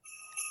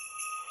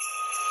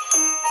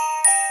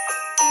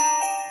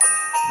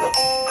Hello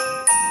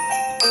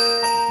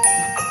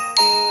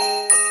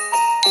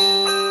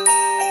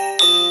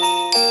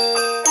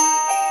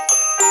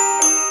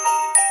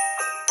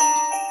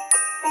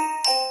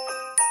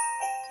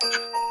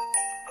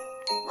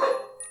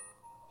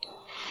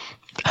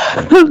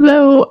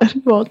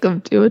and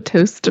welcome to A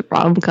Toast to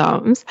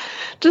Rom-Coms.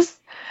 Just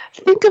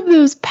think of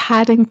those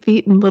padding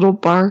feet and little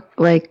bark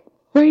like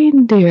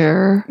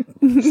reindeer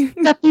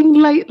stepping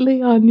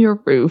lightly on your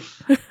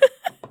roof.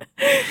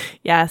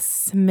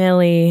 Yes,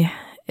 Millie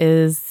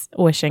is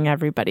wishing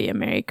everybody a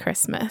Merry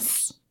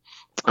Christmas.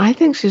 I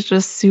think she's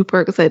just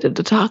super excited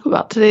to talk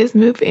about today's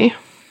movie.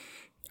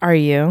 Are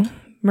you,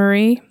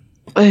 Marie?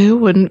 Who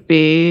wouldn't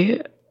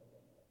be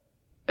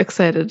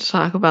excited to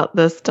talk about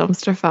this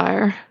dumpster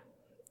fire?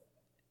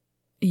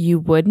 You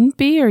wouldn't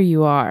be, or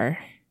you are?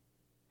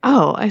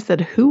 Oh, I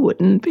said who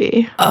wouldn't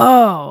be?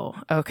 Oh,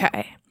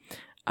 okay.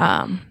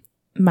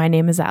 My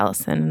name is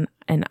Allison,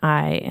 and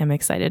I am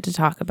excited to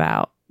talk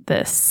about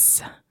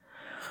this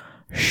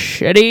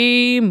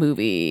shitty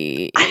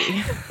movie.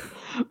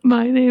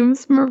 My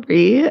name's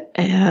Marie,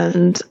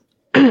 and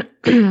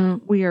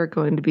we are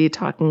going to be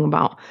talking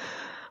about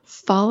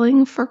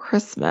Falling for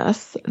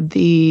Christmas,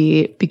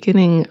 the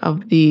beginning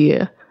of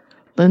the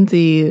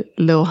Lindsay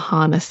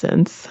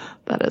Lohan-essence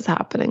that is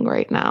happening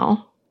right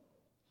now.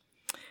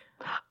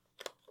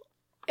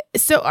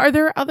 So are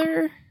there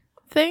other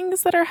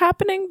things that are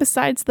happening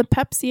besides the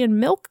Pepsi and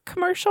milk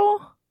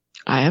commercial?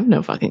 I have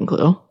no fucking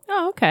clue.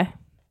 Oh, okay.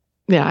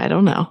 Yeah, I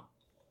don't know.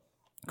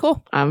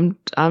 Cool. I'm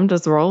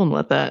just rolling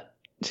with it.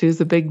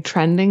 She's a big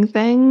trending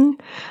thing.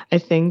 I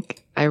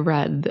think I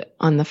read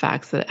on the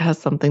facts that it has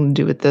something to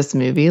do with this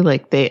movie.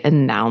 Like they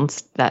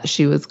announced that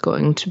she was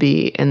going to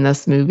be in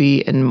this movie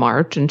in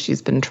March and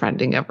she's been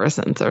trending ever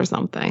since or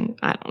something.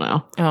 I don't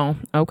know. Oh,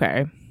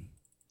 okay.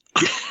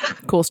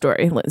 Cool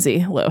story, Lindsay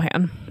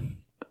Lohan.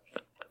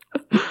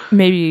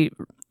 Maybe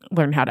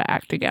learn how to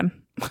act again.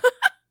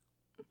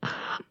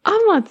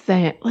 I'm not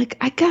saying, like,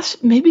 I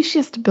guess maybe she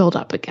has to build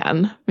up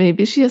again.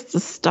 Maybe she has to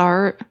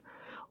start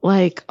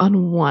like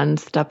on one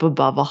step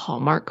above a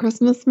Hallmark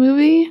Christmas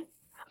movie.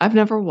 I've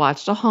never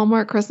watched a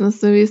Hallmark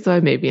Christmas movie, so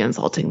I may be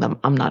insulting them.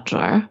 I'm not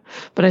sure.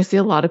 But I see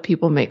a lot of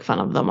people make fun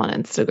of them on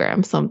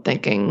Instagram, so I'm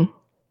thinking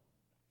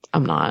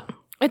I'm not.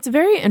 It's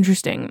very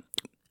interesting.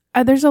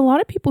 There's a lot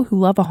of people who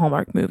love a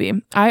Hallmark movie.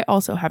 I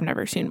also have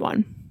never seen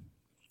one.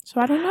 So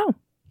I don't know.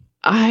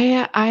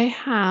 I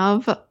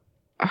have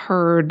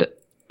heard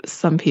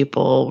some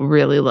people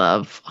really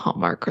love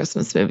Hallmark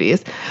Christmas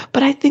movies,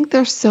 but I think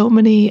there's so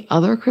many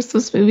other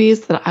Christmas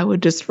movies that I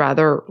would just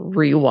rather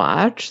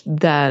rewatch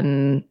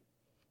than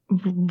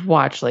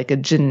watch like a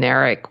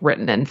generic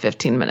written in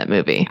 15-minute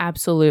movie.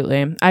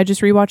 Absolutely. I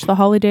just rewatched The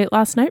Holiday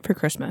last night for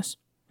Christmas.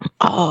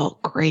 Oh,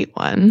 great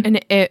one.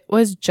 And it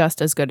was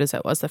just as good as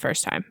it was the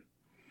first time.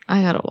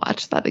 I gotta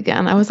watch that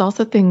again. I was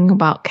also thinking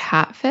about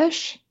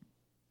Catfish.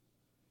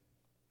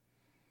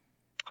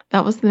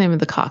 That was the name of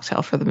the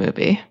cocktail for the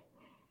movie.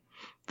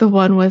 The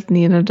one with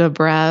Nina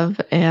Dobrev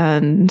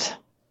and...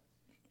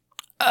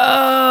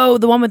 Oh,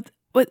 the one with...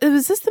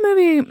 Was this the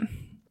movie?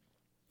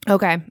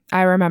 Okay,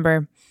 I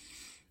remember.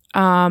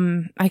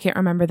 I can't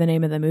remember the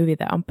name of the movie,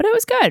 though. But it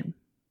was good.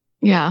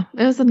 Yeah,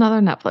 it was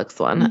another Netflix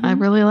one. Mm-hmm. I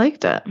really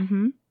liked it.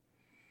 Mm-hmm.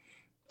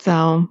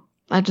 So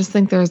I just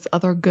think there's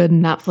other good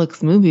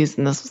Netflix movies,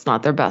 and this was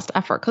not their best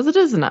effort, because it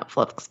is a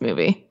Netflix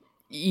movie.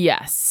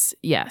 Yes,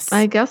 yes.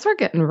 I guess we're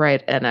getting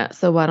right in it.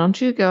 So why don't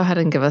you go ahead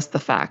and give us the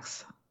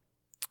facts?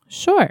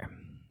 Sure.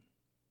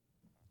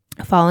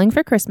 Falling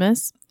for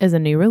Christmas is a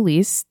new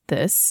release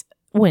this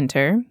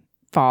winter,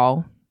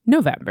 fall,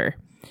 November.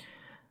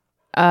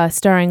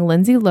 Starring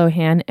Lindsay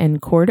Lohan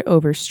and Cord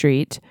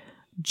Overstreet,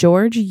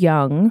 George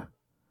Young,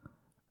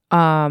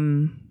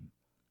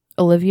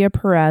 Olivia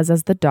Perez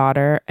as the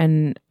daughter,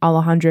 and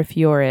Alejandra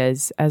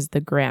Fiores as the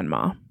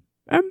grandma.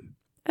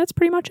 That's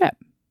pretty much it.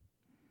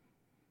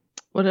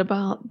 What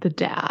about the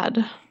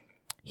dad?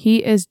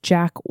 He is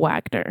Jack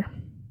Wagner.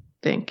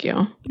 Thank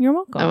you. You're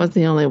welcome. That was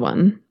the only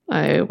one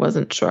I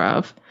wasn't sure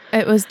of.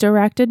 It was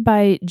directed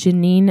by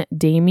Janine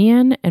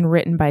Damian and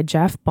written by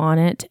Jeff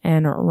Bonnet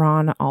and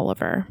Ron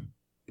Oliver.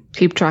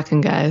 Keep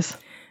tracking, guys.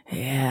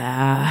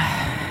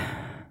 Yeah.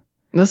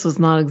 This was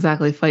not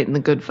exactly fighting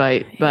the good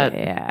fight, but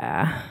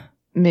yeah,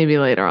 maybe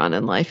later on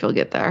in life you'll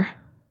get there.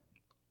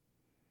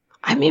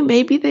 I mean,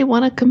 maybe they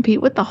want to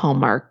compete with the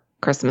Hallmark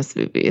Christmas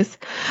movies.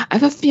 I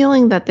have a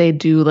feeling that they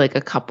do like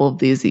a couple of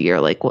these a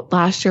year. Like what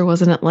last year,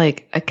 wasn't it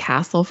like A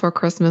Castle for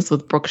Christmas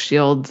with Brooke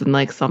Shields and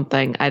like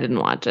something? I didn't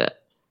watch it.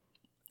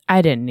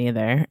 I didn't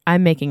either.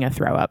 I'm making a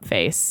throw up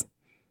face.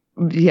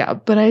 Yeah,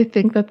 but I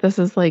think that this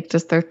is like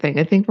just their thing.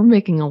 I think we're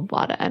making a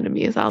lot of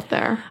enemies out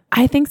there.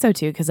 I think so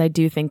too, because I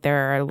do think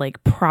there are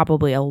like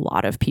probably a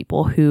lot of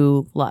people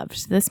who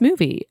loved this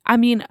movie. I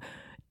mean,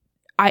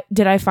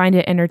 did I find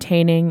it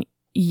entertaining?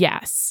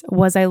 Yes.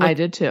 I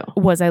did too.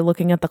 Was I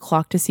looking at the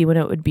clock to see when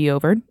it would be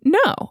over?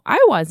 No,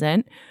 I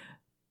wasn't.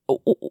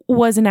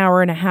 Was an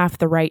hour and a half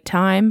the right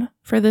time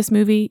for this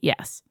movie?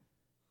 Yes.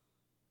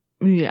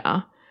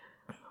 Yeah.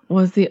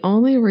 Was the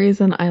only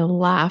reason I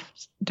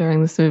laughed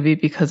during this movie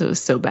because it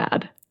was so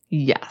bad?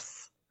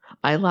 Yes.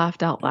 I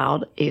laughed out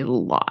loud a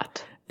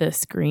lot. The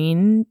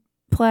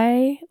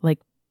screenplay, like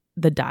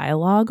the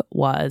dialogue,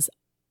 was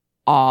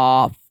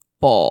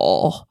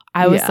awful.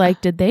 I was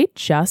like, did they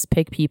just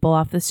pick people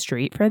off the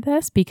street for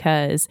this?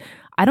 Because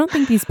I don't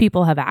think these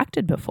people have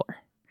acted before.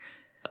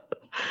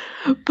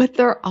 But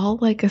they're all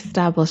like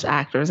established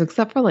actors,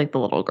 except for like the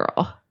little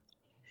girl.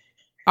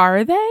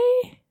 Are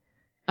they?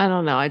 I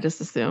don't know. I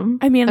just assume.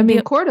 I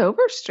mean, Cord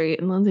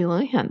Overstreet and Lindsay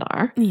Lohan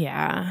are.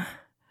 Yeah.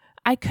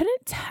 I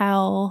couldn't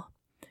tell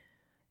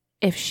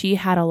if she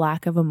had a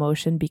lack of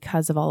emotion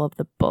because of all of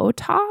the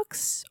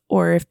Botox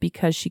or if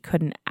because she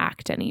couldn't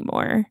act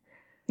anymore.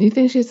 You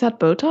think she's had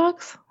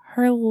Botox?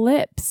 Her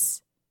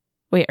lips.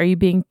 Wait, are you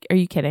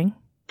kidding?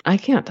 I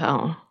can't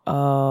tell.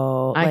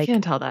 Oh. I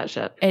can't tell that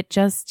shit.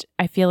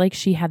 I feel like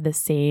she had the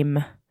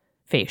same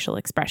facial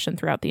expression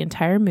throughout the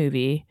entire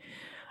movie.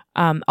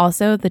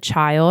 Also, the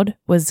child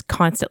was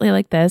constantly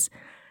like this.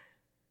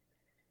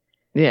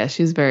 Yeah,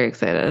 she's very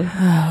excited.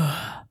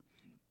 Yeah.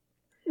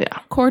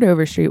 Cord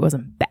Overstreet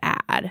wasn't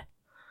bad.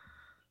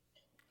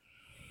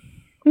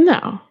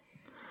 No.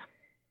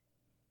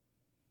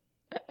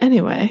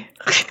 Anyway.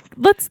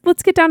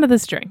 Let's get down to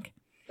this drink.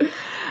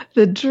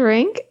 The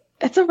drink,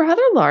 it's a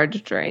rather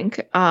large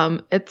drink.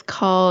 It's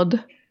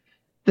called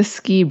the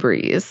Ski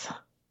Breeze.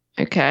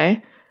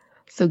 Okay?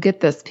 So get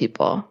this,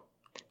 people.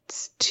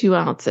 It's 2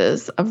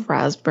 ounces of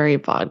raspberry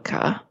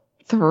vodka,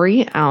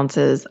 3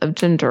 ounces of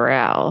ginger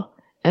ale,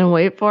 and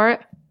wait for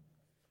it,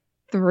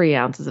 3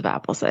 ounces of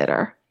apple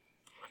cider.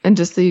 And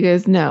just so you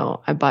guys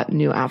know, I bought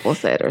new apple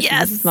cider. Yes. So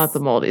this is not the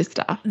moldy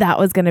stuff. That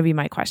was going to be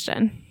my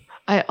question.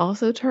 I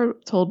also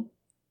told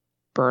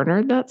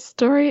Bernard that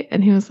story,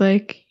 and he was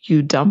like,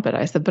 you dump it.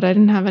 I said, but I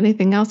didn't have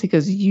anything else. He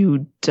goes,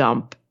 you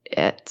dump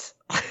it.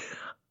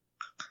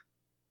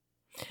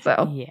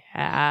 So.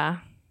 Yeah.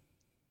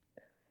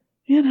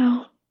 You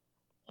know,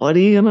 what are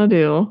you going to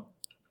do?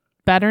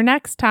 Better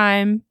next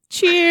time.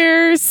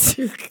 Cheers.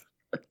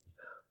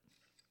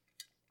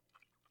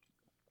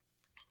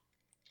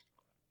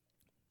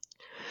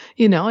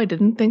 You know, I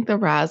didn't think the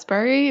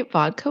raspberry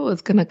vodka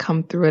was going to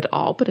come through at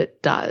all, but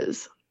it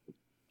does.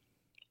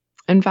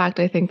 In fact,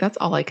 I think that's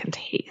all I can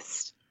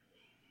taste.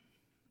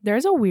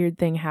 There's a weird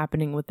thing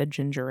happening with the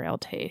ginger ale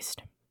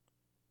taste.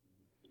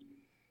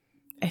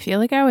 I feel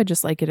like I would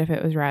just like it if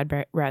it was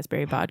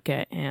raspberry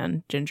vodka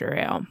and ginger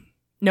ale.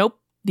 Nope,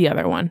 the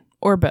other one.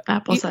 Or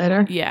apple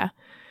cider? Yeah.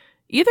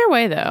 Either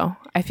way, though,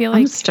 I feel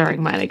like... I'm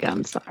stirring mine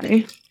again,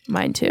 sorry.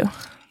 Mine too.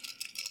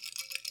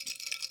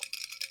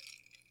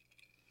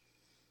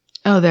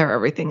 Oh, there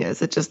everything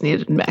is. It just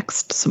needed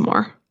mixed some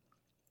more.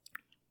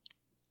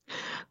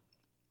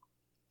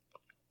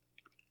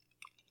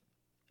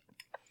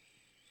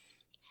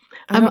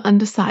 I'm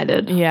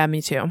undecided. Yeah,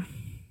 me too.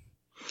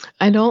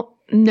 I don't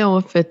know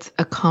if it's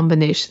a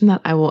combination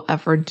that I will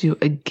ever do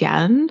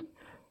again.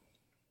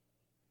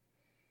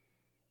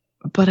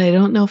 But I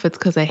don't know if it's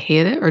because I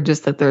hate it or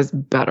just that there's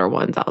better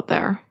ones out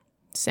there.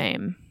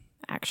 Same,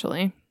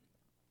 actually.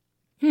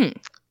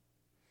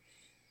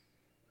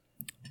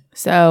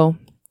 So,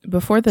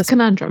 before this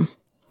conundrum,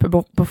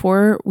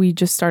 before we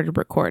just started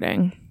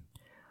recording,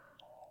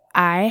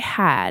 I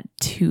had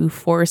to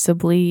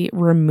forcibly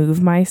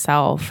remove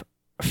myself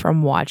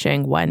from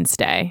watching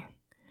Wednesday.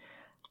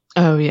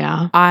 Oh,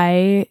 yeah.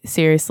 I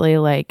seriously,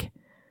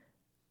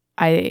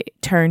 I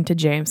turned to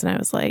James and I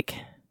was like,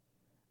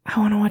 I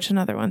want to watch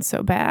another one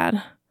so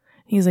bad.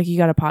 He's like, you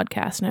got a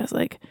podcast? And I was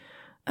like,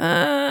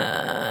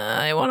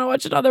 I want to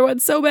watch another one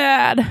so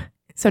bad.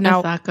 So now,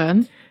 is that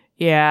good?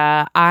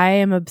 Yeah, I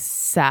am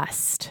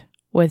obsessed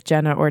with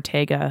Jenna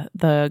Ortega,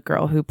 the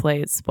girl who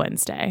plays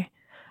Wednesday.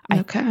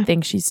 I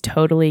think she's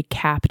totally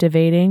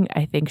captivating.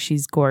 I think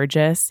she's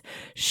gorgeous.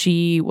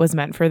 She was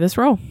meant for this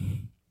role.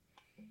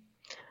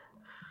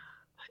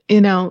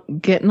 You know,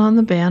 getting on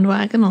the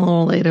bandwagon a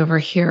little late over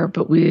here,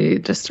 but we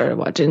just started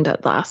watching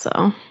Ted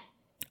Lasso.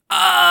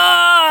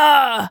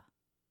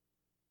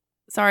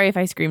 Sorry if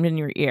I screamed in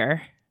your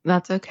ear.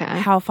 That's okay.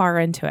 How far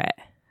into it?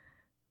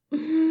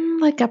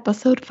 Like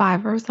episode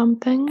 5 or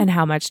something. And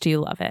how much do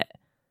you love it?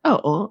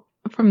 Oh,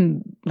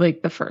 from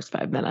like the first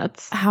 5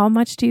 minutes. How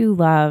much do you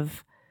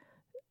love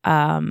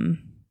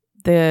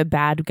the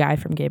bad guy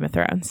from Game of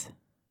Thrones?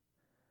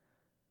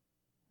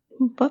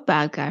 What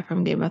bad guy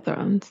from Game of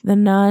Thrones? The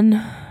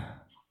nun.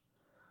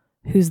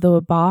 Who's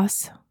the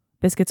boss?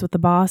 Biscuits with the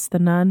boss, the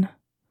nun.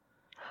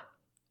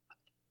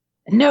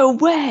 No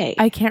way.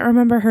 I can't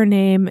remember her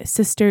name.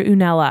 Sister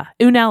Unella.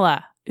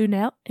 Unella?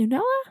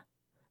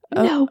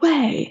 No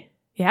way.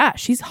 Yeah,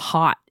 she's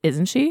hot,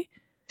 isn't she?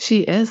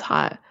 She is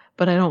hot,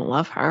 but I don't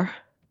love her.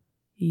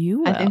 You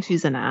will. I think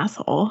she's an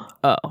asshole.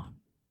 Oh,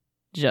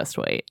 just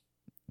wait.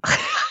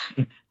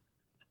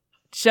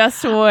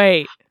 Just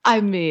wait.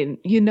 I mean,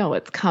 you know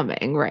it's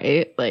coming,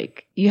 right?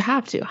 Like, you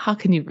have to. How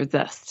can you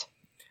resist?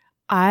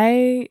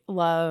 I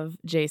love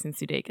Jason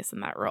Sudeikis in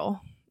that role.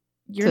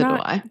 You're So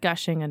not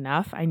gushing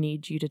enough. I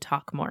need you to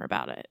talk more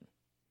about it.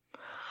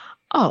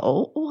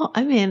 Oh, well,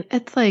 I mean,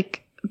 it's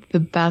like the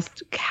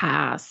best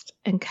cast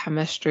and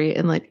chemistry,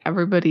 and like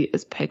everybody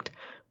is picked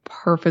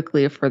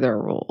perfectly for their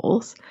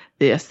roles.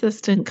 The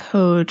assistant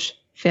coach,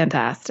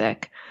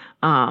 fantastic.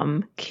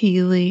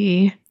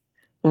 Keely,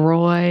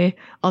 Roy,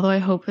 although I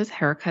hope his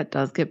haircut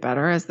does get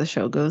better as the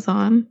show goes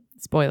on.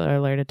 Spoiler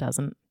alert, it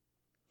doesn't.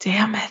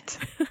 Damn it.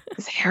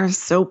 His hair is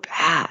so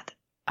bad.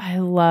 I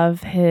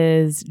love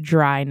his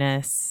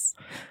dryness.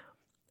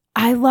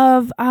 I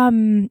love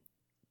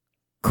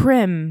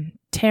Krim.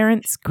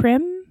 Terrence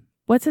Krim?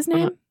 What's his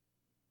name?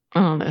 I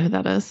don't know who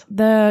that is.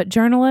 The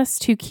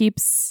journalist who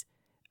keeps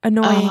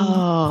annoying.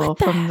 Oh,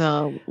 from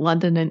the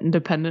London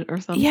Independent or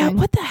something? Yeah,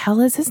 what the hell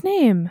is his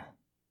name?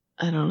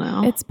 I don't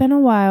know. It's been a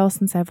while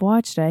since I've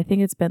watched it. I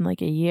think it's been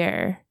like a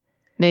year.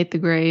 Nate the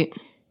Great.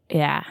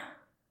 Yeah.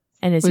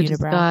 And his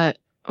unibrow.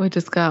 We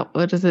just got,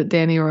 what is it,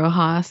 Danny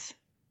Rojas?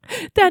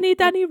 Danny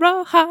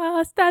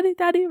Rojas.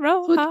 Danny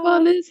Rojas.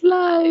 Football is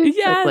life.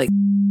 Yes. That's like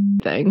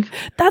thing.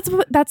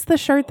 That's the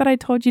shirt that I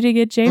told you to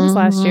get James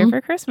last year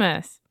for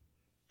Christmas.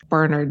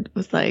 Bernard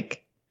was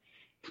like,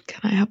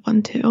 can I have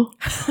one too?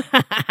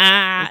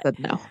 I said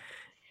no.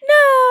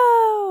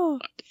 No.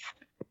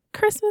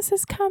 Christmas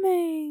is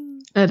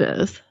coming. It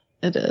is.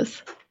 It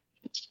is.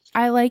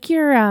 I like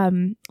your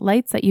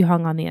lights that you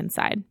hung on the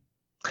inside.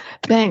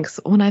 Thanks.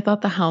 When I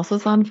thought the house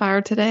was on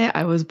fire today,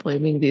 I was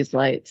blaming these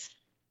lights.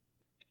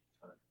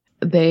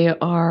 They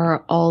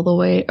are all the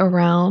way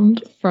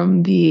around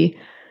from the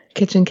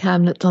kitchen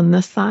cabinets on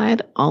this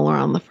side, all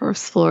around the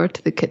first floor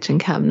to the kitchen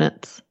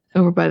cabinets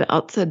over by the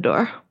outside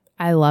door.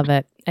 I love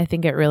it. I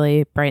think it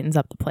really brightens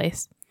up the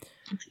place.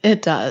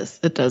 It does.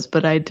 It does.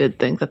 But I did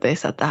think that they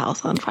set the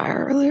house on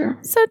fire earlier.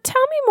 So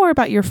tell me more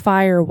about your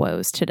fire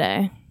woes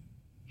today.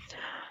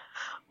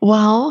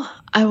 Well,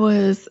 it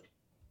was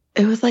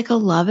like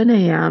 11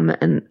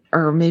 a.m.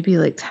 or maybe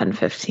like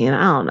 10:15.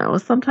 I don't know. It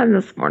was sometime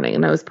this morning,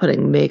 and I was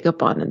putting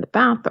makeup on in the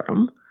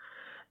bathroom,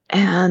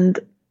 and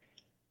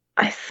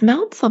I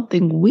smelled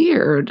something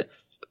weird,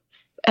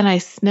 and I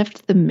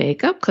sniffed the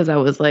makeup because I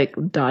was like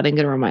dotting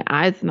it around my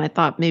eyes, and I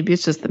thought maybe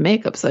it's just the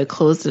makeup. So I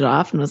closed it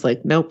off and was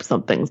like, nope,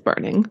 something's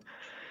burning.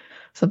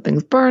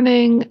 Something's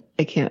burning.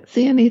 I can't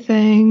see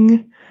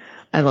anything.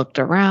 I looked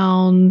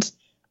around.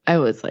 I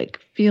was like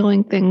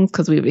feeling things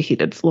because we have a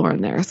heated floor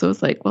in there. So it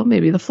was like, well,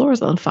 maybe the floor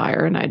is on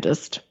fire and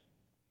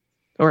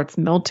or it's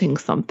melting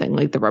something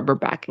like the rubber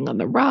backing on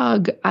the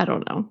rug. I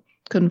don't know.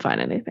 Couldn't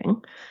find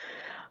anything.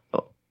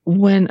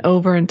 Went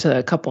over into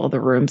a couple of the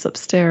rooms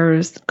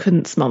upstairs.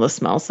 Couldn't smell the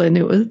smell. So I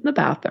knew it was in the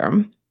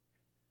bathroom.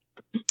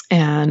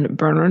 And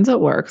Bernard's at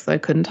work, so I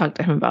couldn't talk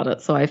to him about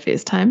it. So I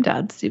FaceTimed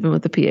Dad, Stephen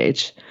with the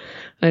PH.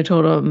 And I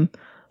told him,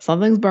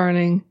 something's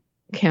burning.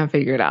 Can't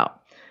figure it out.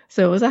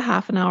 So it was a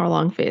half an hour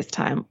long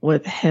FaceTime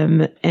with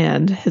him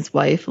and his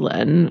wife,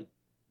 Lynn,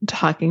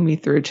 talking me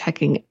through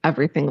checking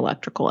everything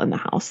electrical in the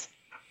house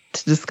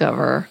to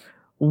discover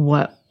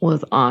what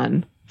was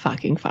on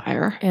fucking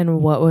fire.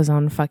 And what was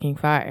on fucking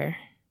fire?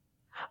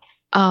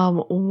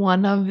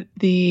 One of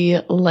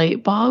the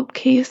light bulb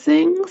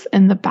casings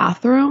in the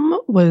bathroom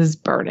was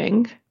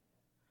burning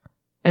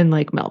and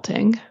like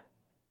melting.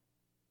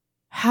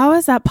 How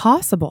is that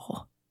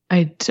possible?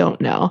 I don't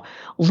know.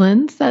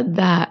 Lynn said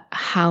that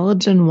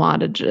halogen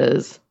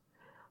wattages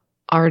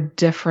are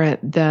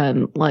different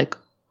than like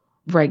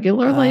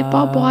regular light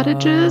bulb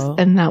wattages,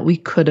 and that we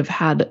could have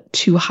had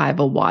too high of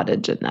a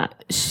wattage in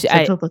that. I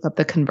had to look up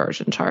the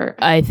conversion chart.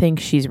 I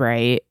think she's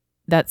right.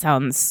 That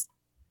sounds,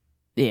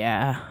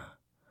 yeah.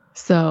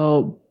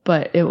 So,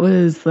 but it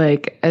was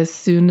like as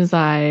soon as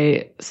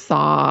I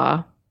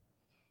saw,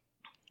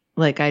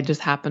 like I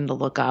just happened to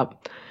look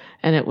up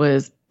and it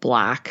was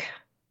black.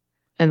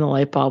 And the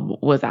light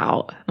bulb was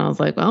out. And I was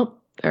like, well,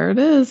 there it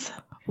is.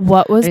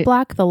 What was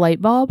black? The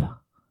light bulb?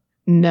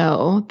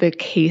 No, the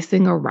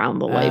casing around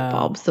the light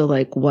bulb. So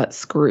like what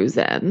screws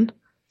in.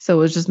 So it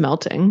was just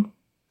melting.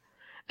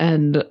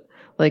 And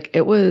like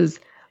it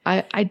was,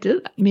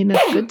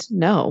 it's good to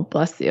know.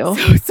 Bless you.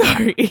 So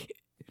sorry.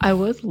 I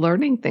was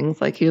learning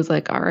things. Like he was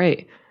like, all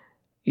right,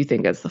 you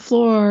think it's the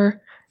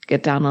floor,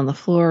 get down on the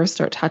floor,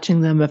 start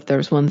touching them. If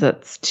there's ones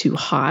that's too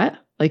hot,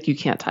 like you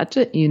can't touch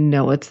it, you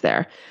know it's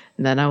there.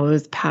 And then I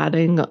was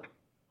patting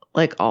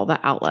like all the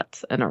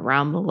outlets and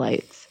around the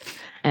lights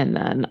and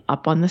then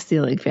up on the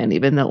ceiling fan,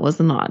 even though it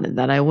wasn't on. And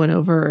then I went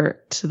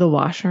over to the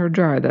washer or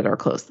dryer that are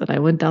close. Then I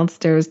went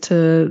downstairs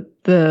to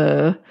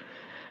the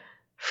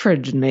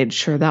fridge and made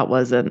sure that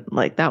was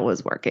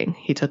working.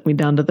 He took me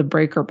down to the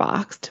breaker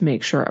box to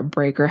make sure a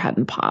breaker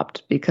hadn't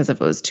popped, because if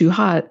it was too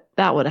hot,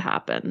 that would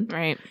happen.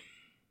 Right.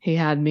 He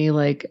had me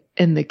like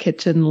in the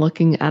kitchen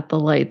looking at the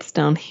lights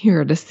down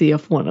here to see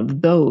if one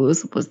of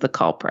those was the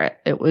culprit.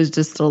 It was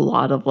just a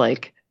lot of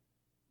like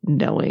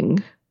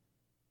knowing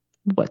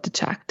what to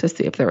check to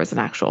see if there was an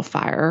actual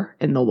fire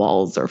in the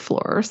walls or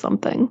floor or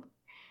something.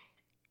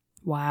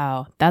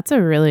 Wow. That's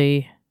a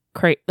really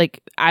great,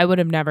 like I would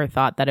have never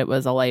thought that it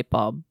was a light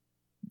bulb.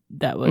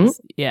 That was,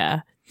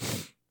 yeah.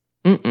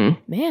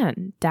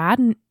 Man,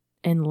 Dad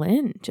and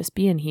Lynn just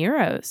being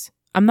heroes.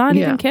 I'm not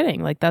even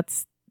kidding. Like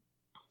that's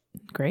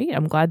great.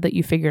 I'm glad that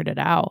you figured it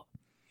out.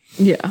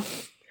 Yeah.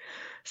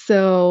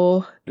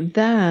 So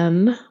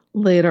then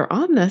later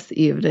on this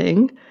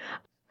evening,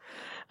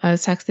 I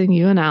was texting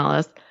you and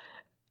Alice,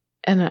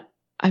 and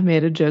I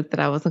made a joke that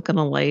I wasn't going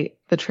to light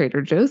the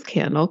Trader Joe's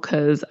candle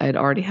because I'd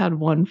already had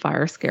one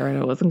fire scare and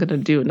I wasn't going to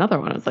do another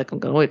one. I was like, I'm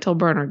going to wait till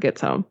Bernard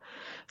gets home.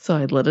 So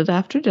I lit it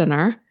after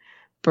dinner.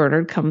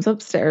 Bernard comes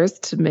upstairs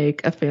to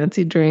make a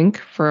fancy drink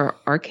for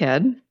our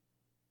kid,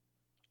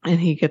 and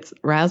he gets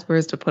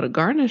raspberries to put a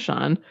garnish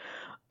on,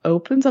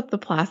 opens up the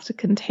plastic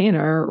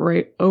container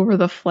right over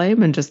the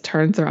flame and just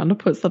turns around to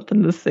put something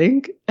in the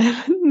sink.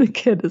 And the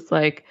kid is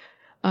like,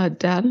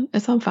 Dad,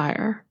 it's on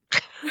fire.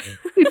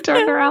 He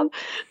turned around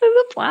and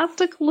the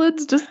plastic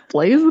lid's just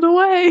blazing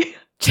away.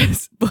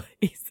 Just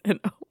blazing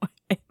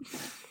away.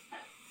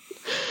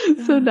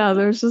 So now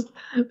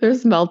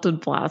there's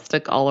melted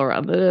plastic all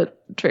around the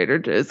Trader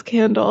Joe's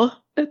candle.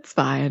 It's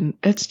fine.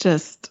 It's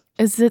just...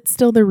 Is it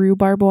still the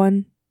rhubarb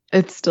one?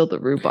 It's still the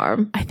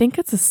rhubarb. I think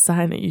it's a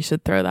sign that you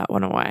should throw that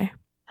one away.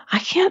 I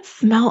can't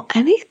smell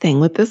anything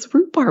with this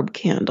rhubarb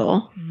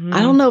candle.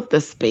 I don't know if the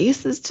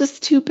space is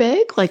just too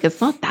big. Like, it's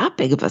not that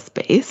big of a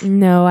space.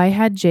 No, I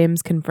had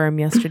James confirm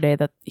yesterday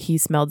that he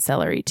smelled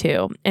celery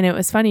too. And it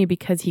was funny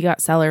because he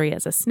got celery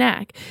as a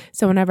snack.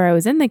 So whenever I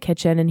was in the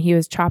kitchen and he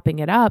was chopping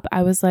it up,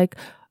 I was like,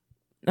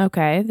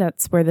 okay,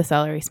 that's where the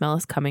celery smell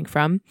is coming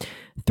from.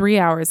 3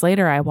 hours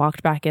later, I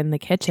walked back in the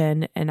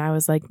kitchen and I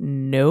was like,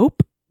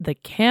 nope. The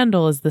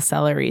candle is the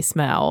celery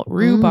smell.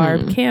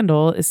 Rhubarb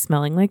candle is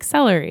smelling like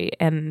celery.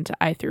 And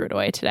I threw it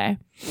away today.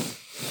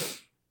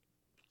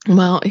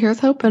 Well,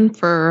 here's hoping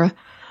for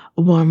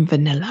warm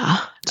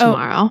vanilla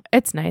tomorrow. Oh,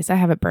 it's nice. I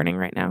have it burning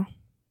right now.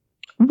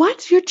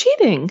 What? You're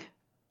cheating.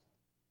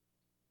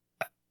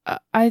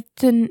 I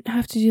didn't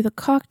have to do the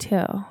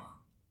cocktail.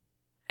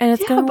 And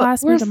it's going to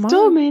last me tomorrow. We're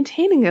still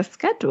maintaining a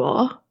schedule.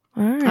 All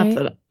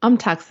right. I'm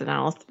texting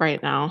Alice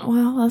right now.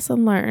 Well,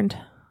 lesson learned.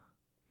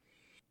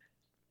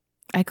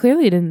 I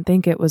clearly didn't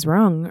think it was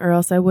wrong, or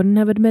else I wouldn't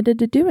have admitted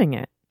to doing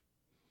it.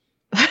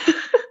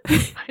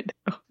 I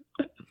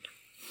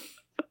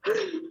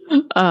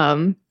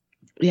know.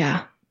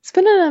 Yeah, it's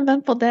been an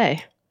eventful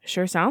day.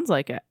 Sure sounds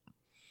like it.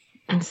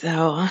 And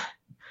so,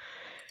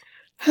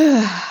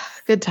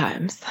 good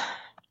times.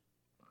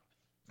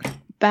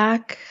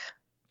 Back.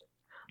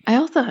 I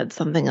also had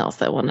something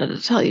else I wanted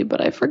to tell you, but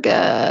I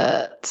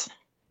forget.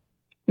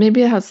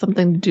 Maybe it has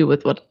something to do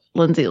with what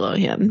Lindsay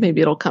Lohan.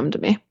 Maybe it'll come to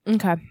me.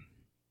 Okay.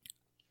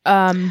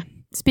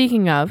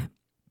 Speaking of,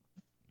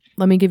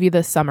 let me give you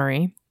the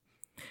summary.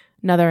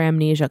 Another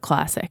Amnesia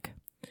classic.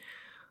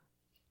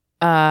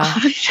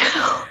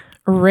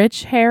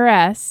 Rich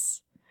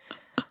Harris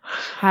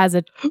has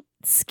a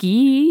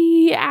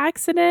ski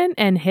accident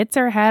and hits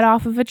her head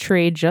off of a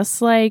tree,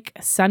 just like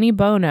Sonny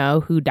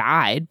Bono, who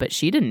died, but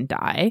she didn't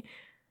die.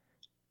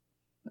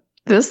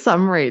 This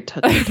summary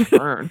took a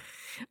turn.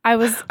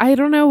 I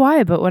don't know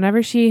why, but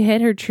whenever she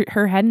hit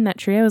her head in that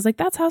tree, I was like,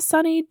 that's how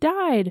Sonny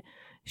died.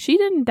 She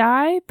didn't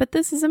die, but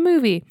this is a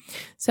movie.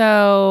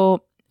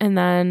 So, and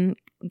then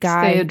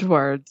sage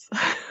words.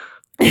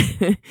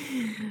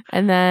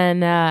 And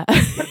then I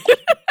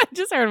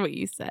just heard what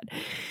you said.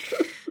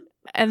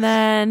 And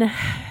then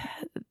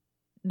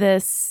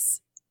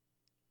this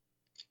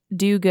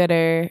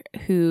do-gooder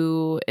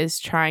who is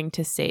trying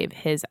to save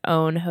his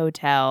own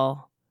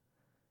hotel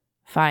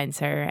finds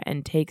her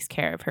and takes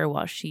care of her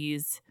while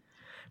she's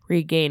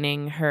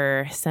regaining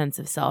her sense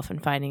of self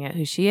and finding out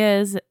who she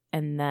is.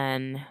 And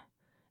then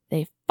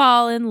they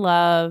fall in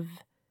love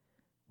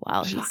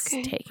while he's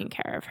taking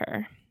care of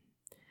her.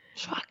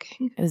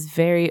 Shocking. It was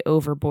very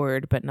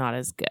overboard, but not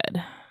as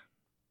good.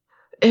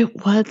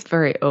 It was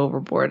very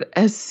overboard.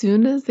 As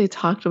soon as they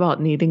talked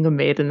about needing a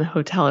maid in the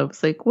hotel, I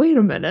was like, wait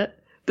a minute.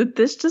 Did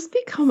this just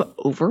become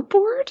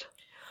overboard?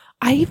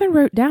 I even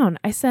wrote down,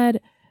 I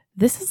said,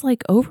 this is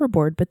like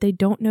Overboard, but they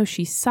don't know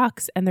she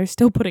sucks and they're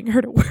still putting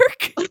her to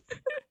work.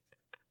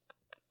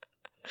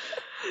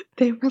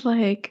 They were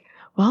like,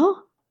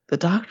 well, the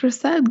doctor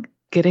said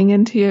getting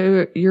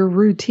into your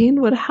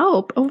routine would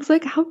help. I was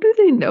like, how do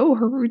they know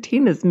her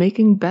routine is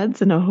making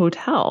beds in a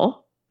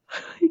hotel?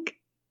 Like,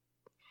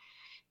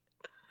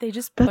 they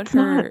just put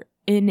her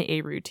in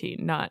a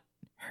routine, not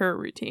her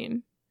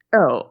routine.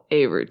 Oh,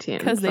 a routine.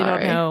 Because they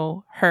don't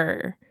know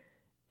her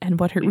and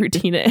what her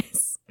routine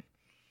is.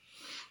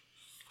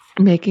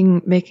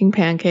 Making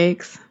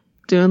pancakes,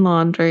 doing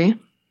laundry,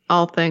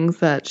 all things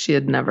that she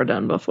had never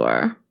done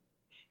before.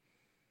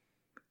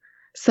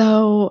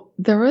 So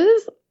there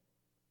is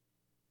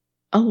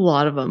a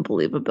lot of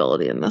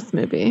unbelievability in this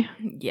movie.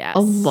 Yes. A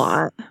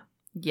lot.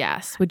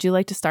 Yes. Would you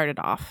like to start it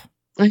off?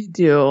 I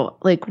do.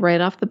 Like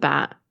right off the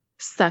bat,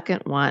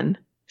 second one,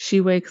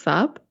 she wakes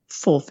up,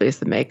 full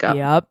face of makeup.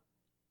 Yep.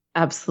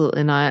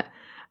 Absolutely not.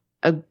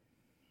 A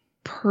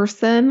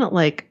person,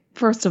 like,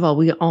 first of all,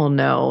 we all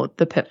know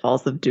the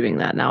pitfalls of doing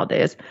that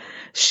nowadays.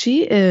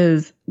 She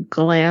is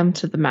glam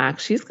to the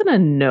max. She's going to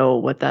know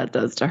what that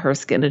does to her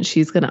skin, and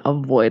she's going to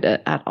avoid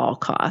it at all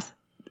costs.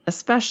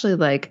 Especially,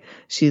 like,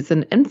 she's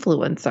an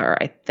influencer,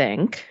 I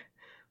think.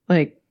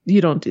 Like,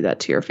 you don't do that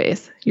to your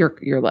face.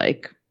 You're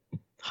like,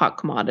 hot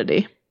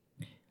commodity.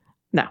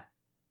 No.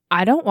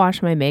 I don't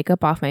wash my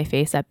makeup off my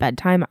face at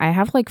bedtime. I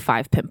have like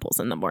 5 pimples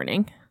in the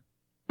morning.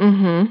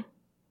 Mm-hmm.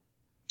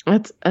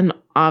 That's an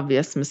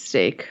obvious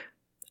mistake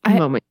the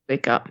moment you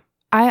wake up.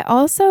 I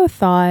also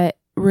thought,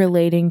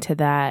 relating to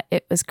that,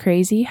 it was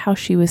crazy how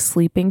she was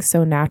sleeping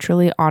so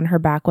naturally on her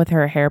back with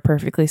her hair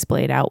perfectly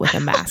splayed out with a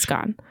mask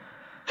on.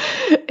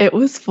 It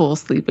was full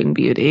Sleeping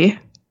Beauty.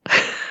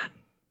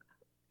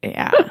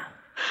 Yeah.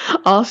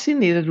 All she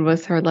needed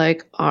was her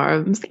like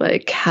arms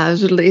like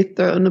casually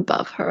thrown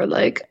above her,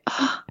 like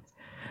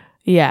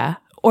Yeah.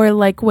 Or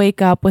like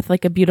wake up with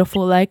like a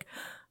beautiful like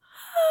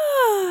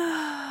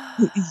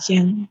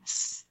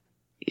yes.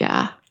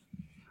 Yeah.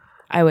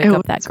 I wake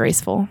up that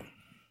graceful.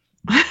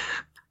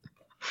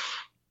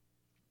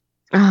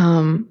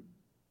 And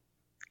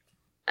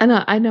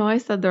I know I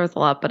said there was a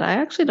lot, but I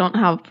actually don't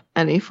have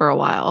any for a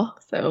while.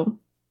 So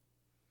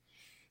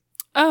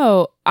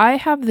oh, I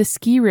have the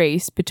ski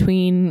race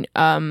between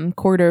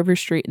Cordover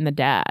Street and the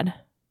dad.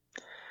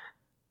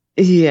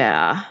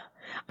 yeah.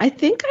 I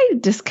think I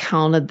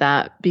discounted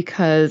that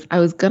because I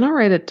was gonna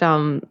write it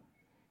down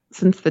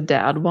since the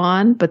dad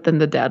won, but then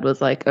the dad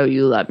was like, "Oh,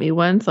 you let me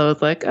win." So I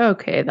was like,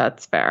 "Okay,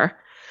 that's fair."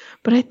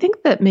 But I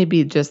think that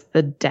maybe just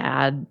the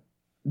dad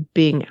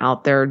being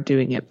out there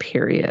doing it,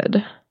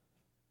 period,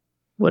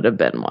 would have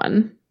been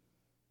one.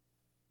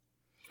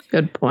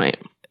 Good point.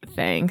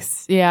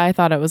 Thanks. Yeah, I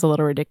thought it was a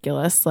little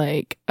ridiculous.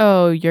 Like,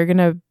 oh, you're going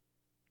to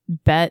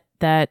bet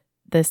that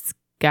this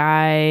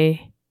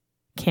guy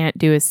can't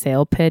do his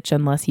sale pitch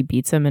unless he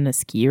beats him in a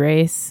ski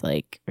race?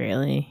 Like,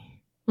 really?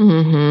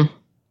 Mm-hmm.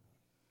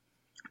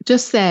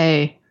 Just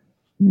say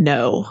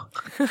no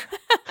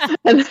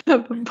and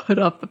have him put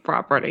up the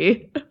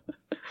property.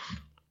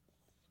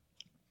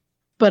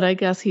 But I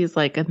guess he's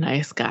like a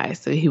nice guy,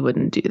 so he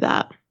wouldn't do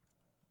that.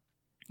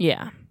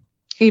 Yeah.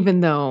 Even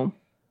though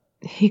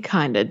he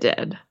kind of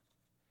did.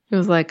 He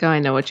was like, "Oh, I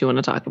know what you want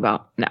to talk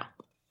about." No.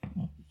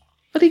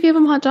 But he gave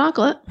him hot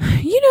chocolate.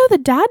 You know, the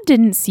dad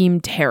didn't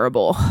seem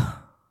terrible.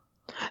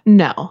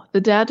 No,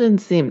 the dad didn't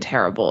seem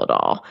terrible at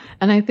all.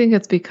 And I think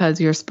it's because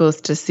you're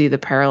supposed to see the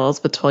parallels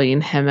between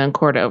him and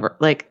Cordover.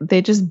 Like,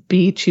 they just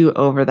beat you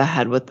over the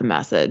head with the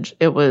message.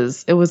 It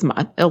was a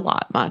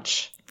lot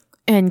much.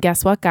 And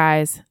guess what,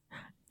 guys?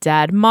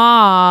 Dead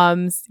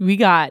moms. We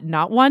got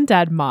not one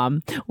dead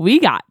mom. We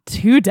got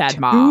 2 dead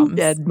moms. 2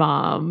 dead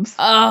moms.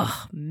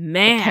 Oh,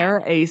 man. A pair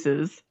of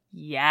aces.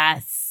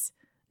 Yes.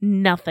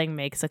 Nothing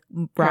makes a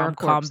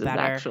rom-com better.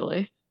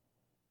 Actually.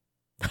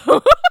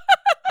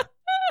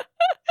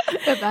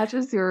 It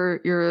matches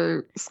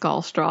your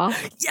skull straw.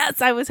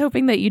 Yes, I was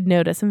hoping that you'd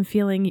notice. I'm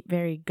feeling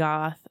very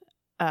goth,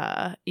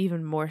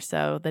 even more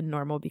so than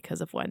normal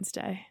because of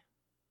Wednesday.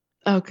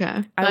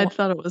 Okay. I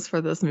thought it was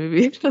for this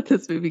movie. That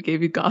this movie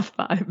gave you goth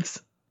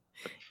vibes.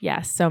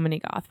 Yes, so many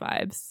goth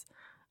vibes.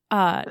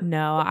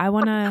 No, I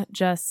want to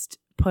just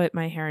put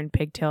my hair in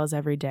pigtails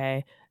every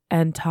day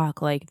and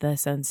talk like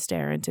this and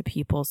stare into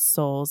people's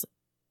souls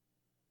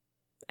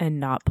and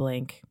not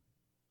blink.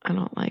 I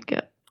don't like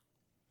it.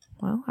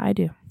 Well, I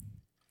do.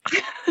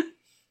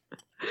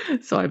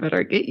 So I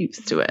better get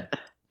used to it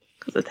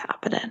because it's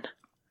happening.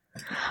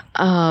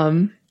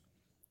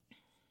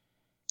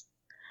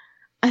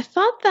 I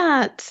thought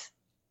that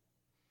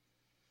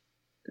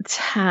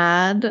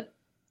Tad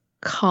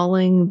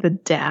calling the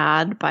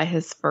dad by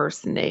his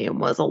first name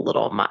was a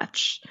little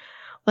much.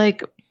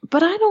 Like,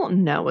 but I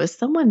don't know. Is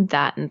someone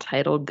that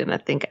entitled gonna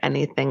think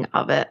anything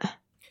of it?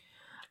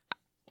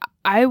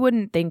 I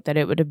wouldn't think that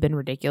it would have been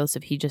ridiculous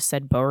if he just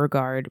said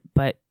Beauregard,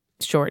 but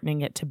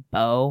shortening it to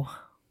Beau.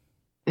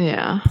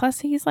 Yeah. Plus,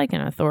 he's like an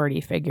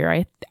authority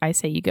figure. I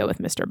say you go with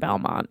Mr.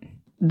 Belmont.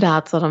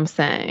 That's what I'm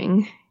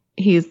saying.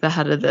 He's the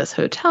head of this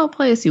hotel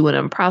place. You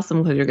wouldn't impress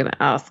him because you're going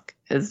to ask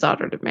his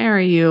daughter to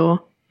marry you.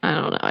 I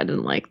don't know. I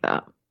didn't like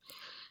that.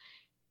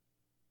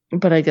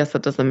 But I guess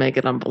that doesn't make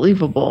it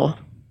unbelievable.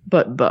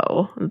 But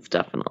Beau, it's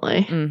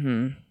definitely.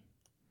 Mm-hmm.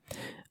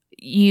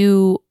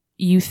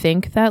 You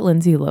think that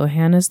Lindsay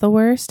Lohan is the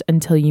worst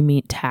until you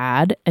meet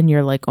Tad and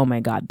you're like, oh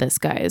my God, this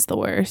guy is the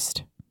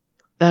worst.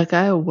 That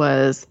guy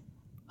was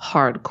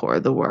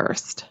hardcore the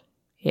worst.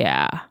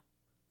 Yeah.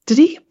 Did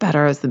he get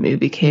better as the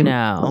movie came?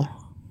 No.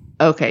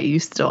 Okay, you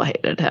still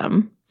hated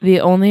him. The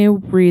only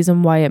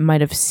reason why it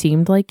might have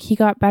seemed like he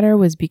got better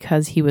was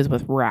because he was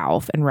with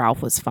Ralph and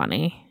Ralph was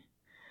funny.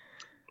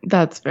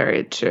 That's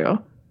very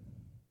true.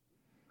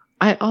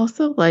 I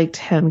also liked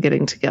him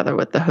getting together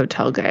with the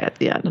hotel guy at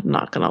the end. I'm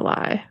not going to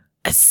lie.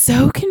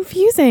 So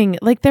confusing.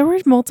 Like, there were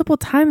multiple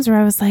times where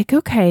I was like,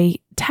 okay,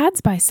 Tad's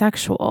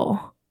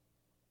bisexual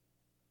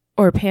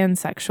or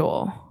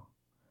pansexual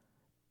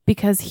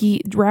because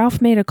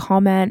Ralph made a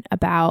comment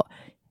about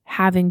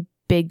having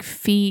big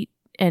feet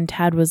and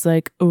Tad was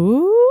like,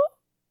 ooh.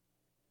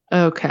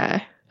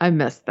 Okay, I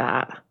missed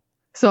that.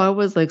 So I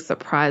was like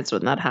surprised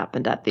when that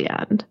happened at the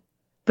end.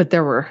 But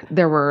there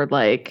were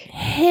like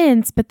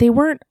hints, but they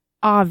weren't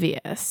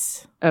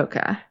obvious.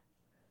 Okay.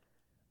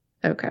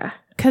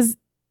 Because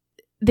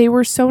they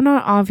were so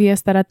not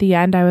obvious that at the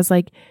end I was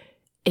like,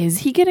 is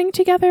he getting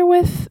together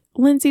with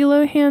Lindsay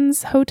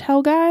Lohan's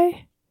hotel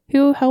guy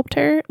who helped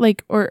her?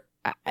 Like, or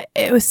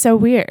it was so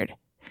weird.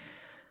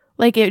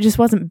 Like, it just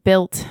wasn't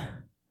built.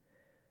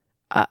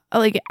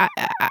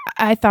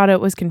 I thought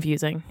it was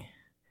confusing.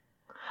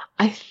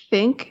 I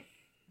think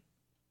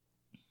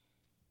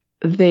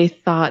they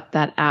thought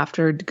that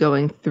after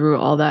going through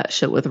all that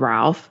shit with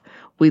Ralph,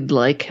 we'd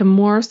like him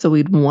more, so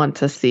we'd want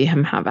to see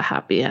him have a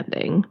happy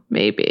ending,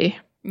 maybe.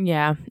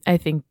 Yeah, I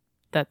think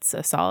that's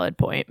a solid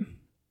point.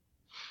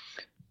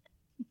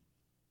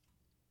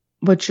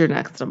 What's your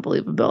next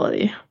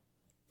unbelievability?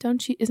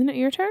 Isn't it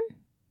your turn?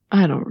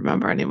 I don't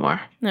remember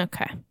anymore.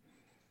 Okay.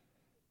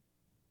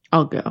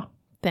 I'll go.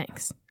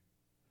 Thanks.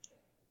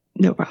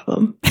 No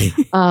problem.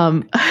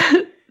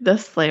 The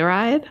sleigh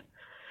ride.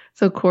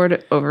 So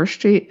Cord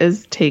Overstreet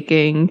is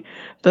taking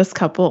this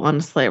couple on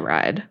a sleigh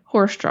ride,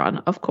 horse-drawn,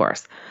 of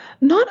course.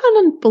 Not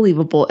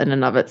unbelievable in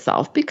and of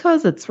itself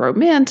because it's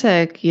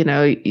romantic, you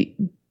know,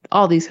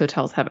 all these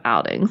hotels have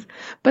outings.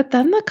 But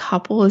then the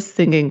couple is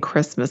singing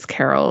Christmas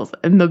carols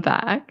in the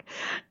back.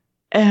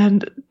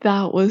 And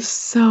that was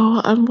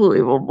so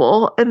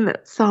unbelievable. And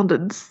it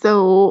sounded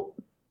so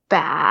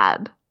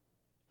bad.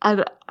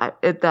 That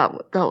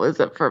was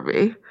it for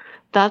me.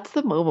 That's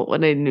the moment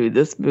when I knew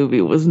this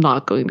movie was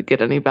not going to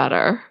get any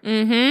better.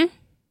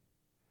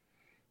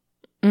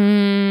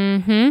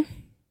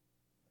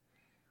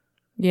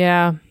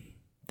 Yeah,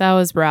 that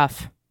was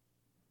rough.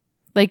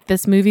 Like,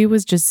 this movie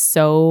was just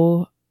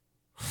so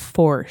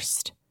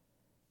forced.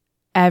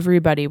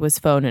 Everybody was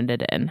phoning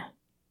it in.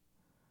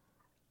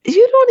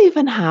 You don't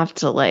even have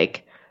to,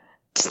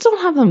 just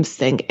don't have them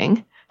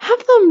singing.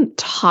 Have them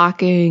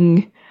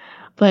talking.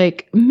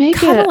 Make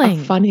Cuddling.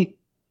 it a funny...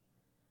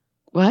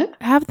 What?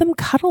 Have them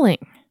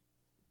cuddling.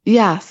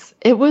 Yes.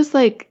 It was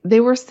like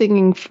they were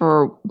singing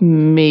for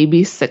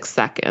maybe 6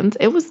 seconds.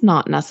 It was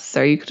not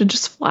necessary. You could have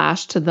just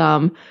flashed to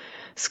them,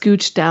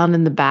 scooched down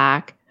in the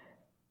back,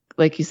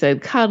 like you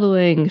said,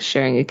 cuddling,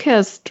 sharing a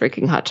kiss,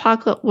 drinking hot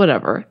chocolate,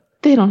 whatever.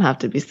 They don't have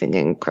to be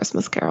singing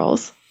Christmas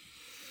carols.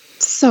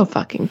 So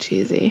fucking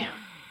cheesy.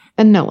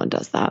 And no one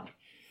does that.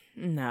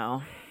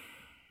 No.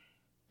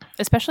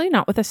 Especially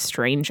not with a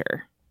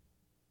stranger.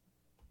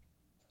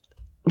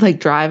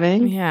 Like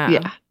driving?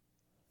 Yeah.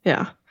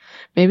 Yeah.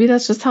 Maybe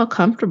that's just how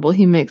comfortable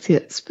he makes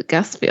his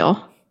guests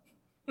feel.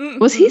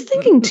 Was he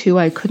singing too?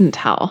 I couldn't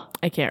tell.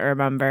 I can't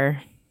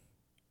remember.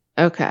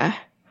 Okay.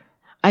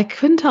 I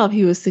couldn't tell if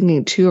he was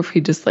singing too or if he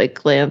just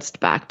glanced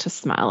back to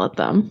smile at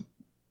them.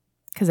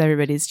 Because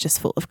everybody's just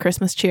full of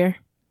Christmas cheer.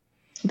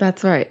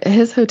 That's right.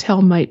 His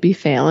hotel might be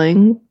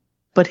failing,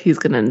 but he's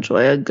going to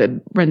enjoy a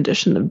good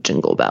rendition of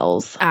Jingle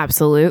Bells.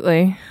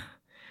 Absolutely.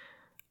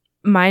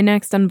 My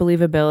next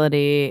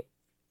unbelievability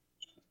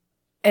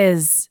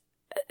is...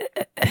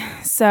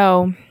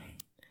 So...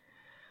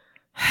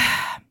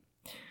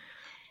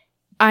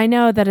 I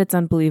know that it's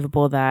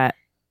unbelievable that...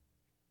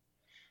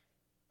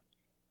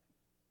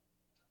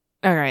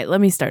 All right, let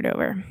me start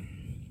over.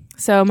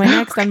 So my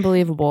next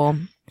unbelievable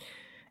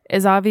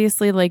is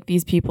obviously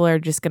these people are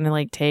just going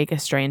to take a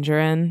stranger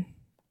in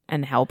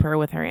and help her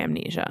with her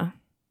amnesia.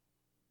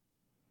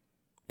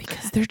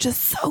 Because they're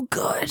just so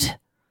good.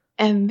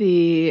 And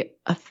the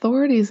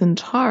authorities in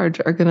charge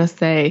are going to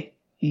say,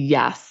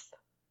 yes,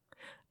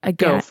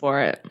 again, go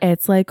for it.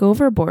 It's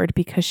overboard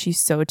because she's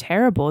so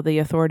terrible. The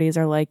authorities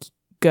are like,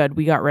 good,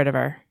 we got rid of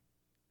her.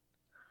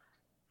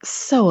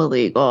 So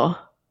illegal.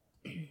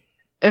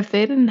 If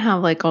they didn't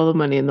have all the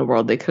money in the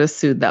world, they could have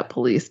sued that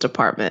police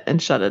department and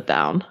shut it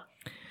down.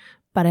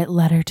 But it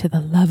led her to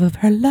the love of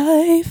her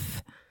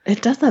life.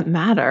 It doesn't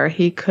matter.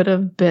 He could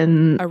have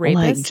been a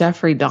rapist? Like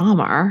Jeffrey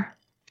Dahmer.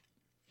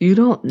 You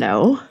don't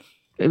know.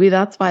 Maybe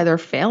that's why they're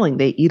failing.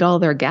 They eat all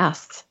their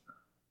guests.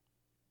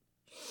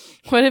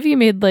 What if you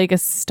made a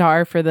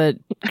star for the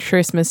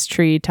Christmas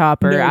tree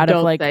topper out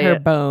of her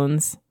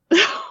bones?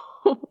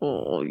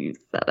 Oh, you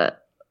said it.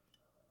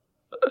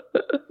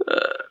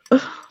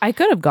 I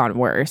could have gone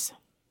worse.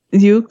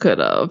 You could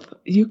have.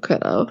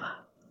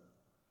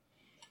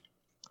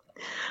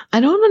 I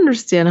don't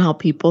understand how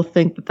people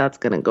think that that's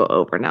going to go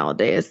over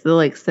nowadays.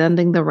 They're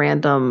sending the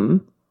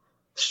random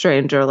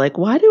stranger.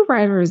 Why do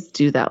writers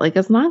do that?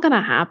 It's not going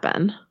to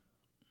happen.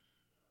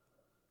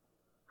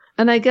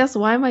 And I guess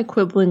why am I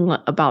quibbling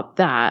about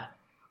that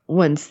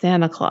when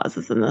Santa Claus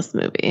is in this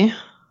movie?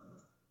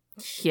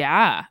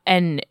 Yeah,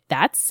 and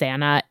that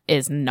Santa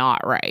is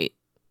not right.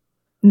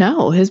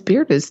 No, his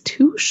beard is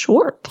too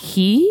short.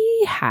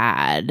 He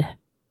had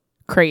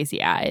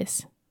crazy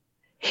eyes.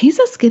 He's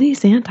a skinny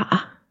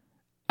Santa.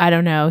 I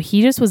don't know.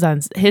 He just was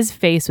his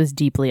face was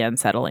deeply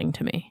unsettling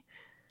to me.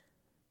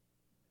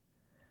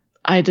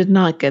 I did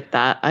not get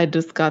that. I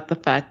just got the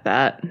fact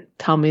that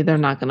tell me they're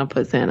not going to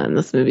put Santa in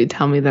this movie.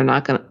 Tell me they're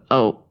not going to.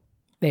 Oh,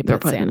 they're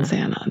putting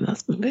Santa in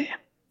this movie.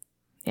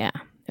 Yeah,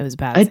 it was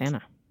bad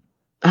Santa.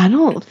 I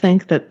don't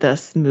think that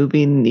this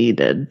movie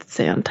needed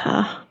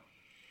Santa.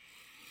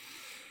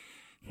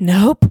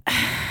 Nope.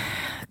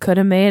 Could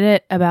have made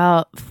it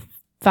about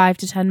 5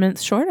 to 10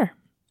 minutes shorter.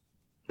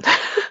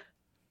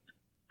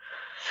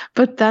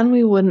 But then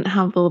we wouldn't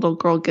have the little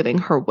girl getting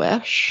her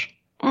wish.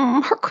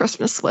 her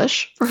Christmas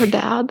wish for her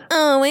dad.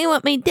 Oh, I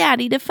want my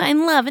daddy to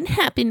find love and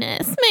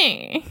happiness.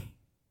 Me.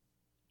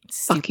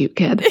 Fuck you,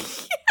 kid.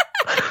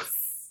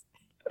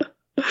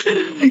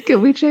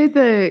 Can we trade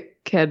the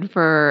kid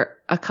for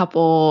a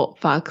couple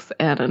fucks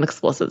and an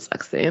explicit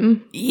sex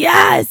scene?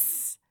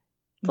 Yes!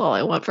 That's all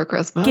I want for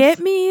Christmas. Get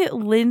me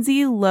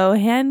Lindsay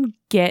Lohan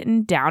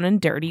getting down and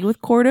dirty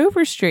with Cord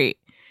Overstreet.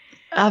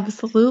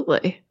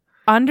 Absolutely.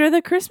 Under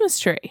the Christmas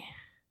tree.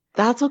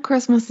 That's what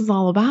Christmas is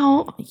all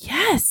about.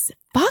 Yes.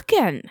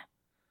 Fucking.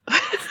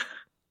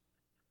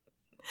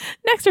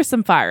 Next there's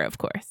some fire, of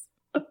course.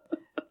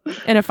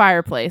 In a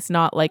fireplace,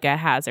 not like a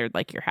hazard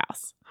like your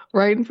house.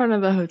 Right in front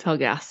of the hotel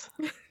gas.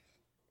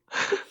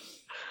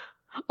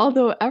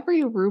 Although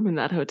every room in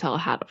that hotel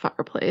had a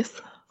fireplace.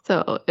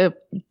 So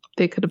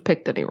they could have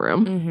picked any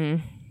room.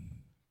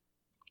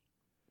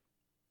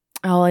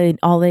 Mm-hmm.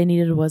 All they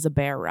needed was a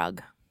bear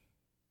rug.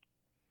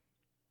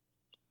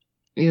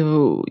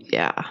 Ew,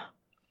 yeah.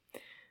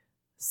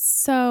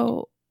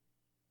 So,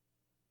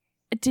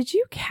 did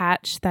you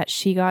catch that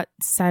she got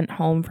sent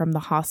home from the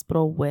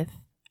hospital with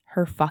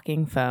her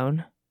fucking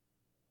phone?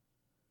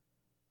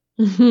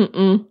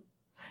 Mm-mm.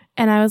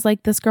 And I was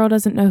like, this girl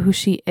doesn't know who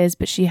she is,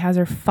 but she has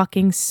her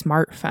fucking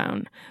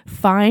smartphone.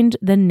 Find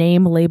the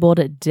name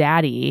labeled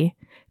Daddy,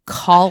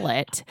 call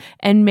it,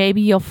 and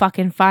maybe you'll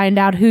fucking find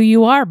out who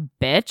you are,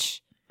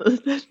 bitch.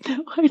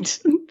 No, I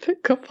didn't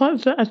pick up on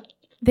that.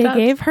 They That's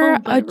gave her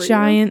a hilarious.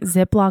 giant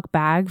Ziploc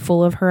bag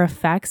full of her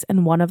effects,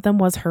 and one of them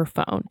was her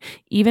phone.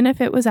 Even if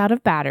it was out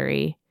of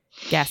battery,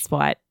 guess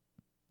what?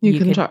 You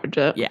can charge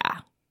it.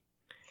 Yeah.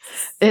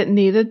 It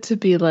needed to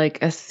be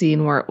like a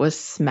scene where it was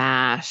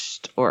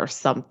smashed or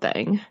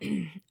something.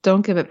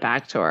 Don't give it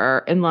back to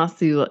her unless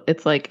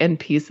it's like in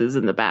pieces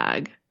in the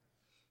bag.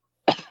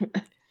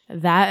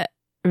 That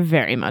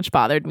very much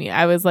bothered me.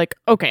 I was like,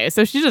 okay,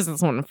 so she just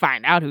doesn't want to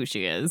find out who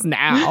she is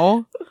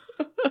now.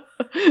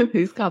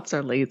 These cops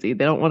are lazy.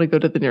 They don't want to go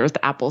to the nearest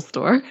Apple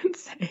store and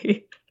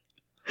say,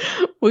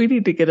 we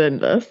need to get in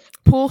this.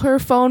 Pull her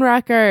phone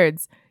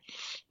records.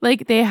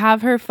 Like, they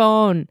have her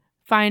phone.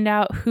 Find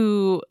out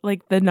who,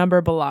 like, the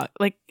number belongs.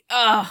 Like,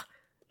 ugh.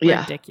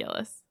 Yeah.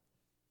 Ridiculous.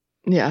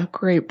 Yeah,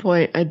 great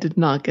point. I did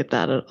not get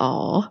that at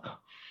all.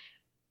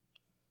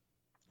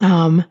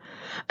 And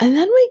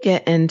then we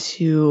get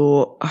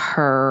into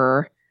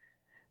her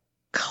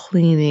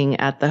cleaning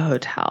at the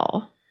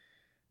hotel.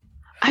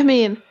 I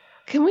mean,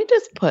 can we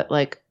just put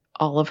like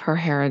all of her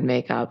hair and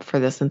makeup for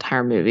this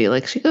entire movie?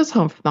 Like, she goes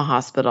home from the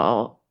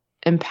hospital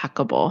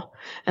impeccable.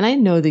 And I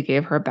know they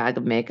gave her a bag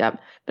of makeup,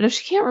 but if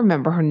she can't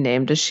remember her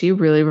name, does she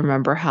really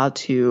remember how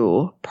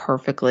to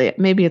perfectly?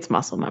 Maybe it's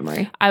muscle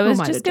memory. I was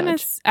just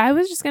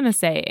gonna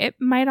say it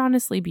might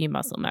honestly be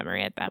muscle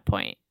memory at that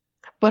point.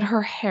 But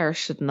her hair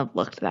shouldn't have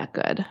looked that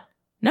good.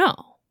 No.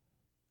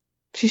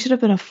 She should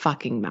have been a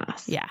fucking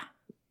mess. Yeah.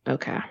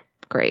 Okay,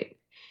 great.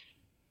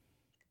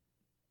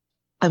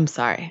 I'm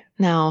sorry.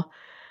 Now,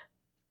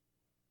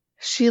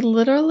 she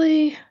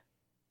literally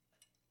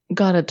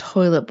got a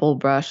toilet bowl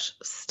brush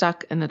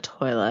stuck in a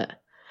toilet.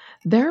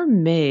 They're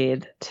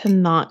made to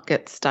not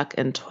get stuck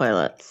in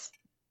toilets.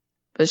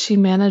 But she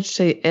managed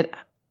to, it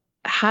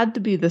had to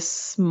be the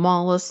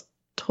smallest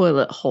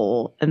toilet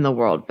hole in the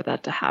world for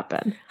that to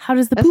happen. How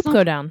does the poop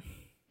go down?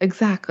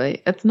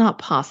 Exactly. It's not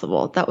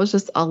possible. That was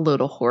just a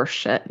load of horse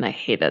shit, and I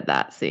hated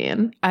that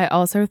scene. I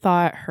also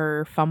thought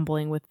her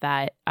fumbling with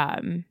that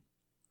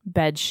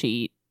bed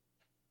sheet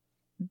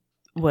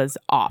was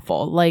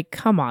awful. Like,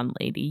 come on,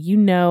 lady. You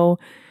know,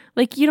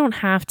 like, you don't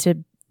have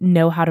to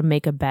know how to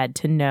make a bed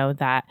to know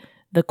that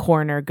the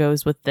corner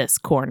goes with this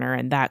corner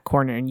and that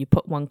corner, and you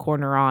put one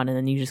corner on and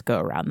then you just go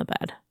around the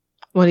bed.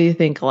 What do you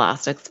think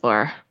elastics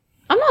for?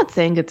 I'm not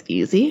saying it's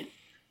easy.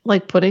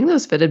 Like, putting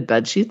those fitted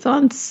bed sheets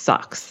on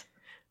sucks.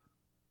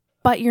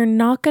 But you're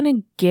not going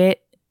to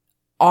get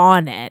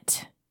on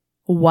it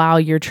while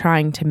you're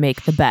trying to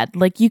make the bed.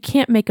 Like, you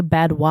can't make a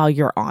bed while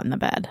you're on the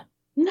bed.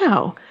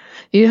 No.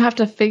 You have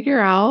to figure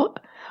out,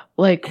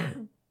 like,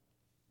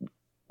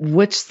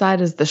 which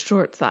side is the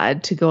short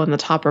side to go on the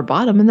top or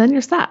bottom, and then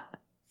you're set.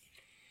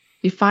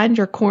 You find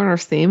your corner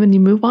seam and you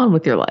move on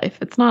with your life.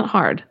 It's not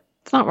hard.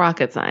 It's not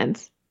rocket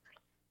science.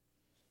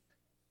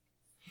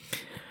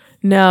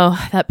 No,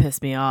 that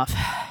pissed me off.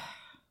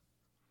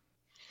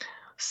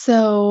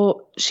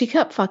 So she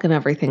kept fucking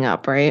everything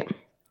up, right?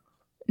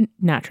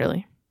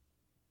 Naturally.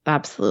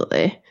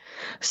 Absolutely.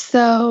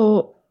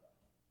 So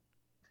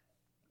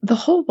the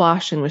whole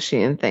washing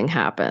machine thing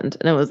happened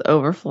and it was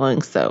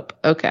overflowing soap.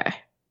 Okay.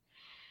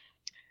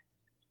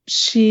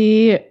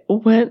 She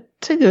went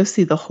to go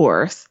see the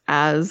horse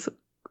as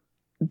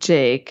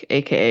Jake,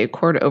 aka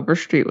Cord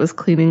Overstreet, was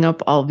cleaning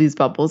up all these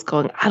bubbles,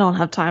 going, I don't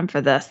have time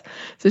for this.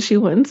 So she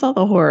went and saw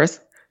the horse,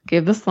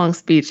 gave this long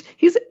speech.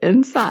 He's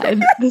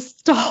inside the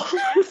stall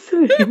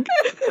listening.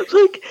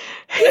 Like,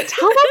 he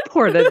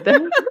teleported there.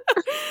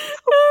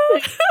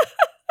 Like,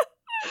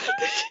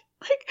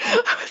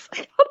 I was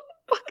like, how did I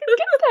fucking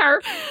get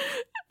there?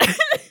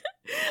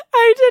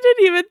 I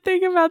didn't even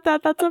think about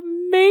that. That's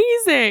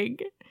amazing.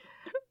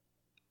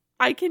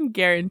 I can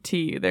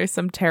guarantee you there's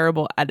some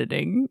terrible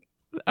editing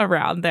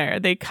around there.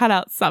 They cut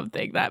out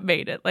something that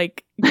made it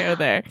like go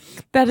there.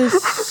 That is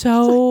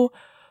so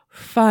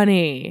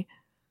funny.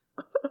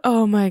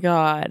 Oh my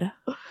God.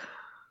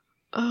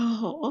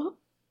 Oh,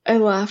 I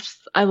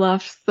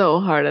laughed so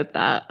hard at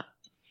that.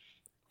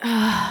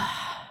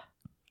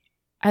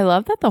 I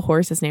love that the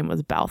horse's name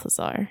was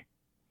Balthazar.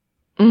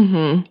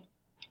 Mm-hmm.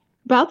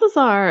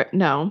 Balthazar,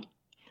 no.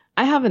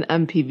 I have an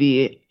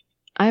MPV.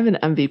 I have an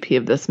MVP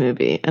of this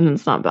movie, and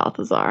it's not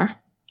Balthazar.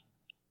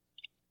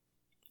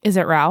 Is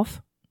it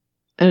Ralph?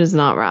 It is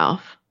not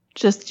Ralph.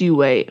 Just you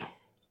wait.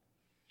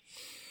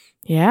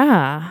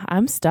 Yeah,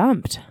 I'm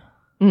stumped.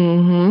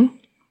 Mm-hmm.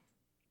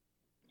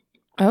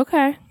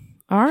 Okay.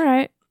 All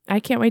right. I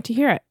can't wait to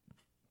hear it.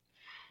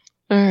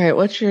 All right,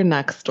 what's your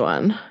next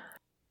one?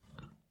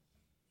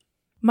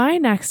 My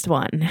next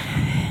one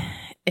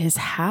is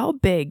how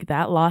big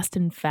that Lost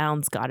and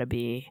Found's got to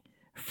be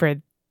for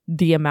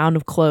the amount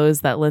of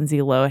clothes that Lindsay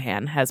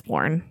Lohan has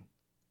worn.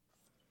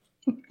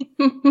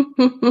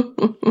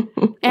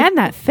 And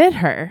that fit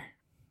her.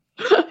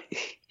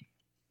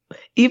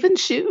 Even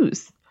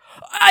shoes.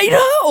 I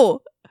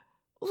know!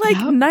 Like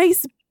Yep.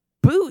 nice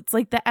boots,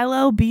 like the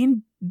LL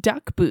Bean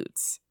duck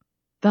boots.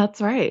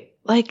 That's right.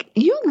 Like,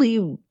 you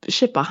leave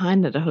shit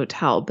behind at a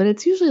hotel, but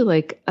it's usually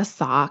like a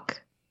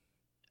sock,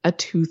 a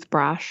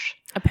toothbrush,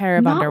 A pair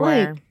of Not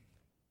underwear.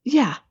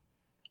 yeah,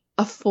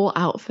 a full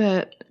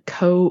outfit,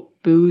 coat,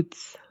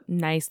 boots.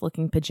 Nice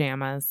looking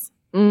pajamas.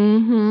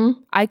 Mm-hmm.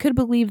 I could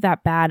believe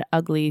that bad,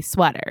 ugly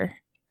sweater.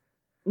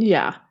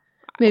 Yeah.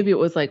 Maybe it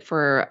was like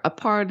for a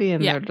party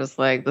and Yeah. they're just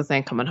like, this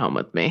ain't coming home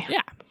with me.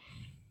 Yeah.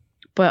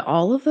 But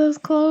all of those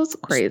clothes,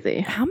 crazy.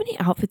 How many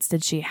outfits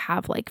did she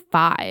have? Like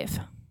 5.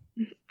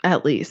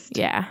 At least.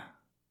 Yeah.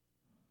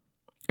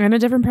 And a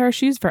different pair of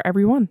shoes for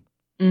every one.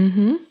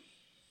 Mm-hmm.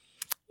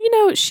 You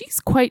know,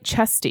 she's quite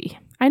chesty.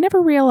 I never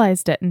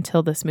realized it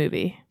until this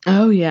movie.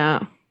 Oh,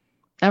 yeah.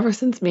 Ever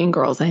since Mean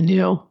Girls, I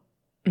knew.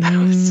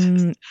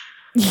 You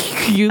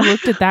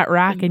looked at that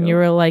rack and you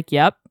were like,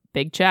 yep,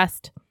 big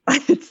chest.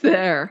 It's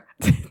there.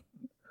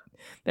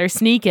 They're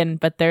sneaking,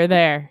 but they're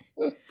there.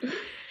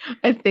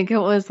 I think it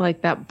was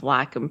like that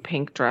black and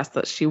pink dress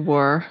that she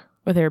wore.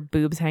 With her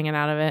boobs hanging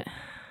out of it.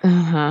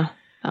 Uh-huh.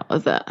 That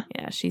was it.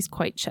 Yeah, she's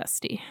quite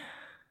chesty.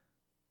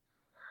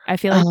 I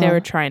feel like they were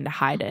trying to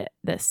hide it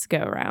this go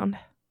around.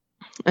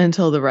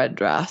 Until the red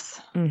dress.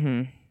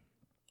 Mm-hmm.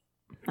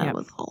 That Yep.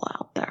 was all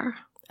out there.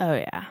 Oh,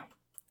 yeah.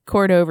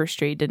 Cord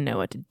Overstreet didn't know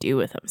what to do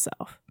with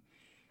himself.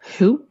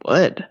 Who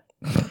would?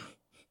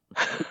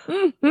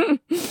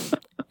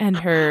 And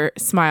her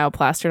smile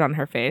plastered on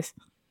her face.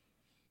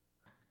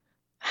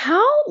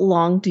 How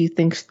long do you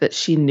think that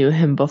she knew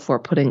him before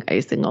putting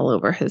icing all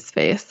over his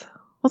face?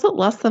 Was it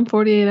less than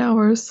 48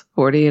 hours?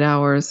 48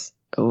 hours?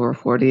 Over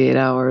 48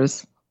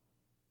 hours?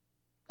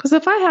 Because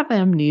if I have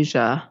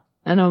amnesia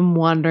and I'm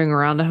wandering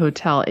around a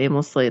hotel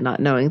aimlessly, not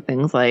knowing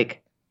things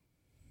like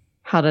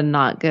how to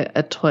not get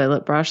a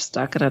toilet brush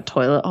stuck in a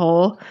toilet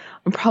hole,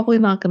 I'm probably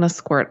not going to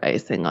squirt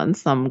icing on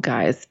some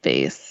guy's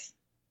face.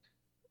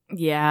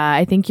 Yeah,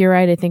 I think you're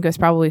right. I think it was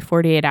probably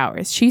 48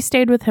 hours. She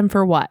stayed with him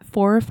for what,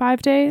 4 or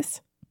 5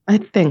 days? I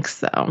think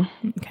so.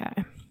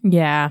 Okay.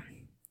 Yeah.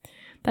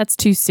 That's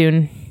too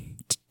soon.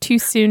 Too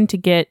soon to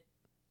get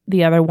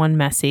the other one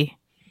messy.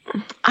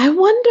 I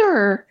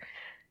wonder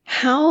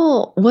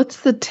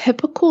what's the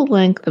typical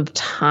length of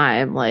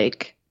time,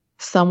 like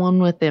someone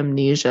with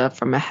amnesia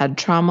from a head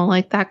trauma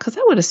like that? Because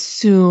I would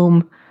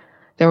assume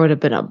there would have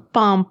been a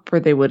bump or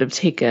they would have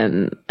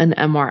taken an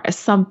MRI,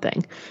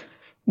 something.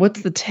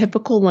 What's the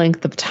typical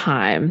length of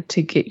time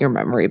to get your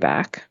memory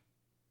back?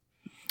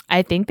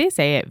 I think they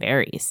say it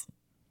varies.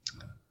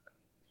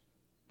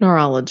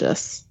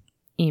 Neurologists,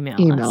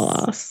 Email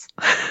us.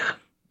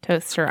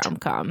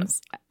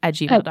 toasterromcoms at at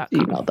gmail.com.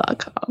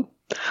 gmail.com.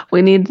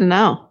 We need to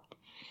know.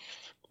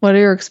 What are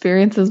your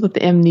experiences with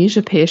the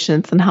amnesia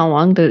patients and how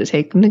long did it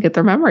take them to get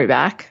their memory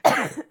back?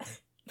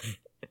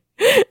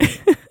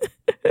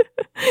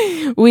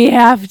 We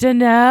have to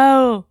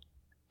know.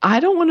 I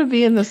don't want to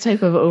be in this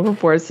type of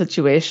overboard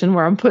situation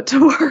where I'm put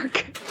to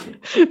work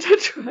to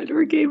try to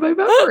regain my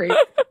memory.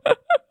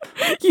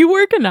 You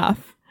work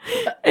enough.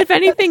 If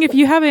anything, if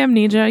you have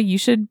amnesia, you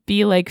should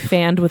be like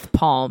fanned with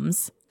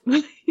palms.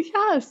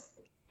 Yes.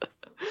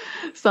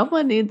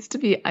 Someone needs to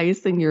be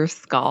icing your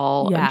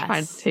skull and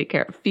trying to take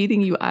care of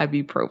feeding you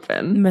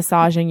ibuprofen,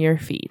 Massaging your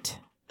feet.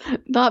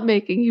 not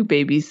making you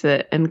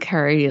babysit and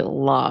carry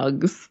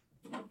logs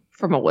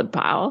from a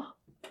woodpile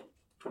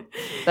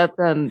that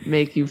then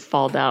make you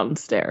fall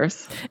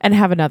downstairs. And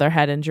have another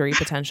head injury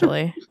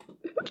potentially.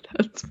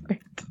 That's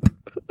right.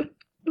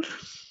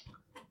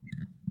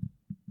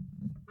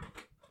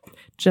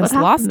 Just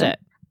What lost happened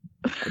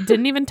it.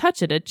 Didn't even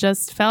touch it. It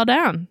just fell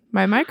down.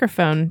 My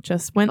microphone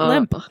just went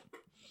limp.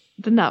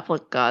 The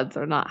Netflix gods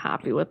are not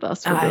happy with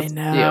us. For I this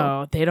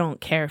know. They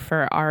don't care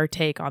for our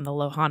take on the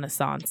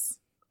Lohanaissance.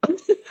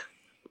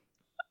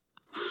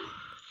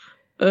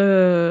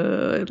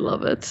 I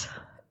love it.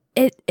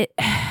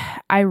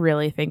 I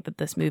really think that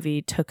this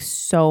movie took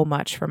so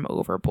much from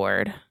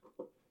Overboard.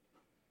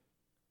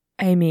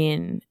 I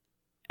mean,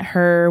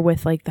 her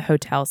with like the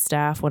hotel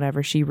staff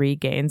whenever she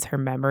regains her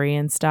memory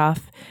and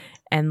stuff,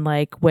 and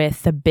like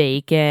with the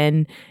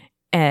bacon,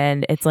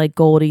 and it's like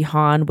Goldie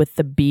Hawn with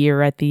the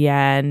beer at the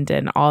end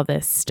and all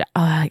this stuff.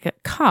 Like,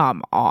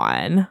 come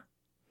on.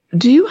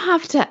 Do you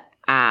have to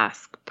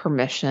ask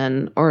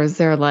permission, or is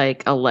there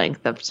like a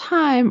length of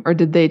time, or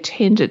did they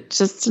change it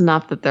just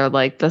enough that they're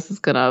like, this is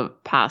gonna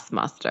pass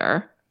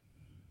muster?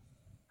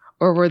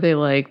 Or were they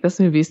like, this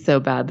movie's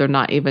so bad they're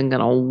not even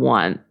gonna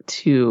want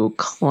to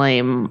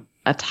claim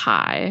a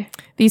tie?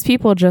 These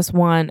people just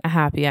want a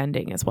happy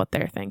ending is what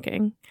they're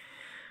thinking.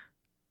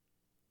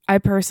 I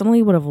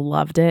personally would have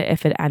loved it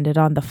if it ended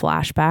on the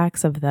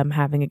flashbacks of them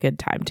having a good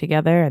time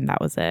together and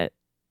that was it.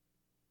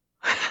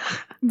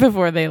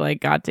 Before they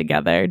like got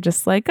together,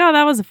 just like, oh,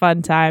 that was a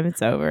fun time,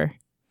 it's over.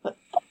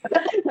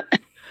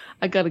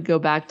 I gotta go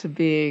back to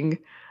being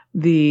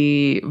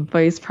the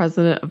vice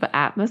president of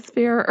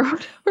atmosphere or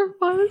whatever it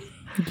was.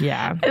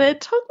 Yeah. And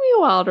it took me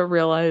a while to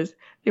realize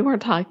they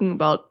weren't talking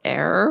about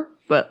air,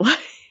 but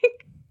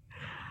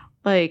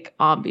like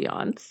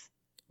ambiance.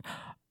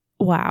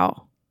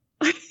 Wow.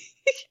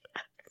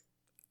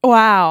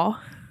 Wow.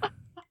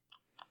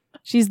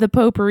 She's the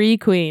potpourri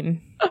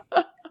queen.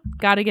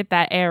 Gotta get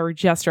that air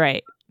just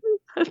right.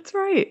 That's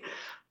right.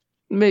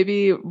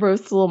 Maybe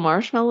roast a little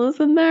marshmallows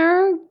in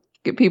there.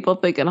 Get people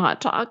thinking hot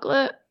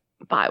chocolate.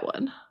 Buy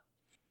one.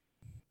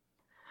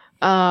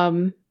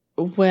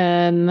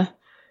 When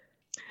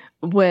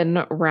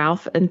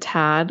Ralph and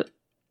Tad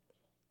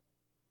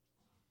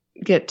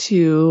get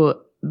to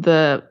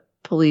the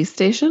police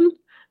station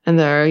and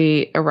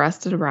they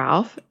arrested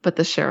Ralph, but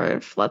the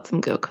sheriff lets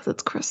him go because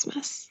it's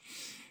Christmas.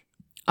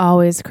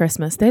 Always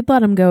Christmas. They'd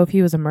let him go if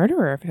he was a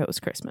murderer if it was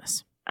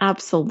Christmas.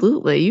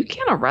 Absolutely. You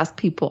can't arrest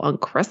people on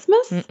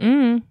Christmas.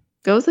 Mm-mm.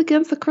 Goes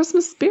against the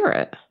Christmas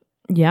spirit.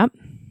 Yep.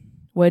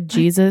 Would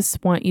Jesus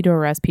want you to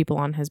arrest people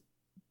on his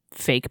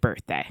fake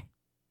birthday?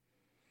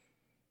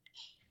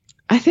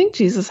 I think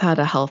Jesus had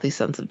a healthy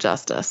sense of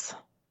justice.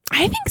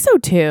 I think so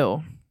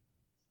too.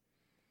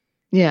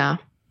 Yeah.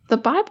 The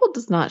Bible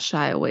does not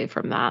shy away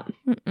from that.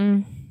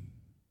 Mm-mm.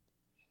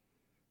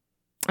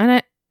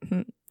 And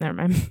never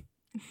mind.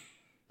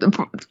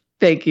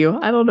 Thank you.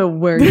 I don't know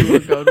where you were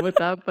going with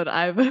that, but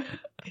I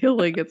feel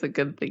like it's a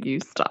good thing you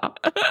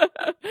stopped.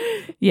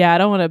 Yeah, I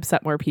don't want to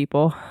upset more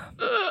people.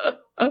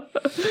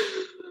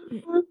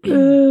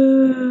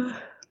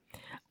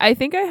 I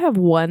think I have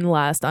one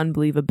last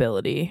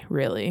unbelievability,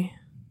 really.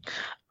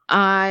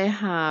 I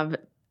have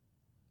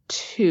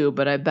two,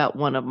 but I bet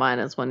one of mine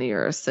is one of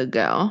yours, so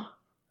go.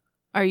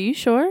 Are you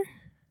sure?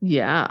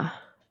 Yeah.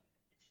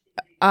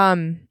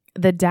 The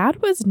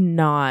dad was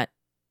not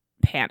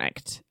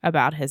panicked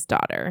about his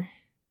daughter.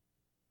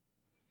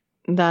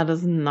 That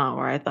is not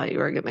where I thought you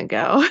were going to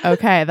go.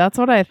 Okay, that's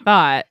what I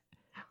thought.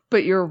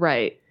 But you're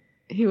right.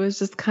 He was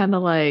just kind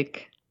of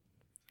like,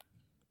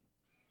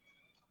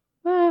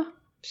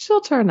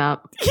 she'll turn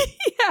up.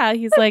 Yeah,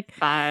 he's like,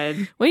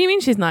 fine. What do you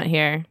mean she's not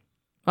here?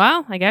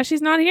 Well, I guess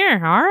she's not here.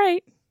 All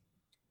right.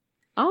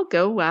 I'll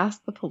go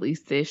ask the police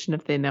station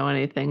if they know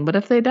anything. But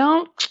if they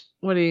don't,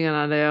 what are you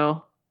going to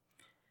do?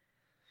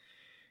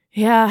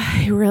 Yeah,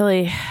 he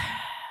really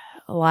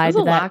lied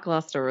to that.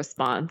 Lackluster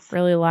response.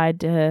 Really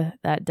lied to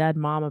that dead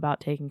mom about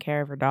taking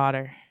care of her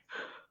daughter.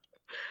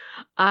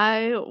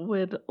 I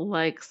would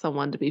like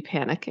someone to be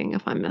panicking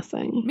if I'm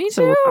missing. Me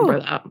so too.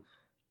 Remember that.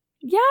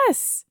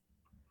 Yes.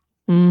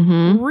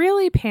 Mm-hmm.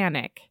 Really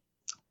panic.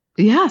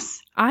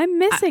 Yes. I'm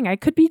missing. I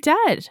could be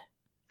dead.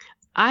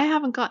 I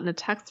haven't gotten a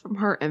text from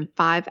her in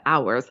 5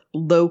 hours.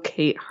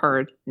 Locate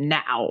her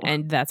now.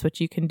 And that's what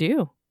you can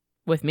do.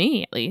 With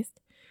me, at least.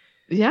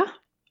 Yeah.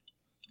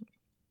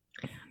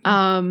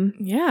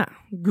 Yeah.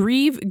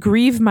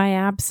 Grieve my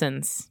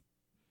absence.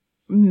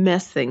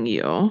 Missing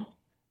you.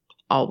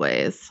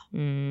 Always. I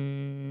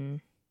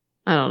don't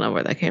know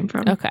where that came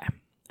from. Okay.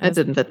 It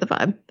didn't fit the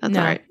vibe. That's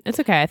all right. It's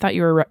okay. I thought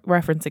you were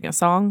referencing a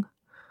song.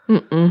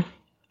 Mm-mm.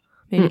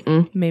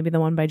 Maybe the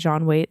one by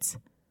John Waits.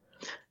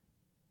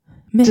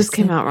 Just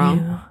came out wrong.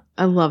 You.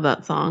 I love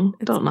that song.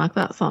 Don't knock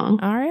that song.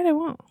 All right, I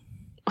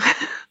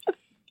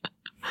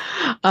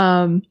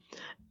won't.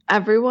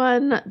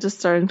 Everyone just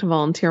starting to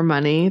volunteer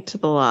money to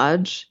the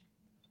lodge.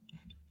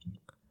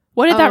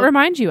 What did that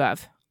remind you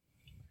of?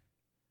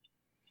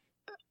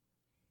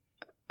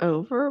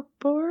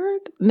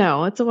 Overboard?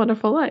 No, It's a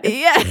Wonderful Life.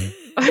 Yeah.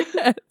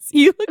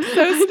 You look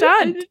so stunned.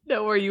 I didn't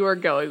know where you were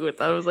going with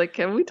that. I was like,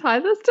 can we tie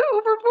this to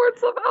Overboard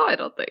somehow? I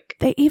don't think.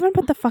 They even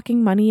put the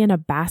fucking money in a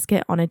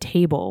basket on a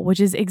table, which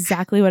is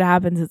exactly what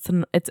happens.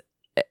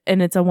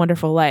 It's a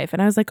Wonderful Life.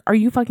 And I was like, are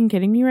you fucking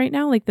kidding me right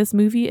now? Like, this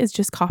movie is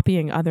just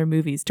copying other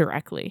movies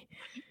directly.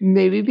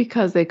 Maybe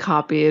because they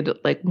copied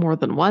like more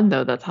than one,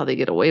 though. That's how they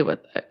get away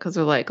with it. Because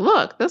they're like,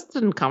 look, this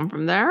didn't come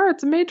from there.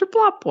 It's a major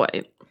plot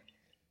point.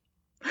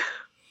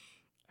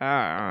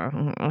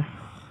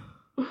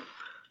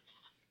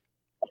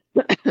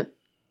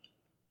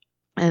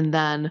 And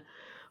then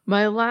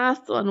my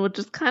last one, which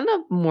is kind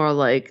of more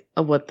like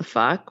a what the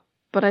fuck,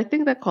 but I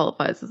think that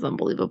qualifies as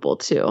unbelievable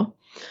too.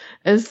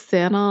 Is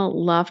Santa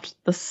left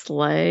the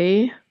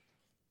sleigh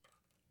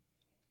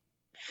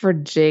for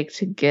Jake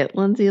to get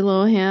Lindsay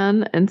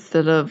Lohan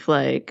instead of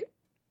like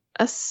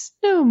a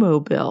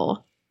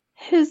snowmobile,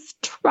 his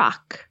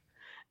truck,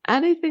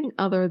 anything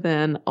other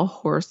than a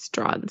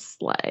horse-drawn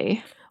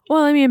sleigh?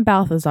 Well, I mean,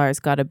 Balthazar's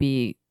got to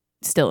be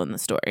still in the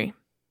story.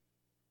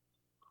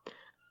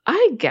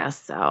 I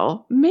guess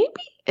so. Maybe,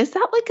 is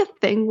that like a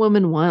thing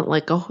women want,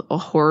 like a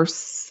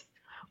horse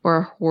or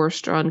a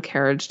horse-drawn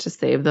carriage to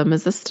save them?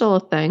 Is this still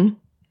a thing?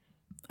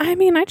 I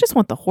mean, I just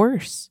want the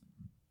horse.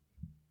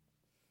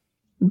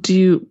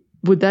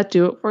 Would that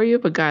do it for you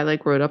if a guy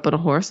like rode up on a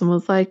horse and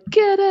was like,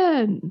 get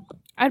in?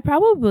 I'd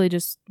probably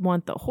just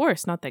want the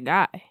horse, not the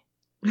guy.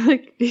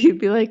 Like, he'd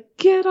be like,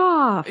 get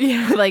off.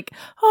 Yeah, like,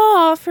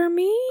 oh, for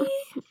me?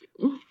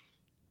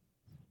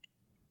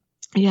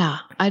 Yeah,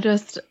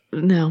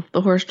 no,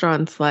 the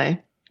horse-drawn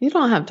sleigh. You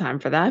don't have time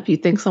for that if you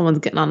think someone's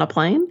getting on a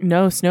plane.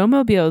 No,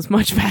 snowmobile is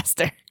much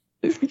faster.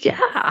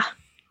 Yeah.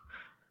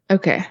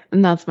 Okay,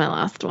 and that's my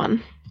last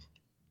one.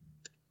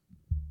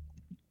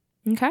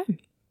 Okay.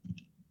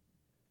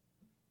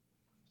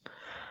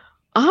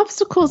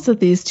 Obstacles to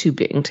these two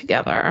being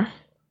together.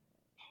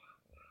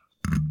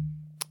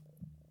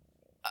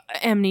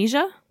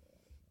 Amnesia?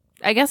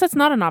 I guess it's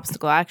not an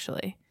obstacle,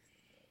 actually.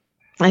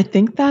 I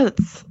think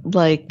that's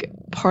like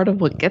part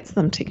of what gets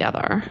them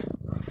together.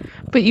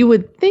 But you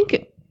would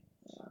think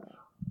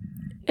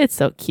It's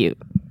so cute.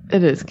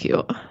 it is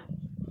cute.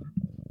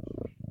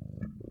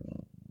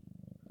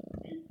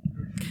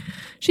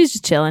 She's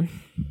just chilling.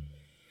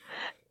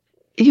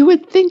 You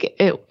would think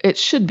it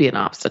should be an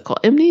obstacle.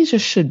 Amnesia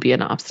should be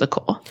an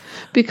obstacle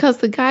because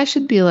the guy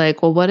should be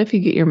like, well, what if you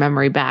get your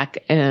memory back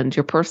and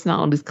your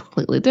personality is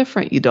completely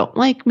different? You don't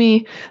like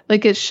me.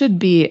 Like, it should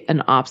be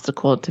an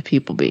obstacle to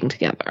people being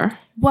together.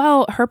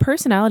 Well, her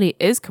personality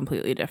is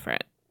completely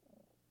different.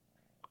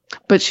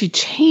 But she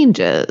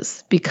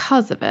changes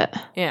because of it.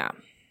 Yeah.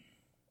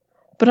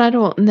 But I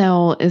don't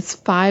know, is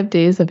 5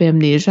 days of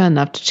amnesia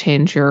enough to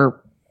change your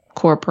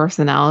core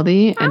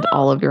personality and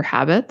all of your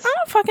habits? I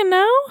don't fucking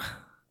know.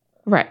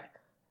 Right.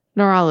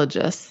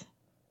 Neurologist.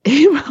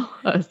 Email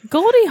us.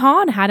 Goldie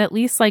Hawn had at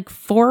least like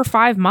 4 or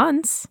 5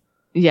 months.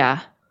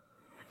 Yeah.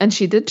 And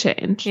she did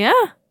change. Yeah.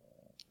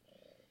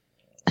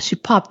 She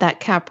popped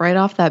that cap right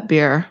off that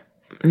beer.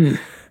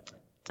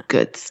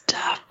 Good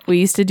stuff. We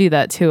used to do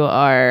that to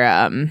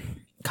our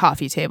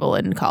coffee table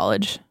in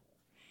college.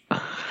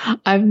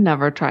 I've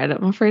never tried it.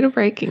 I'm afraid of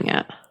breaking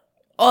it.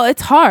 Well,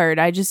 it's hard.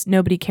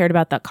 Nobody cared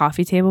about that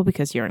coffee table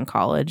because you're in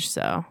college.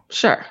 So,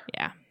 Sure.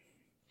 yeah.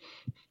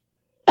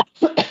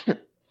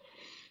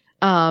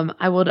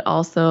 I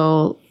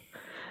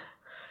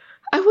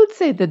would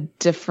say the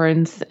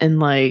difference in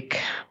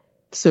like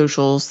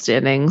social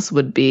standings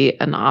would be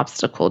an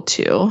obstacle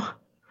too.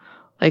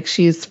 Like,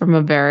 she's from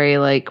a very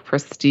like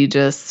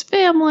prestigious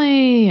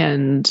family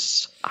and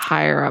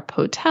higher up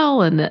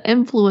hotel and an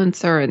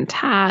influencer and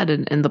Tad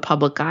and in the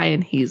public eye,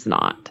 and he's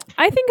not.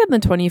 I think in the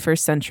 21st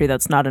century,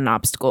 that's not an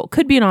obstacle.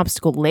 Could be an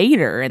obstacle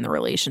later in the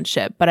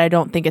relationship, but I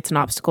don't think it's an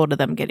obstacle to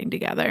them getting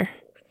together.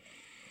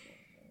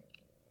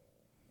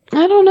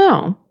 I don't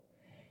know.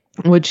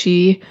 Would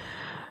she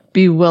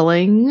be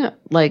willing,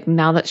 like,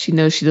 now that she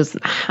knows she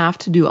doesn't have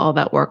to do all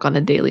that work on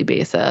a daily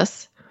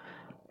basis,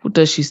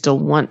 does she still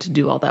want to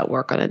do all that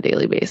work on a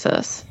daily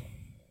basis?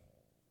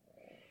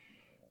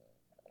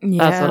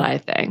 Yeah. That's what I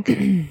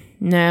think.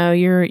 No,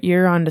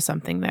 you're onto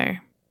something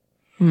there.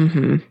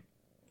 Mm-hmm.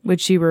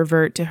 Would she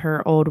revert to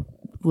her old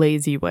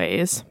lazy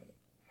ways?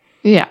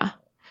 Yeah.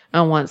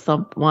 I want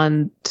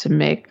someone to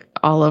make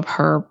all of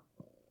her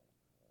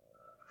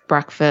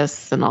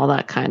breakfasts and all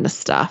that kind of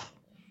stuff.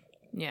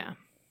 Yeah.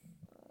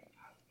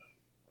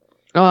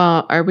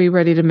 Are we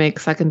ready to make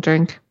second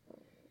drink?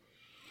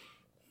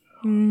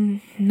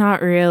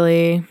 Not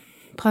really.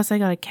 Plus, I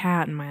got a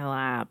cat in my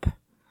lap.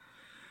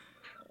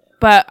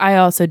 But I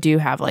also do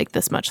have like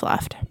this much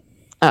left.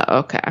 Oh,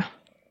 okay.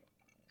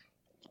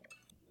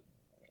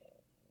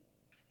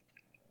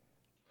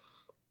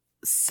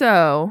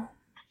 So,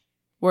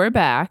 we're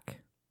back.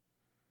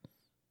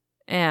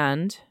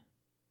 And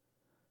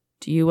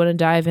do you want to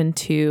dive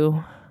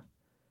into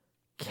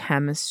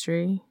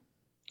chemistry?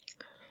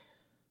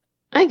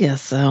 I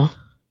guess so.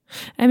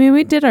 I mean,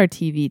 we did our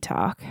TV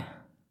talk.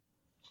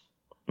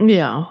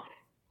 Yeah.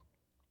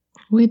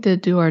 We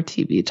did do our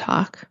TV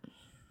talk.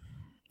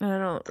 I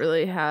don't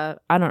really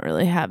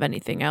have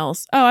anything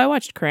else. Oh, I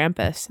watched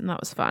Krampus and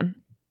that was fun.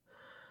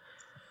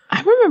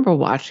 I remember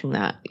watching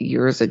that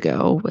years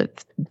ago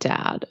with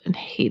Dad and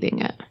hating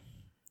it.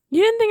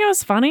 You didn't think it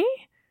was funny?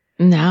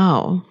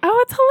 No.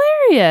 Oh, it's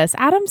hilarious.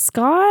 Adam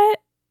Scott,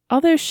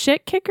 all those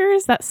shit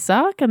kickers that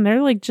suck and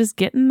they're like just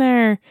getting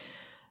their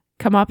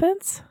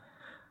comeuppance.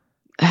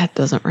 That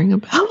doesn't ring a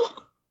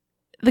bell.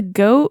 The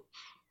goat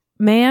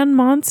man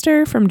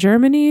monster from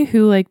Germany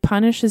who like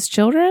punishes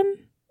children.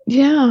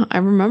 Yeah, I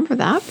remember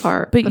that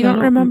part. But you don't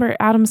remember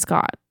Adam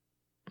Scott.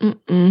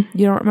 Mm-mm.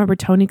 You don't remember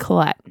Toni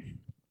Collette.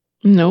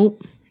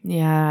 Nope.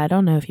 Yeah, I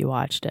don't know if you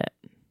watched it.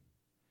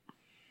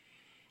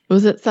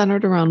 Was it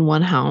centered around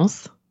one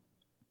house?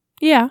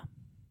 Yeah.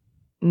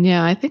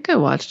 Yeah, I think I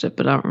watched it,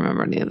 but I don't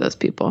remember any of those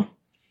people.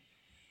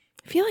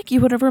 I feel like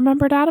you would have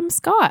remembered Adam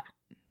Scott.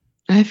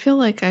 I feel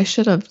like I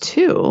should have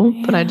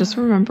too, but I just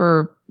Yeah.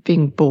 remember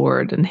being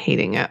bored and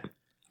hating it.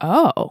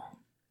 Oh.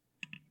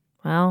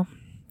 Well,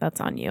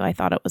 that's on you. I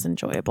thought it was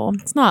enjoyable.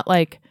 It's not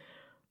like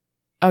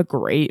a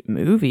great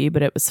movie,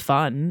 but it was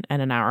fun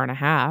and an hour and a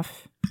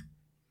half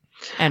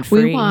and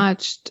free. We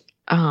watched,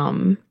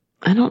 I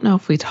don't know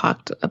if we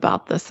talked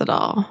about this at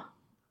all.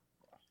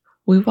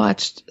 We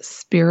watched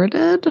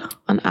Spirited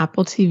on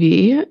Apple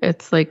TV.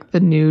 It's like the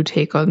new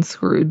take on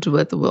Scrooge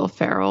with Will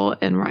Ferrell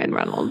and Ryan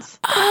Reynolds.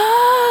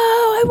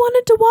 Oh, I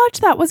wanted to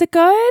watch that. Was it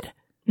good?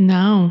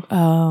 No.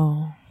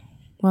 Oh.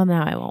 Well,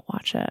 now I won't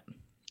watch it.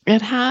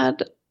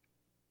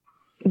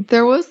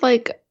 There was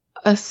like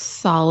a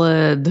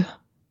solid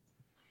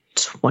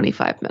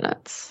 25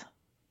 minutes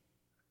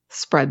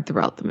spread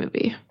throughout the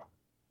movie.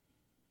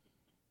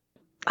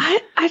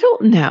 I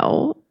don't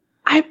know.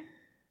 I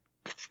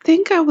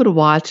think I would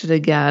watch it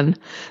again.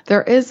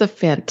 There is a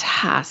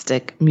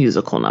fantastic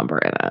musical number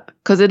in it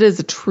because it is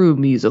a true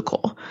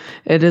musical.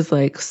 It is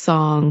like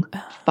song,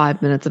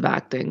 5 minutes of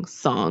acting,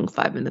 song,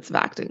 5 minutes of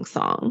acting,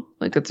 song.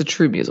 Like it's a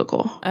true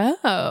musical.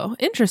 Oh,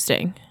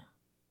 interesting.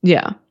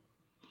 Yeah.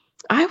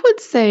 I would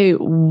say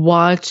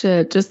watch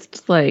it,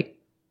 just like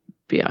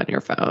be on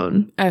your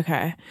phone.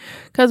 Okay.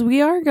 Because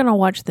we are going to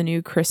watch the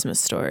new Christmas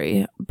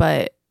Story,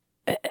 but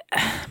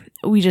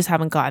we just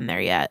haven't gotten there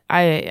yet.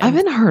 I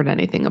haven't heard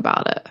anything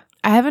about it.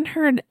 I haven't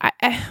heard.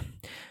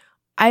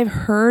 I've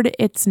heard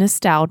it's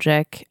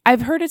nostalgic.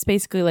 I've heard it's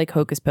basically like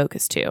Hocus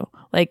Pocus 2.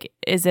 Like,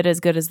 is it as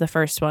good as the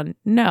first one?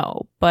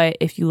 No. But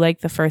if you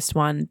like the first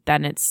one,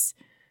 then it's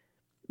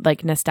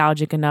like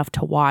nostalgic enough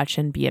to watch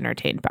and be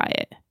entertained by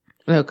it.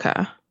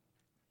 Okay.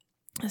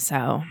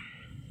 So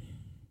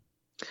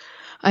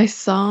I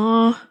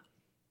saw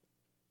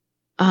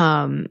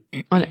on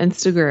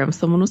Instagram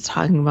someone was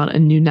talking about a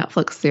new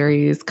Netflix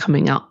series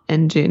coming out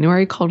in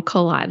January called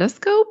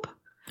Kaleidoscope.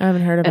 I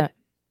haven't heard of it.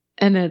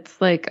 And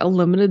it's like a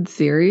limited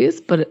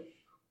series, but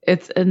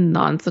it's in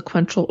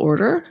non-sequential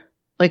order.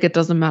 Like it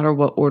doesn't matter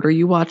what order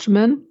you watch them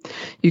in.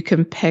 You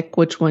can pick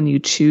which one you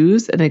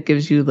choose, and it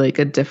gives you like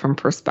a different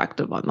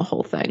perspective on the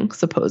whole thing.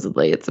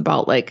 Supposedly it's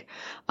about like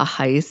a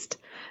heist,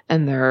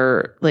 and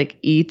they're like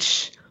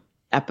each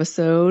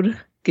episode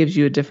gives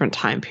you a different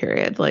time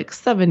period, like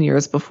 7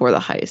 years before the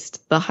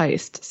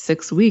heist,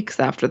 6 weeks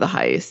after the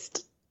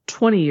heist,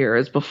 20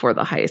 years before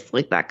the heist,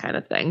 like that kind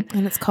of thing.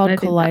 And it's called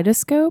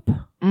Kaleidoscope?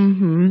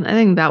 I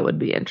think that would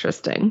be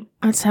interesting.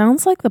 It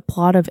sounds like the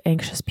plot of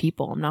Anxious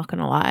People, I'm not going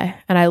to lie.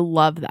 And I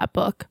love that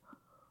book.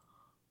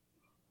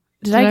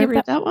 Did I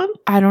read that one?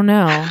 I don't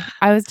know.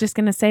 I was just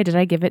going to say, did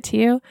I give it to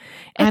you?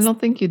 I don't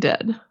think you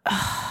did.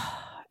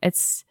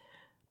 It's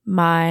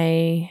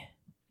my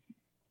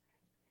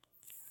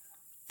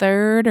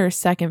third or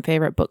second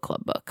favorite book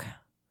club book.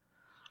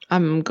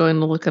 I'm going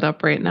to look it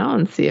up right now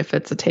and see if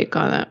it's a take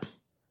on it.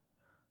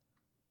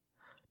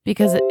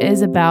 Because it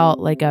is about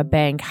like a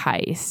bank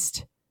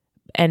heist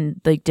and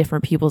like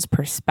different people's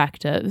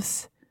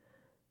perspectives.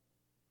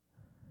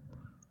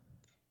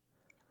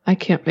 I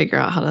can't figure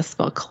out how to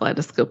spell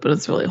kaleidoscope, but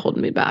it's really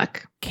holding me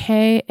back.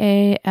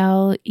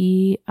 Kaleidescope.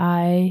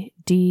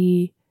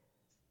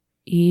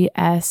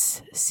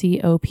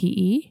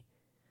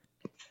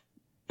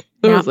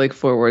 It was like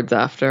 4 words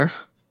after.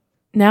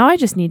 Now I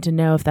just need to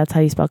know if that's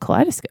how you spell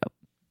kaleidoscope.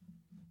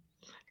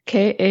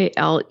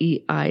 Kaleidoscope.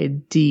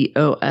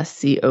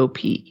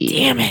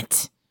 Damn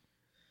it.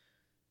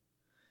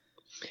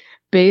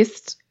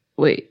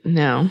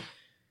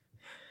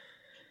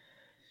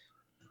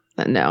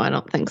 No, I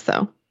don't think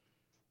so.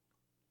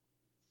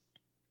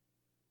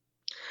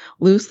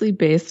 Loosely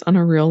based on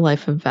a real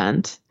life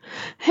event.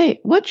 Hey,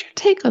 what's your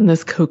take on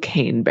this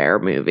Cocaine Bear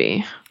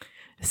movie?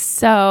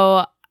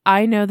 So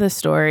I know the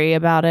story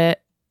about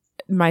it.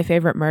 My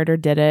Favorite Murder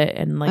did it,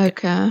 and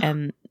like,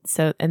 and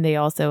they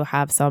also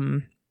have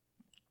some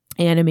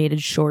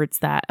animated shorts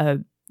that a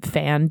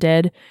fan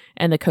did,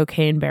 and the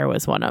Cocaine Bear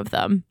was one of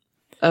them.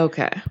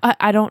 Okay.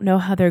 I don't know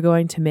how they're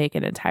going to make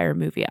an entire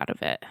movie out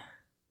of it.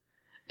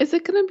 Is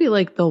it going to be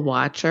like The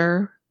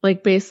Watcher,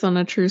 like based on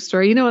a true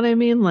story? You know what I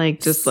mean? Like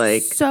just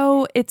like.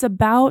 So it's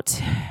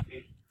about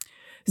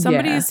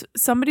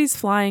somebody's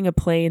flying a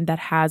plane that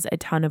has a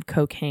ton of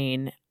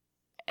cocaine,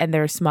 and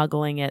they're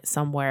smuggling it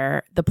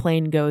somewhere. The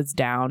plane goes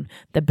down.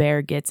 The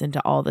bear gets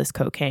into all this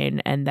cocaine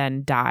and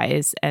then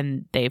dies,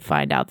 and they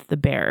find out that the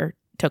bear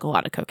took a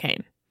lot of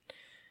cocaine.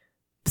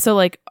 So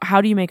like,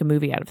 how do you make a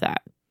movie out of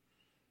that?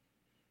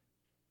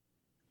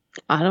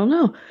 I don't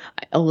know.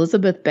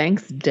 Elizabeth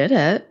Banks did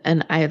it,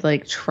 and I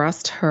like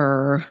trust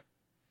her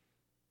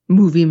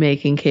movie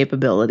making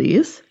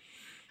capabilities.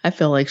 I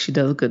feel like she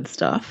does good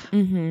stuff.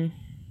 Mm-hmm.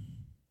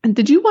 And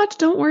did you watch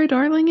Don't Worry,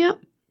 Darling yet?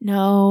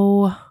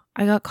 No,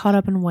 I got caught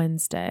up in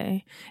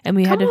Wednesday, and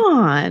we had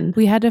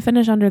to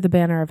finish Under the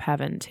Banner of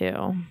Heaven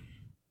too.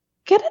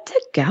 Get it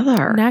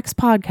together. Next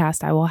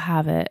podcast, I will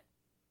have it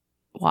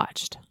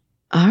watched.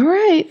 All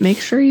right. Make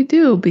sure you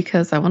do,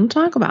 because I want to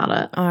talk about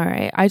it. All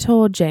right. I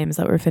told James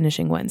that we're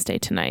finishing Wednesday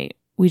tonight.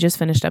 We just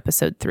finished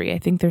episode 3. I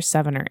think there's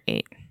 7 or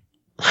 8.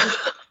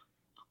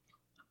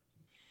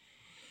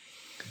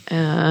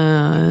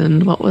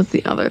 And what was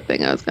the other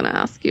thing I was going to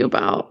ask you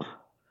about?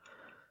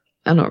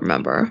 I don't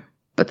remember,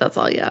 but that's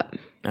all yet.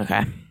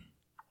 Okay.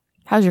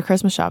 How's your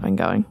Christmas shopping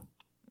going?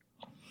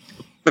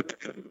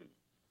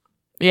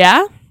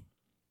 Yeah?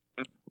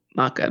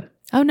 Not good.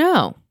 Oh,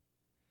 no.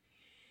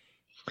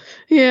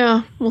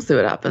 Yeah, we'll see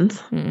what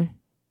happens.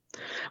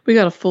 We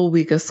got a full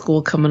week of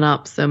school coming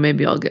up, so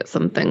maybe I'll get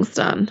some things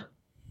done.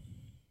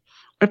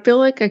 I feel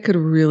like I could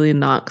really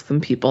knock some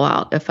people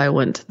out if I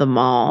went to the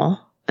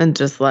mall and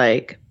just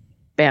like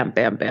bam,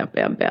 bam, bam,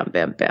 bam, bam,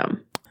 bam,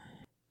 bam.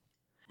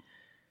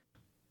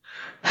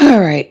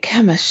 All right,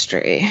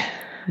 chemistry.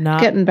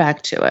 Getting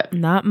back to it.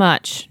 Not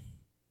much.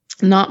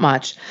 Not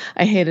much.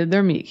 I hated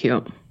their meet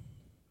cute.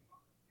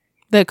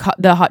 The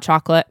hot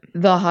chocolate.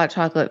 The hot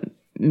chocolate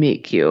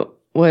meet cute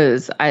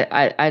was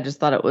I just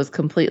thought it was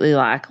completely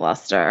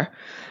lackluster.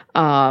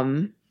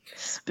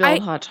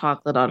 Spilled hot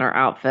chocolate on her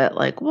outfit,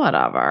 like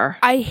whatever.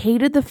 I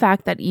hated the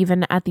fact that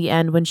even at the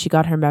end when she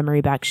got her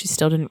memory back, she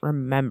still didn't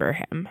remember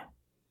him.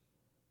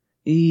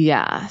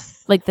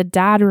 Yes. Like the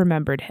dad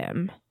remembered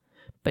him,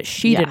 but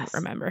she didn't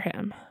remember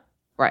him.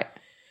 Right.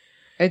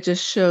 It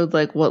just showed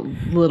like what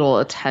little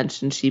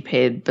attention she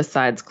paid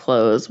besides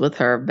clothes with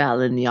her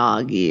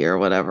Balenciaga or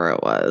whatever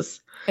it was.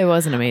 It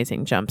was an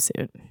amazing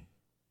jumpsuit.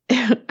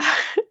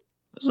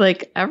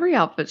 Like every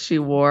outfit she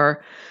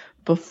wore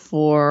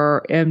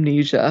before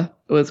Amnesia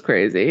was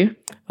crazy.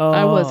 Oh,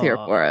 I was here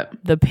for it.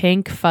 The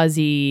pink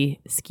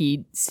fuzzy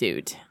ski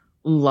suit.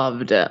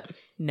 Loved it.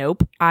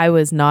 Nope. I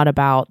was not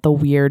about the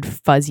weird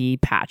fuzzy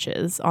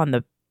patches on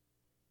the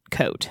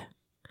coat.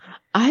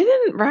 I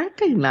didn't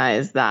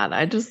recognize that.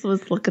 I just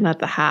was looking at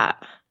the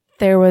hat.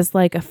 There was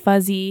like a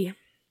fuzzy,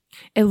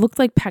 it looked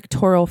like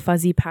pectoral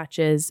fuzzy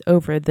patches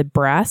over the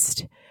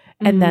breast.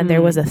 And then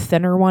there was a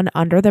thinner one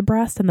under the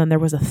breast. And then there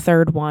was a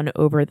third one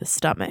over the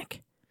stomach.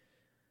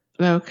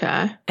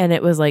 Okay. And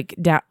it was like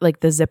like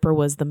the zipper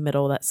was the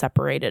middle that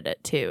separated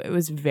it too. It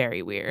was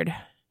very weird.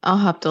 I'll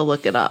have to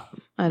look it up.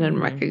 I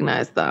didn't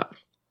recognize that.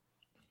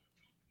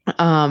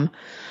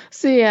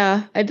 So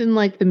yeah, I didn't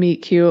like the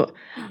meet cute.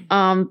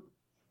 The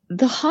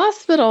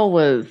hospital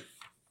was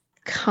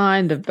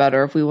kind of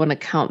better if we want to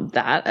count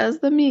that as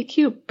the meet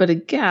cute. But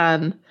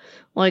again,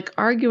 like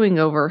arguing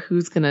over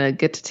who's going to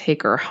get to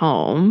take her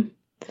home.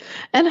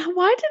 And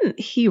why didn't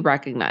he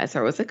recognize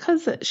her? Was it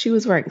because she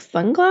was wearing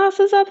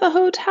sunglasses at the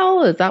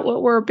hotel? Is that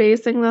what we're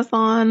basing this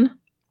on?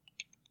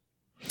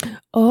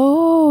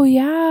 Oh,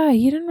 yeah.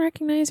 He didn't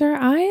recognize her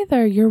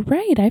either. You're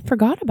right. I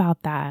forgot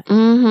about that.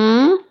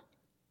 Mm-hmm.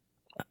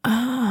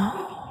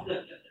 Oh.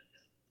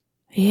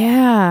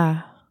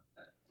 Yeah.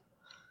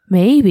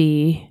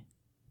 Maybe.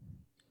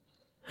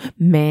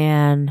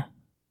 Man,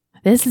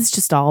 this is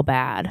just all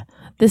bad.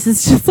 This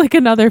is just like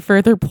another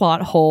further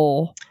plot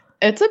hole.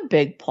 It's a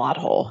big plot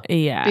hole.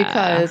 Yeah.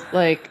 Because,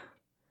 like,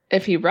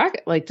 if he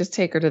just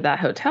take her to that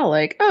hotel,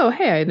 like, oh,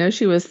 hey, I know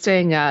she was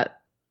staying at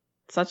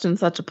such and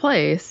such a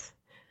place.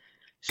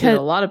 She had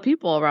a lot of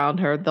people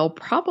around her. They'll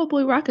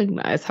probably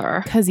recognize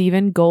her. Because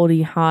even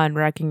Goldie Hawn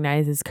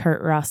recognizes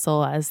Kurt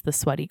Russell as the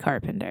sweaty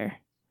carpenter.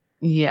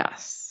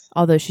 Yes.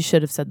 Although she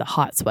should have said the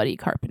hot, sweaty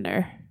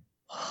carpenter.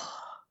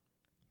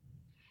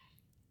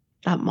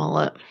 That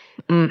mullet.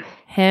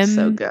 Him.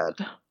 So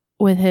good.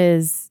 With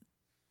his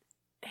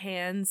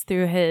hands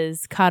through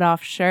his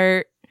cut-off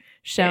shirt,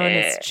 showing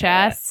his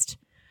chest.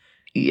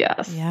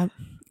 Yes. Yeah.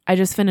 I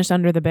just finished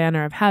Under the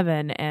Banner of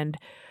Heaven, and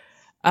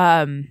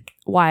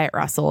Wyatt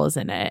Russell is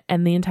in it.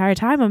 And the entire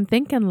time I'm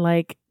thinking,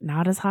 like,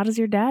 not as hot as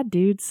your dad,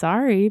 dude.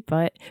 Sorry.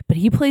 But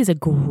he plays a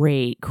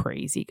great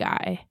crazy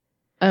guy.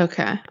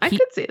 Okay. I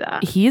could see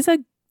that. He's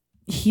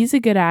a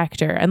good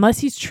actor, unless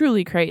he's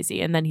truly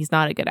crazy, and then he's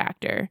not a good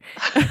actor.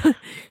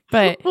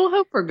 But we'll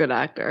hope for a good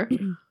actor.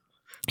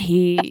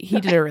 He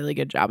did a really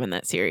good job in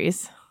that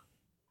series.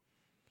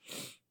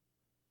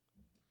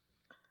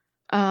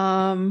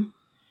 I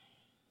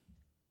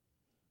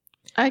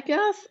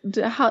guess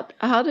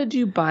how did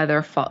you buy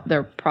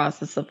their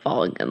process of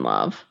falling in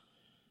love?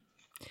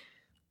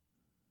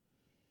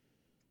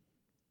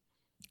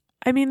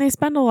 I mean, they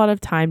spend a lot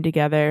of time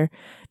together.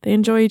 They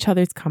enjoy each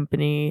other's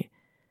company.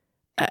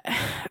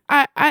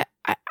 I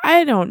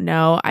don't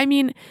know. I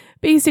mean,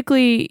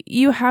 basically,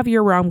 you have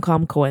your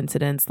rom-com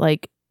coincidence.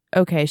 Like,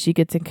 okay, she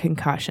gets a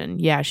concussion.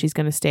 Yeah, she's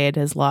going to stay at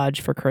his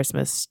lodge for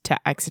Christmas to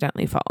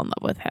accidentally fall in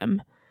love with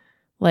him.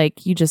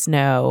 Like, you just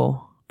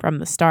know from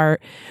the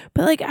start.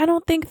 But, like, I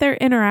don't think their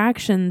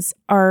interactions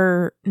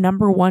are,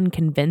 number one,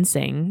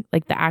 convincing.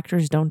 Like, the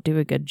actors don't do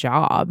a good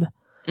job.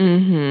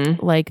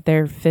 Mm-hmm. Like,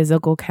 their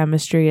physical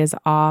chemistry is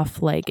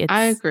off. Like,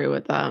 I agree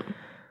with that.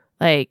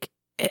 Like,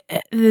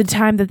 the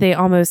time that they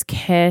almost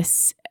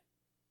kiss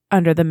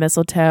under the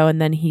mistletoe,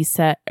 and then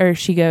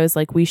she goes,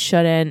 like, we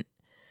shouldn't.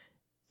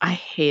 I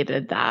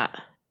hated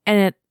that.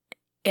 And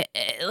it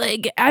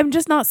like, I'm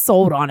just not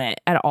sold on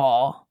it at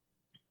all.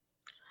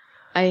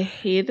 I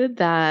hated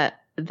that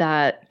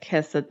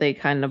kiss that they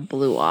kind of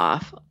blew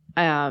off.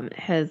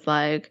 His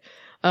like,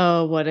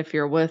 oh, what if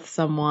you're with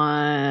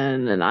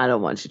someone and I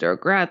don't want you to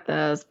regret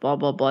this, blah,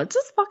 blah, blah.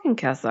 Just fucking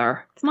kiss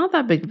her. It's not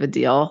that big of a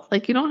deal.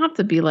 Like, you don't have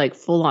to be like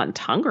full on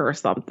tongue or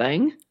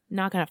something.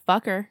 Not gonna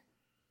fuck her.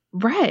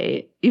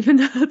 Right. Even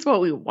though that's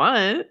what we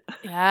want.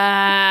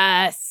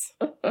 Yes.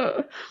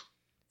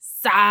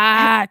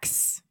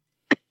 Sucks.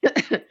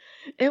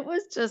 It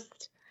was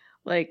just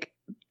like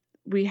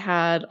we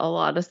had a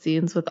lot of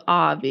scenes with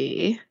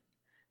Avi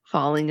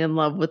falling in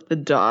love with the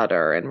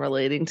daughter and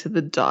relating to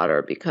the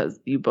daughter because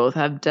you both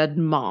have dead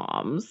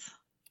moms,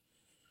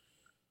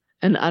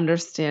 and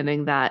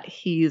understanding that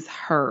he's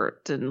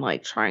hurt and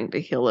like trying to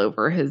heal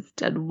over his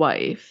dead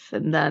wife,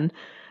 and then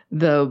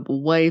the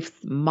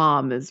wife's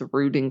mom is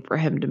rooting for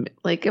him to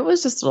like, it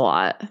was just a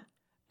lot.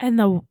 And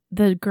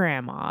the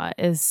grandma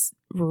is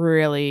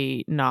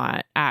really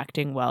not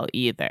acting well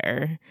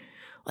either.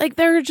 Like,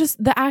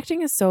 the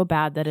acting is so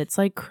bad that it's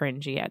like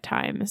cringy at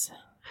times.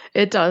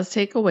 It does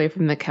take away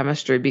from the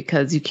chemistry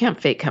because you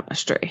can't fake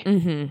chemistry.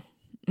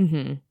 Mm-hmm.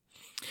 Mm-hmm.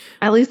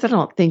 At least I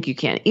don't think you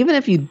can. Even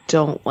if you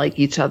don't like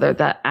each other,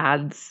 that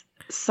adds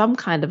some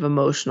kind of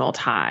emotional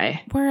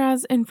tie.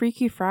 Whereas in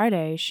Freaky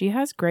Friday, she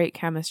has great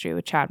chemistry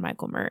with Chad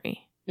Michael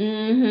Murray.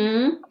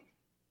 Mm-hmm.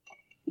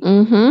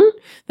 Mm-hmm.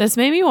 This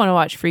made me want to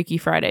watch Freaky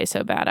Friday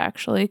so bad,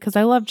 actually, because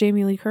I love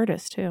Jamie Lee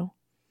Curtis, too.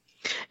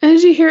 And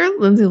did you hear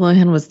Lindsay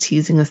Lohan was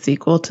teasing a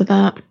sequel to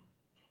that?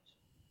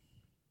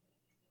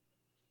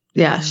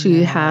 Yeah,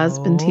 she has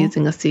been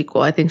teasing a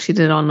sequel. I think she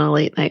did on a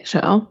late night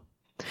show.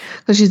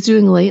 Because she's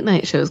doing late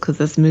night shows because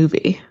this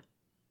movie.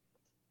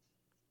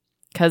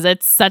 Because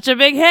it's such a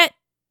big hit.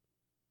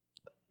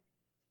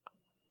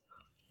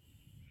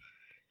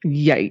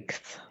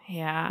 Yikes.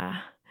 Yeah.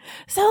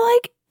 So,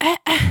 like,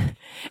 and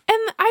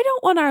I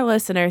don't want our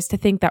listeners to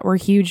think that we're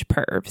huge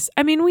pervs.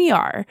 I mean, we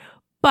are.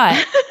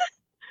 But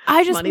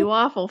I just... Money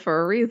waffle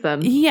for a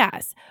reason.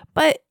 Yes.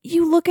 But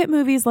you look at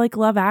movies like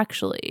Love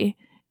Actually,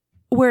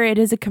 where it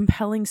is a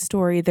compelling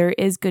story. There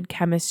is good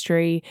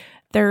chemistry.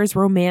 There's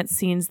romance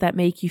scenes that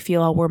make you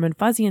feel all warm and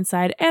fuzzy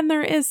inside. And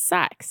there is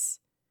sex.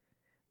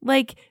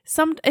 Like,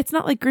 it's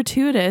not like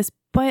gratuitous,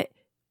 but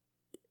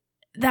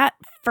that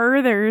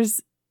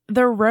furthers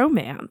the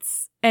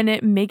romance and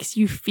it makes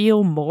you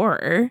feel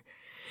more.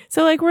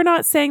 So, like, we're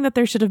not saying that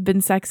there should have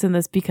been sex in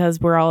this because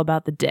we're all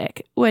about the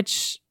dick,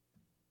 which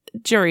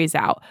jury's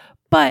out.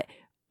 But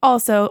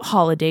also,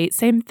 Holiday,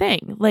 same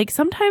thing. Like,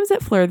 sometimes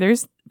it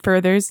furthers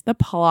the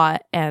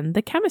plot and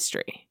the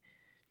chemistry.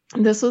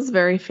 This was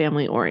very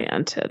family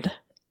oriented.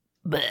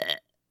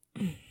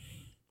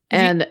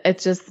 And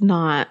it's just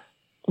not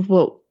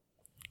what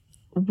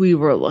we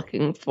were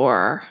looking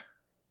for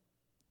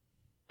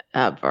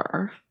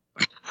ever.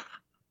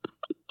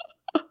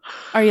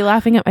 Are you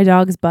laughing at my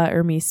dog's butt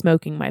or me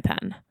smoking my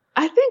pen?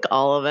 I think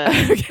all of it.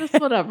 Okay. Just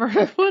whatever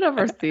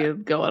is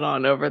going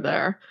on over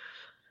there.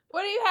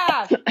 What do you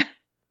have?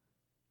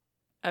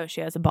 Oh,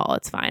 she has a ball.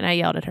 It's fine. I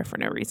yelled at her for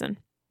no reason.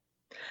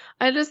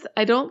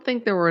 I don't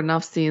think there were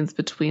enough scenes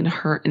between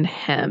her and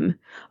him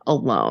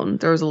alone.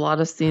 There was a lot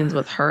of scenes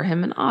with her,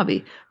 him, and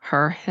Avi.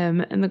 Her,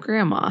 him, and the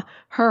grandma.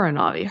 Her and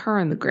Avi. Her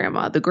and the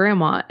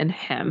grandma and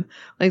him.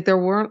 Like, there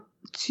weren't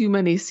too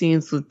many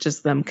scenes with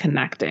just them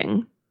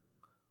connecting.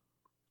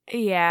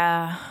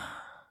 Yeah.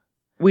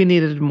 We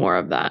needed more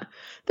of that.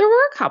 There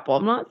were a couple.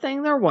 I'm not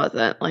saying there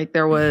wasn't. Like,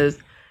 there was,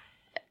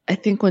 I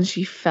think when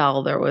she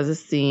fell, there was a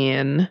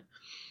scene.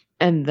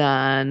 And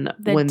then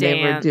they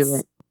were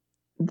doing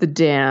the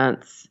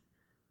dance,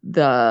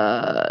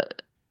 the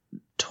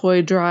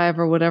toy drive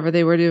or whatever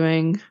they were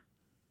doing,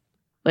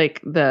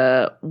 like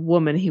the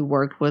woman he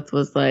worked with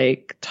was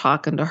like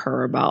talking to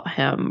her about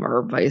him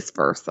or vice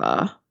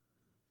versa.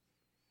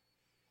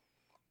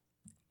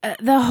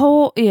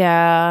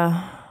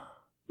 Yeah.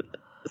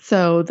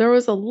 So there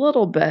was a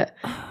little bit,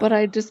 but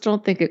I just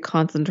don't think it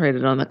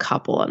concentrated on the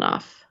couple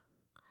enough.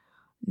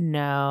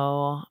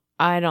 No,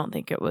 I don't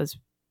think it was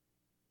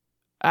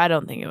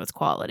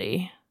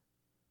quality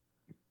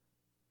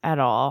at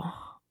all.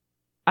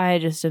 I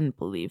just didn't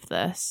believe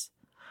this.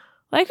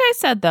 Like I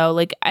said, though,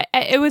 like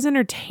it was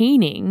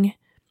entertaining,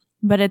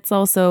 but it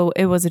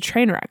was a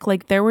train wreck.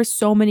 Like, there were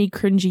so many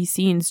cringy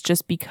scenes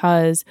just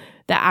because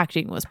the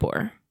acting was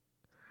poor.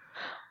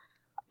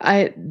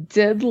 I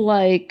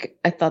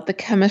thought the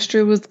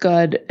chemistry was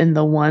good in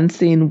the one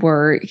scene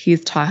where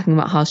he's talking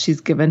about how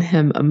she's given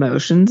him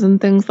emotions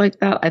and things like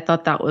that. I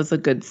thought that was a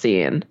good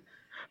scene,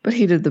 but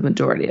he did the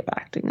majority of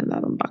acting in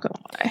that, I'm not gonna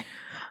lie.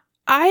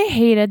 I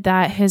hated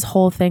that his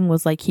whole thing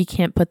was like, he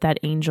can't put that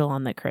angel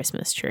on the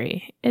Christmas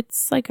tree.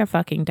 It's like a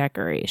fucking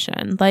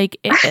decoration. Like,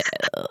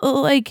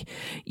 like,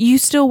 you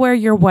still wear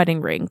your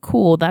wedding ring.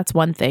 Cool. That's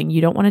one thing. You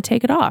don't want to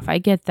take it off. I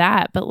get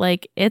that. But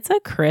like, it's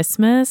a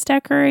Christmas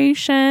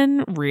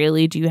decoration.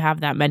 Really? Do you have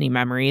that many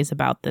memories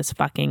about this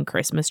fucking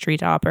Christmas tree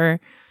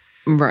topper?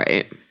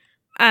 Right.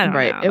 I don't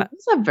know. It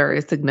was a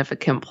very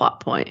significant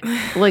plot point.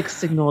 Like,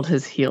 signaled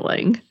his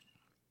healing.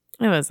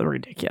 It was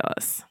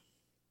ridiculous.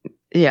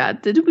 Yeah.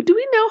 Do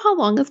we know how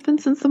long it's been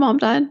since the mom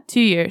died? 2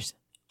 years.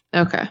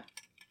 Okay.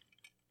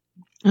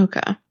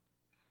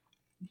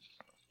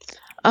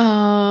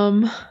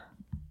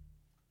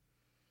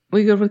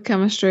 We good with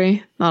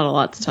chemistry? Not a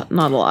lot.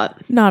 Not a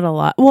lot. Not a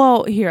lot.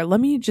 Well, here, let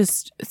me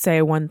just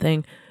say one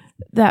thing.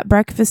 That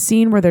breakfast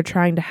scene where they're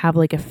trying to have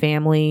like a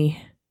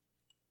family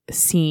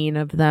scene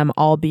of them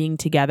all being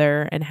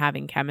together and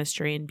having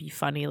chemistry and be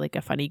funny, like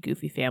a funny,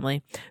 goofy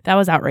family. That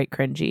was outright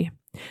cringy.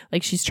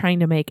 Like she's trying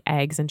to make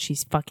eggs and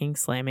she's fucking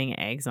slamming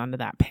eggs onto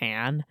that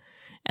pan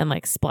and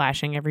like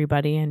splashing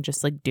everybody and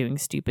just like doing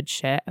stupid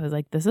shit. I was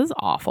like, this is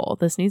awful.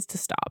 This needs to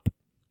stop.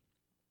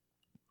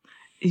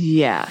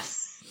 Yes.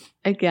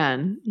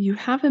 Again, you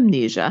have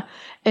amnesia.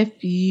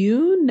 If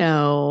you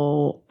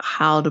know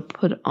how to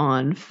put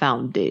on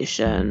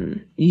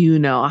foundation, you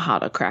know how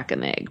to crack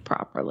an egg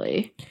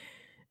properly.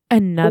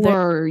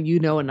 Or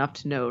you know enough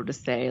to know to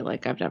say,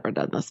 like, I've never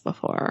done this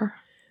before.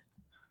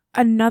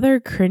 Another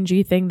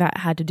cringy thing that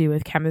had to do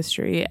with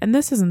chemistry, and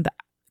this isn't the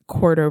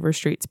Court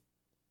Overstreet's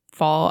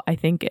fault. I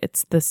think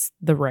it's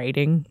the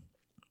writing.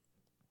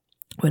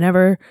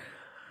 Whenever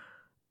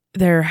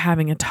they're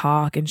having a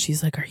talk and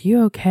she's like, are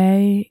you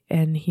okay?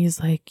 And he's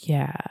like,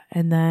 yeah.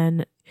 And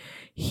then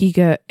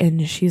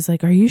and she's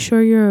like, are you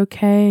sure you're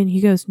okay? And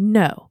he goes,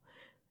 no.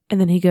 And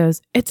then he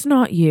goes, it's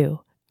not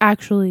you.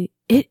 Actually,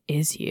 it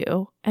is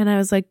you. And I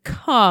was like,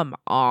 come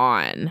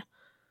on.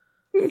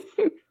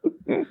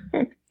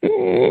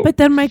 But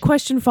then my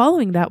question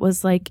following that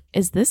was like,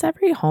 is this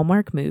every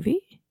Hallmark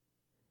movie?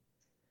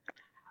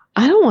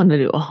 I don't want to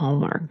do a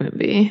Hallmark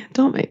movie.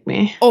 Don't make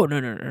me. Oh,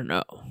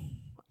 no.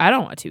 I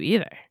don't want to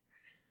either.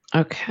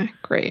 Okay,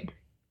 great.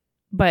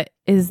 But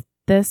is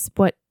this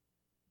what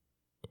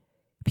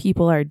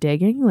people are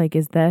digging? Like,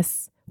 is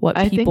this what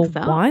people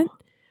want?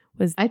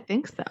 I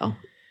think so.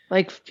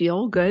 Like,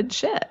 feel good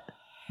shit.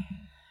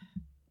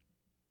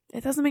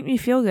 It doesn't make me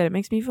feel good. It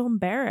makes me feel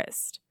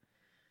embarrassed.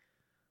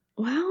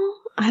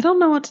 Well, I don't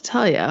know what to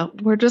tell you.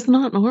 We're just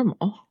not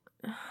normal.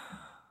 I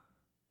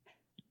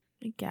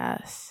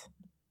guess.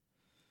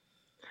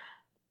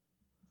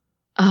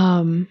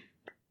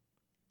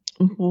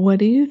 What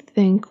do you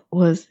think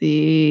was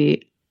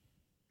the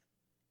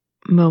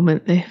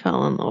moment they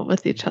fell in love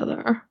with each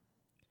other?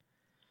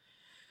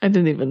 I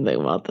didn't even think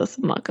about this.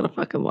 I'm not going to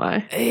fucking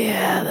lie.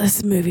 Yeah,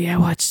 this movie, I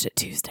watched it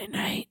Tuesday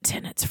night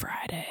and it's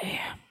Friday.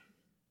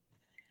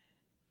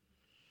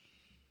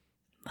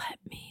 Let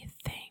me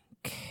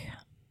think.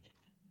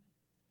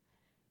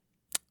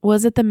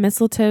 Was it the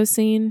mistletoe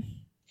scene?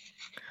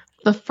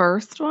 The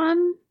first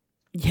one?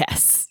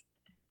 Yes.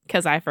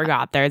 Because I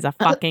forgot there's a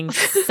fucking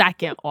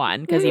second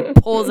one because he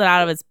pulls it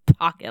out of his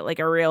pocket like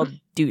a real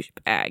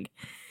douchebag.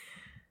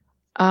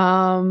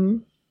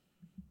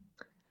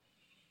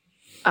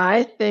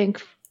 I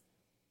think,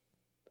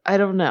 I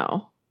don't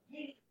know.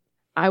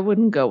 I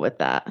wouldn't go with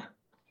that.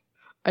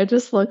 I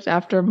just looked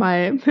after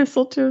my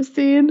mistletoe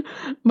scene.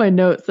 My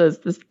note says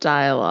this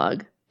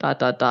dialogue, ...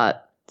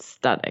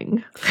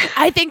 stunning.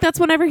 I think that's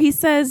whenever he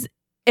says,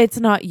 it's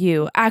not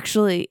you.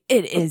 Actually,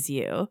 it is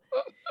you.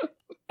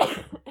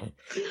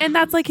 And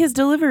that's like his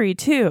delivery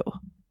too.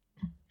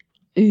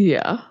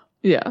 Yeah.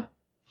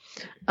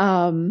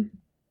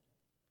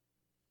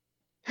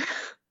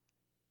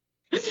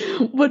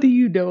 What do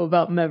you know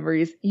about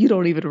memories? You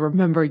don't even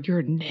remember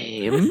your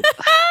name.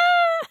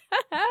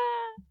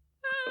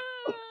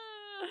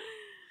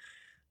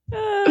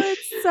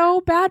 It's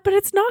so bad, but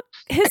it's not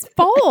his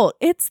fault.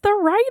 It's the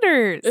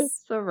writers.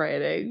 It's the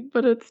writing,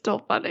 but it's still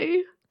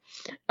funny.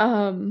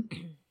 I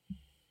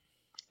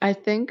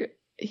think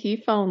he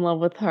fell in love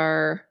with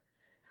her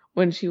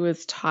when he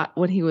was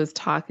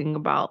talking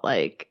about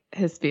like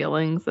his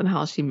feelings and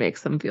how she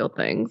makes him feel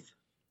things.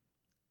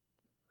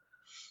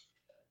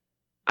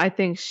 I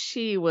think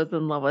she was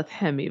in love with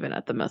him even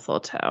at the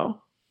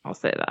mistletoe. I'll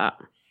say that.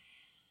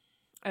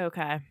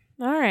 Okay.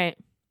 All right.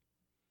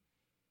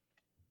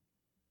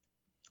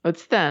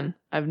 It's thin.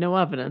 I have no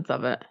evidence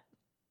of it.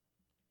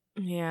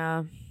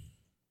 Yeah.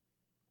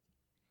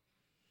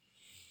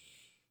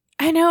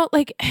 I know,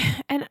 like,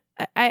 and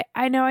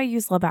I know I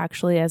use Love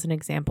Actually as an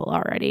example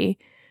already,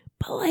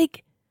 but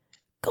like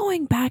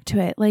going back to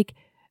it, like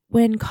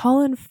when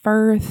Colin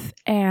Firth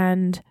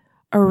and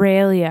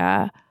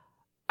Aurelia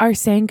are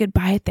saying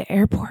goodbye at the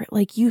airport,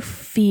 like you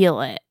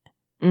feel it,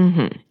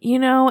 you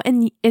know,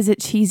 and is it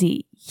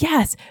cheesy?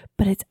 Yes,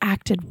 but it's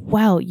acted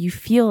well. You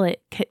feel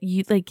it.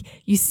 You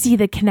see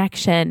the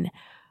connection.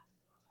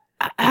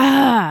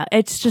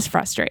 It's just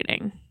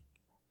frustrating.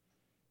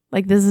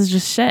 Like this is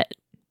just shit.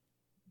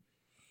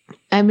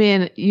 I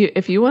mean,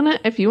 if you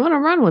wanna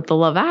run with the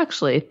Love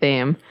Actually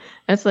theme,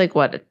 it's like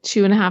what, a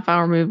 2.5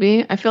 hour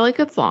movie? I feel like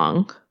it's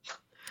long,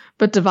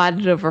 but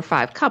divided over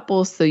 5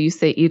 couples. So you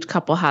say each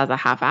couple has a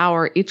half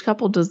hour. Each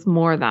couple does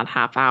more than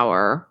half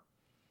hour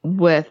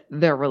with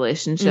their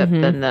relationship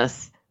than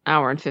this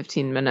hour and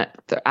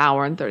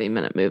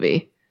 30-minute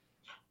movie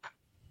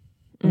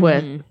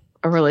with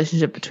a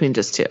relationship between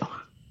just two.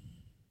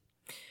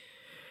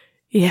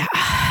 Yeah.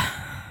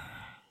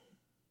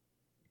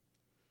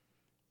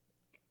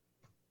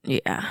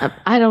 Yeah.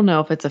 I don't know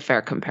if it's a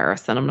fair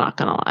comparison. I'm not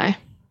going to lie.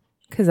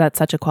 Because that's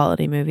such a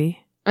quality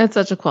movie. It's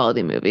such a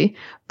quality movie.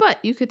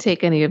 But you could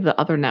take any of the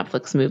other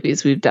Netflix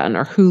movies we've done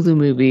or Hulu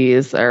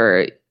movies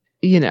or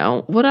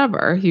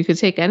whatever. You could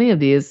take any of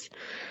these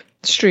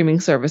streaming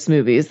service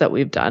movies that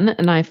we've done,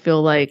 and I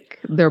feel like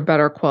they're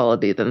better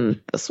quality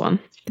than this one.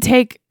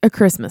 Take A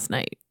Christmas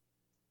Night.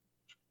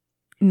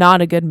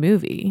 Not a good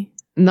movie.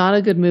 Not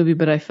a good movie,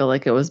 but I feel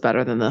like it was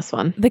better than this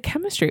one. The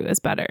chemistry was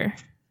better.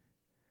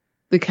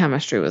 The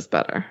chemistry was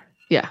better.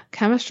 Yeah,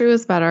 chemistry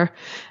was better.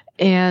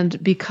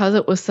 And because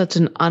it was such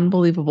an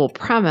unbelievable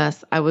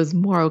premise, I was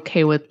more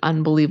okay with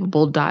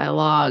unbelievable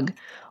dialogue,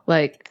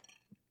 like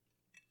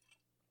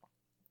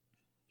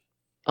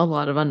a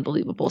lot of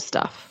unbelievable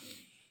stuff.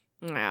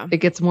 Yeah. It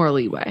gets more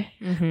leeway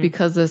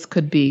because this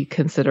could be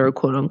considered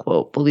quote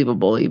unquote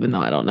believable, even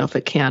though I don't know if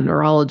it can.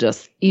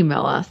 Neurologists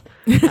email us.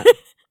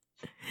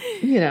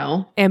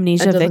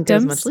 Amnesia it doesn't victims. Get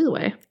as much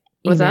leeway.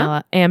 What's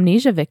that?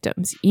 Amnesia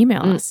victims.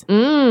 Email us.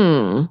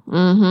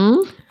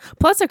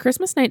 Plus, A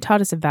Christmas Night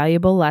taught us a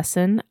valuable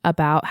lesson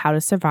about how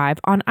to survive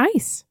on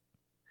ice.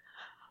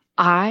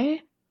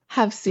 I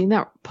have seen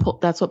that.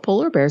 That's what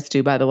polar bears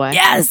do, by the way.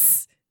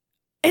 Yes.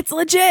 It's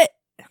legit.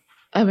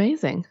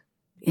 Amazing.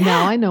 Yeah.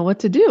 Now I know what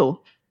to do.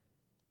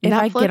 If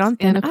Netflix I get on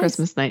thin and A ice.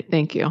 Christmas Night.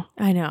 Thank you.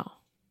 I know.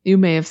 You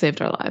may have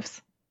saved our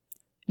lives.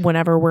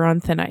 Whenever we're on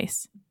thin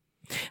ice.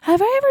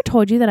 Have I ever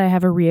told you that I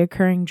have a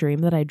reoccurring dream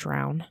that I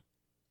drown?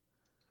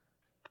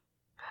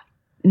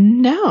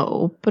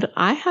 No, but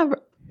I have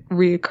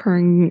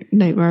reoccurring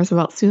nightmares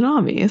about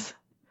tsunamis.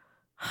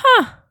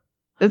 Huh.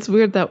 It's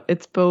weird that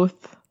it's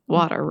both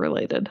water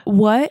related.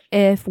 What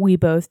if we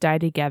both die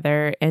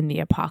together in the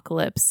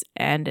apocalypse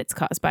and it's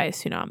caused by a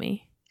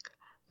tsunami?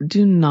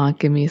 Do not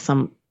give me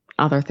some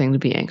other thing to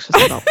be anxious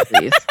about,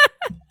 please.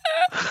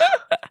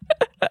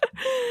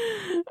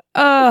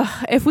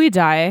 If we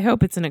die, I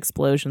hope it's an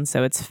explosion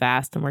so it's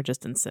fast and we're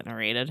just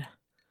incinerated.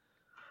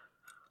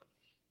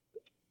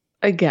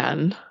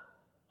 Again.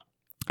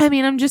 I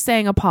mean, I'm just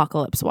saying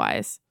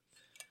apocalypse-wise.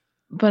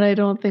 But I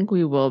don't think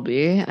we will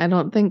be. I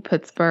don't think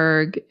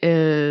Pittsburgh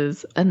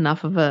is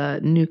enough of a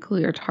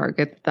nuclear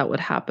target that would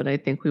happen. I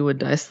think we would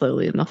die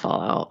slowly in the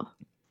fallout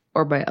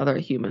or by other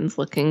humans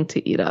looking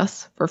to eat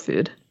us for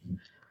food.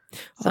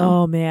 So.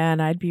 Oh, man,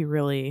 I'd be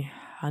really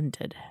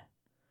hunted.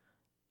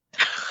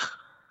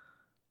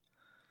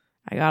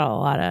 I got a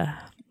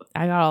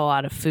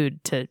lot of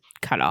food to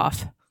cut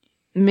off.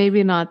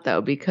 Maybe not though,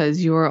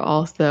 because you're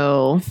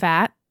also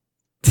fat.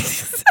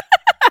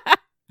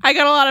 I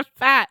got a lot of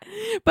fat,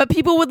 but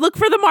people would look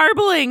for the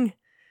marbling.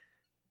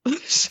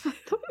 Shut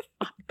the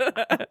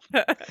fuck.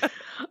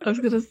 I was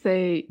gonna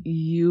say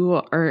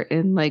you are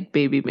in like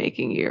baby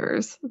making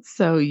years,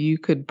 so you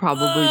could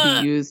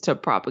probably be used to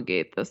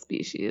propagate the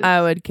species.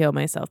 I would kill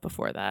myself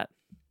before that.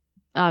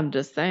 I'm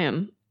just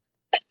saying.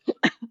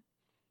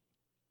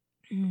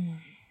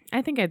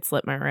 I think I'd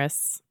slit my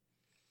wrists.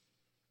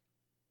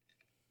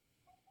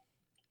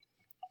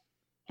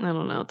 I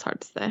don't know. It's hard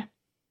to say.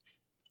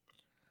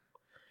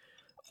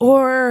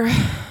 Or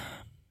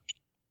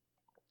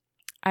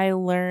I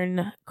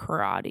learn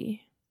karate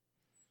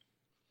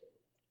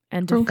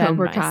and From defend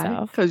Cobra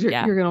myself. Because you're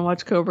going to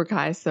watch Cobra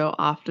Kai so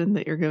often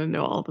that you're going to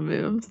know all the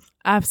moves.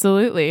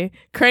 Absolutely.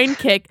 Crane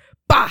kick.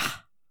 Bah!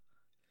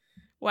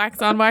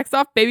 Wax on, wax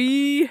off,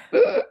 baby.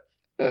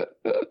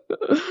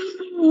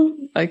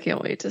 I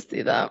can't wait to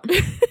see that.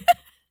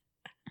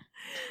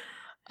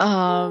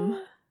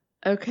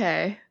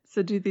 Okay.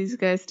 So do these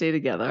guys stay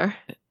together?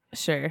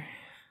 Sure.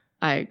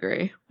 I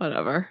agree.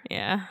 Whatever.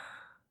 Yeah.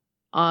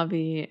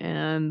 Avi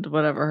and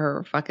whatever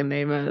her fucking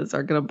name is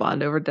are gonna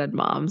bond over dead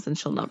moms, and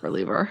she'll never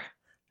leave her.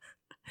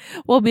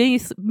 Well,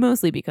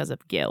 mostly because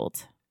of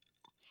guilt.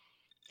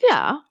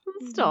 Yeah,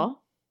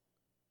 still.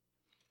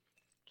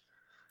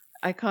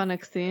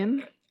 Iconic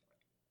scene.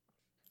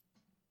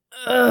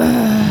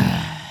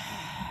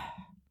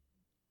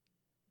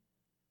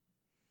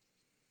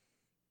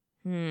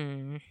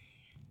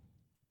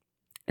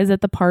 Is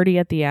it the party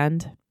at the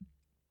end?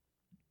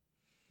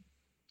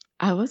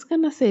 I was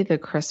gonna say the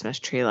Christmas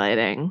tree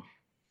lighting.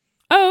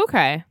 Oh,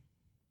 okay.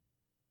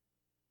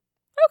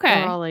 Okay.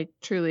 They're all like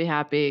truly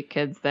happy,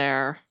 kids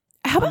there.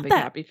 How about big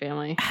that happy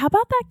family? How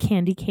about that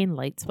candy cane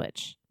light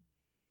switch?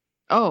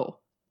 Oh,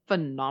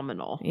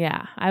 phenomenal.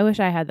 Yeah, I wish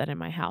I had that in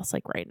my house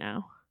like right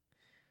now.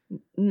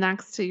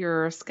 Next to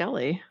your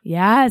Skelly.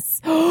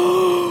 Yes.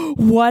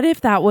 What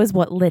if that was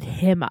what lit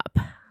him up?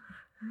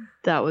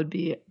 That would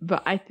be,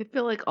 but I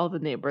feel like all the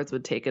neighbors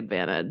would take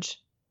advantage.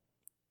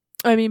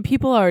 I mean,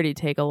 people already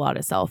take a lot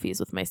of selfies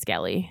with my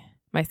Skelly.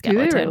 My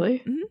skeleton. Do they really?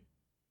 Mm-hmm.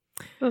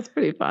 That's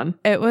pretty fun.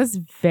 It was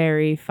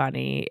very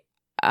funny.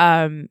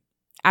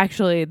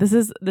 Actually, this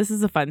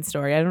is a fun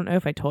story. I don't know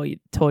if I told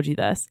you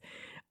this.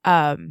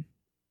 I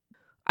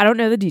don't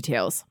know the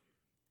details,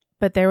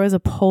 but there was a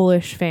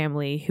Polish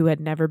family who had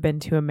never been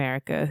to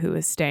America who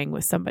was staying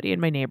with somebody in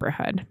my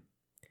neighborhood.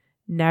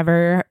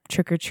 Never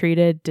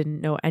trick-or-treated, didn't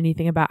know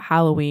anything about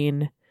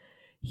Halloween.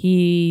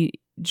 He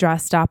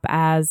dressed up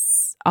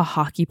as a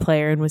hockey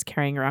player and was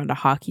carrying around a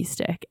hockey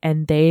stick,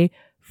 and they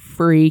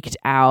freaked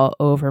out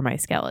over my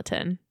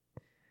skeleton.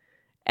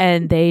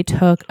 And they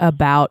took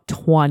about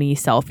 20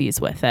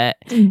 selfies with it.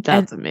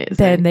 That's amazing.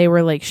 Then they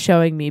were like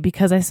showing me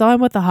because I saw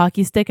him with the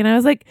hockey stick and I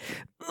was like,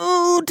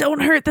 oh,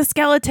 don't hurt the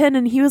skeleton.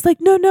 And he was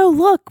like, no,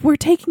 look, we're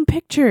taking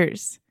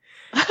pictures.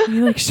 And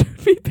he like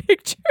showed me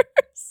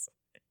pictures.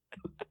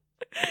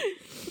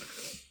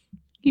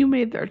 You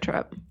made their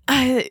trip.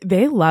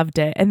 They loved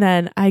it. And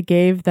then I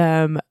gave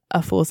them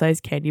a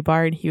full-size candy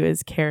bar and he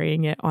was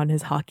carrying it on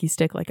his hockey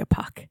stick like a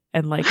puck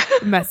and like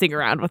messing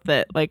around with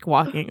it, like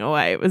walking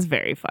away. It was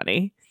very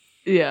funny.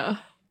 Yeah.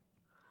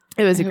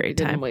 It was I a hope great you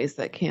didn't time. waste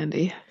that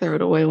candy. Throw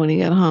it away when you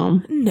get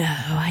home. No,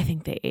 I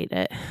think they ate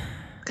it.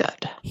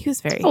 Good. He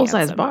was very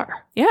Full-size handsome.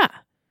 bar. Yeah.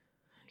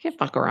 You can't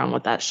fuck around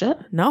with that shit.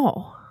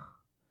 No.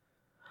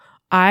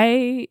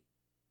 I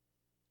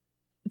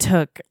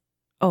took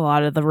a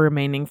lot of the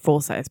remaining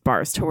full-size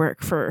bars to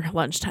work for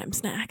lunchtime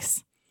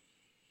snacks.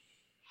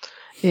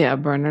 Yeah,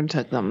 Bernard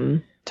took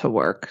them to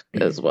work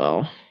as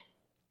well.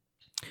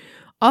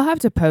 I'll have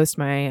to post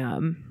my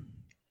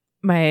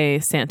my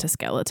Santa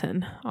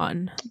skeleton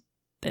on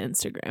the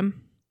Instagram.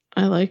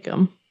 I like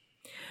him.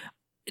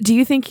 Do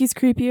you think he's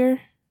creepier?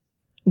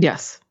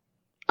 Yes.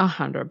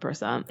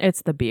 100%.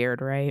 It's the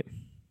beard, right?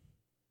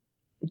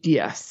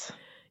 Yes.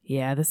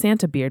 Yeah, the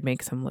Santa beard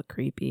makes him look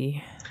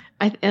creepy.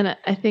 I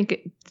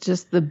think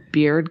just the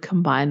beard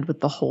combined with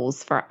the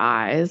holes for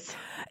eyes.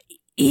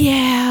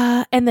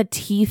 Yeah, and the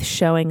teeth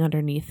showing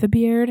underneath the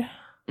beard.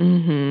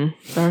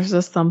 Mm-hmm. There's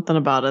just something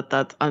about it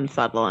that's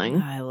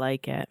unsettling. I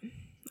like it.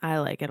 I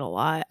like it a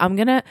lot.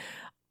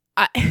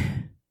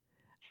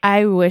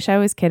 I wish I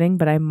was kidding,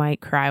 but I might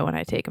cry when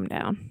I take him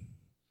down.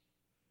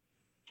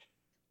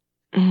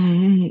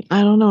 I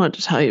don't know what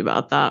to tell you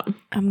about that.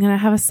 I'm going to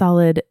have a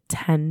solid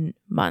 10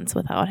 months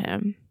without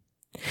him.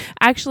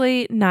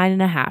 Actually,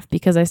 9.5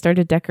 because I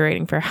started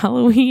decorating for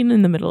Halloween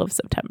in the middle of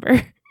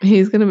September.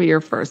 He's going to be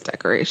your first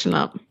decoration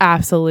up.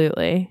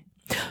 Absolutely.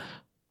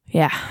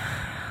 Yeah.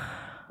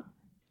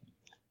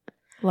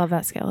 Love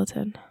that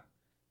skeleton.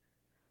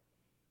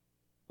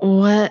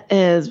 What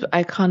is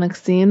iconic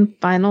scene?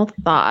 Final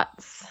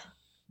thoughts.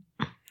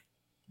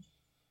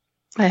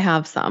 I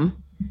have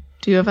some.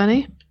 Do you have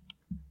any?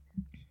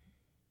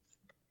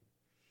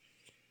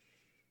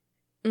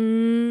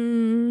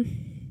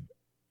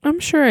 I'm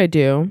sure I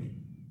do.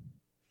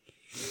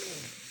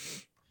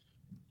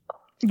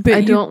 But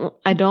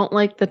I don't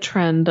like the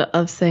trend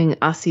of saying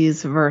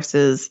ussies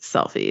versus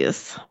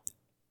selfies.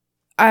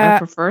 I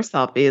prefer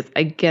selfies.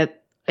 I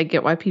get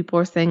why people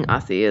are saying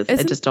ussies.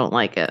 I just don't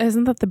like it.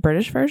 Isn't that the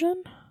British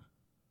version?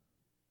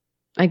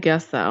 I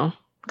guess so.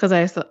 Because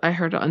I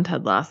heard it on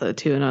Ted Lasso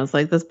too, and I was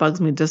like, this bugs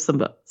me just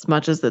as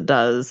much as it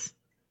does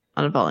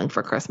on Falling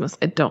for Christmas.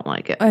 I don't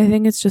like it. I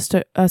think it's just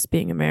us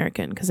being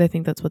American, because I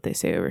think that's what they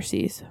say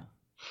overseas.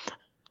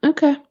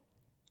 Okay.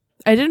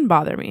 It didn't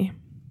bother me.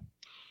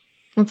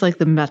 It's like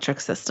the metric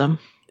system.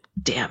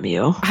 Damn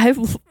you. I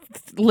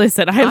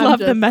love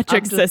the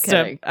metric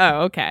system. Kidding.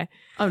 Oh, okay.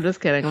 I'm just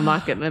kidding. I'm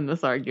not getting in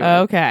this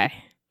argument. Okay.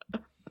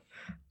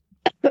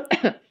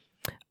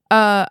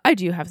 I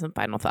do have some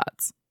final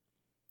thoughts.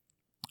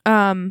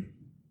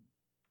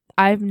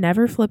 I've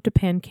never flipped a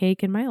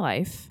pancake in my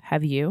life.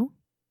 Have you?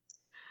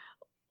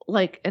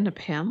 Like in a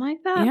pan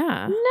like that?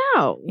 Yeah.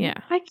 No. Yeah.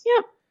 I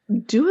can't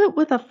do it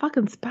with a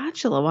fucking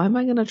spatula. Why am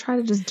I going to try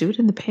to just do it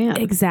in the pan?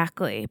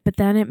 Exactly. But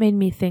then it made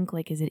me think,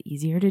 like, is it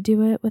easier to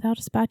do it without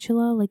a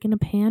spatula, like in a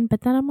pan?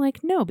 But then I'm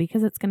like, no,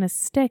 because it's going to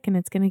stick and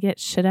it's going to get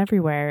shit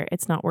everywhere.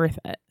 It's not worth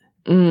it.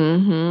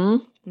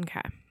 Mm-hmm.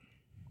 Okay.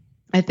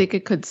 I think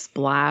it could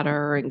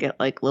splatter and get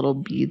like little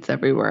beads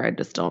everywhere. I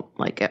just don't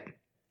like it.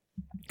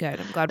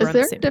 Good. I'm glad we're Is on the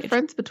there same a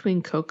difference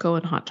between cocoa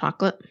and hot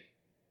chocolate?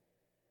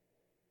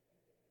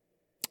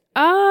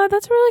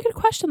 That's a really good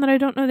question that I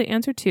don't know the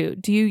answer to.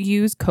 Do you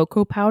use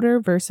cocoa powder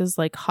versus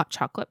like hot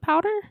chocolate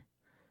powder?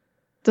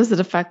 Does it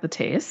affect the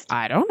taste?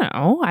 I don't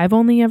know. I've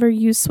only ever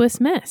used Swiss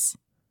Miss.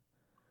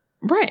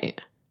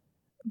 Right.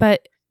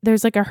 But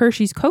there's like a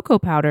Hershey's cocoa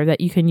powder that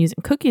you can use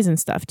in cookies and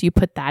stuff. Do you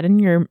put that in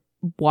your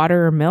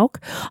water or milk?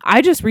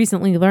 I just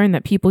recently learned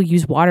that people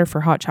use water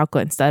for hot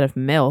chocolate instead of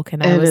milk.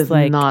 And I was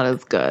like, not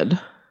as good.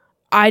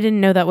 I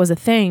didn't know that was a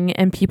thing.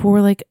 And people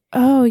were like,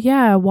 oh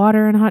yeah,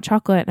 water and hot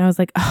chocolate. And I was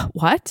like,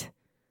 what?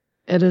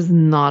 It is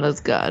not as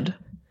good.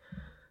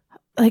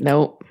 Like,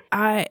 nope.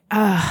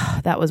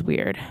 That was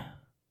weird.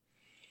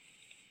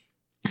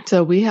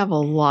 So we have a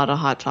lot of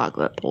hot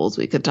chocolate pulls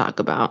we could talk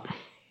about.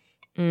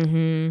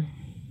 Mm-hmm.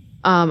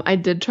 I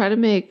did try to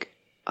make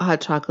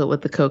hot chocolate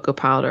with the cocoa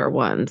powder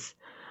once.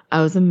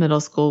 I was in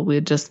middle school. We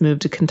had just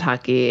moved to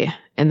Kentucky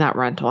in that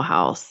rental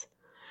house.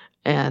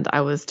 And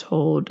I was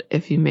told,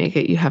 if you make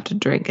it, you have to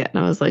drink it.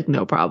 And I was like,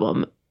 no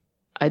problem.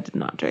 I did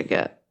not drink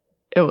it.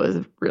 It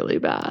was really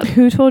bad.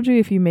 Who told you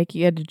if you make it,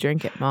 you had to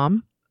drink it,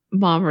 Mom?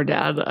 Mom or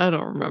Dad. I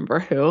don't remember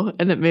who.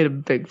 And it made a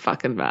big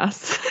fucking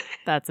mess.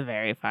 That's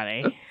very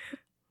funny.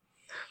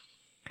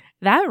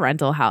 That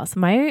rental house,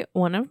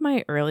 one of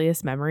my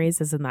earliest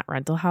memories is in that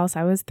rental house.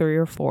 I was 3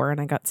 or 4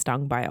 and I got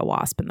stung by a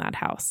wasp in that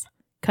house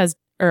because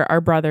our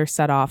brother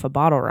set off a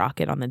bottle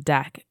rocket on the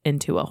deck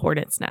into a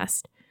hornet's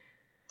nest.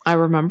 I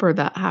remember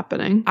that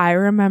happening. I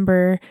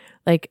remember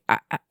like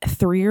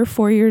 3 or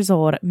 4 years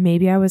old,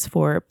 maybe I was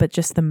 4, but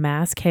just the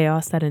mass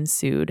chaos that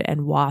ensued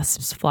and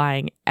wasps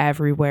flying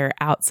everywhere,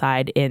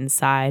 outside,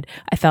 inside.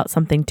 I felt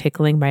something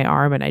tickling my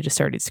arm and I just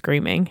started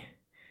screaming.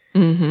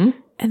 Mm-hmm.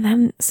 And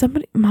then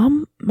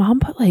mom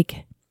put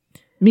like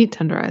meat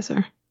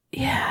tenderizer.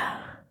 Yeah.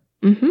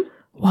 Mm-hmm.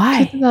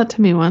 Why? She did that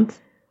to me once.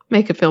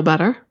 Make it feel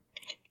better.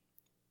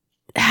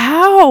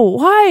 How?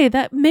 Why?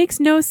 That makes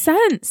no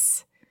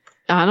sense.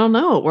 I don't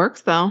know. It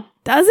works though.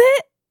 Does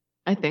it?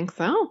 I think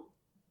so.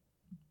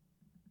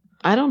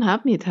 I don't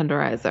have meat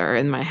tenderizer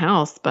in my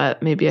house,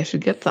 but maybe I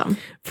should get some.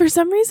 For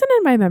some reason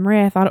in my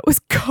memory, I thought it was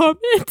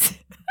Comet.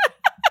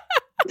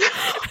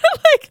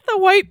 Like the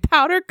white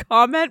powder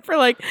Comet for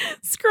like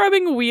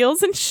scrubbing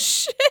wheels and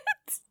shit.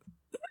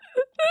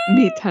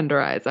 Meat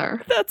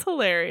tenderizer. That's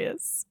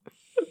hilarious.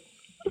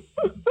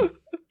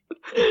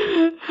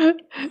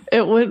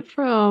 It went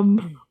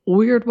from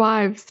Weird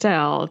Wives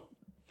tale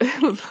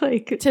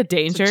like to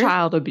danger, to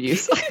child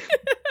abuse.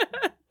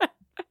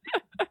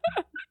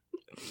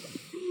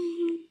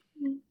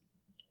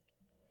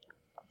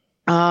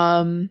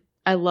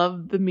 I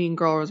love the Mean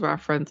Girls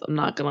reference. I'm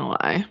not gonna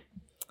lie.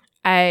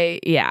 I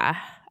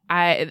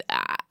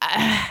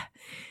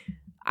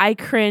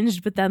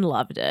cringed, but then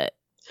loved it.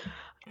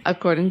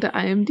 According to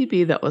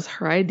IMDb, that was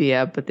her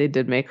idea, but they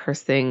did make her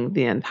sing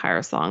the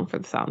entire song for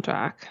the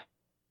soundtrack.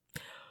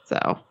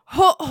 So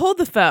hold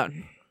the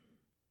phone.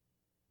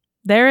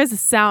 There is a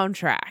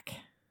soundtrack.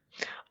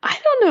 I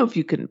don't know if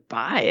you can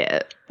buy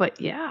it, but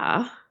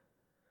yeah.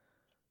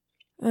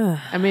 Ugh.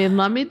 I mean,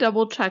 let me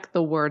double check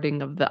the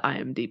wording of the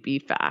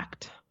IMDb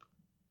fact.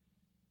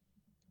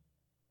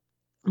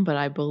 But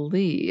I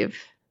believe,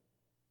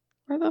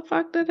 where the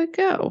fuck did it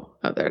go?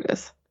 Oh, there it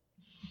is.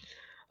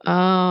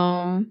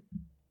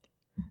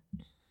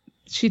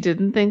 She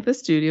didn't think the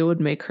studio would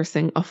make her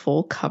sing a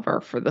full cover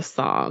for the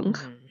song.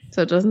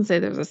 So it doesn't say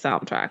there's a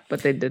soundtrack,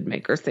 but they did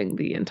make her sing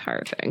the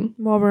entire thing.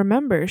 Well,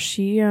 remember,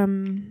 she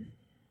had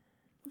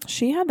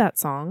that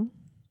song.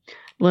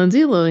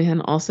 Lindsay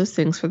Lohan also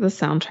sings for the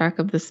soundtrack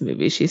of this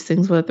movie. She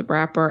sings with the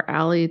rapper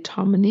Ali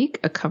Dominique,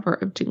 a cover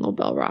of Jingle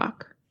Bell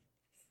Rock.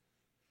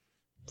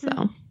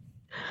 So,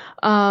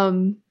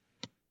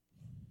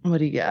 what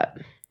do you got?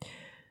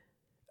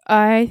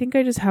 I think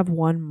I just have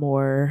one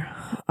more.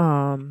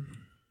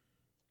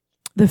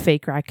 The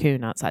fake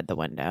raccoon outside the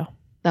window.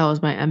 That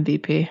was my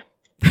MVP.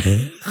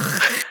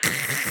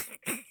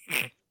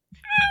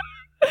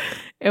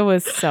 It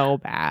was so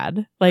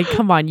bad. Like,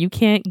 come on, you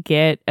can't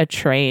get a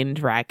trained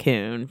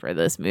raccoon for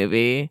this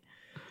movie.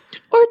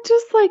 Or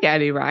just like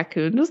any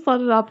raccoon, just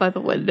let it out by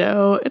the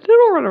window and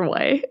it'll run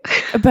away.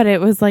 But it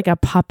was like a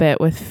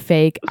puppet with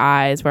fake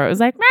eyes where it was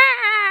like,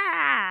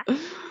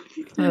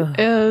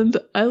 and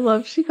I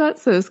love she got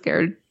so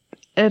scared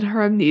and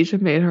her amnesia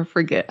made her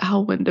forget how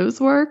windows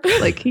work.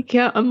 Like he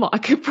can't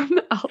unlock it from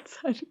the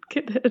outside and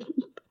get in.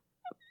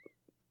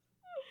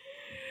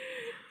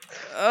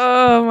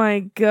 Oh my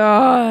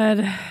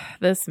God.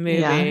 This movie.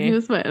 Yeah, he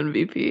was my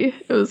MVP.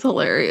 It was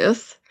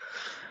hilarious.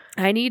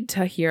 I need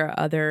to hear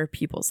other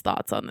people's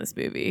thoughts on this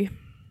movie.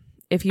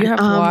 If you have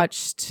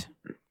watched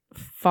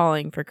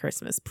Falling for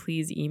Christmas,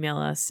 please email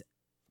us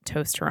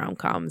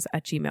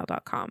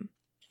toasttoromcoms@gmail.com.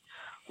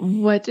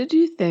 What did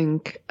you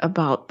think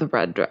about the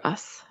red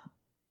dress?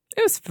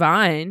 It was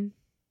fine.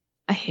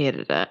 I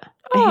hated it.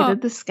 Oh. I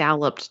hated the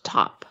scalloped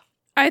top.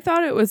 I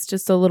thought it was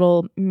just a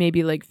little,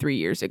 maybe like 3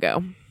 years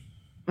ago.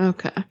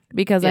 Okay.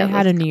 Because I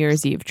had a New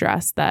Year's Eve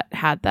dress that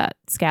had that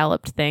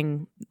scalloped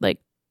thing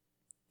like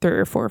 3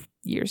 or 4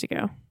 years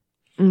ago.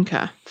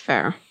 Okay,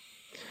 fair.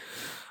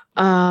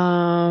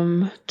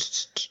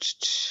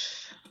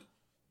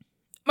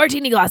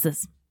 Martini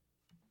glasses.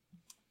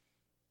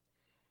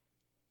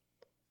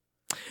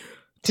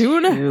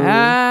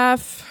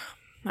 2.5.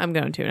 I'm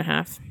going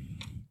 2.5.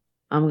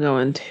 I'm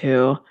going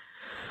 2.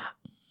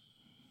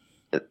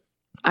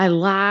 I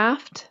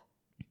laughed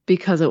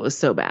because it was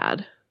so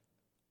bad.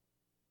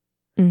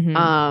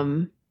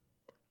 Mm-hmm.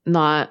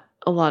 Not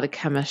a lot of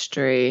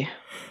chemistry.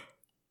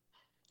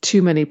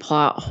 Too many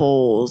plot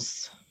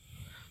holes.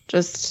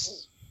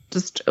 Just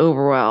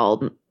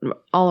overwhelmed.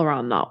 All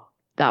around not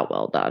that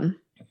well done.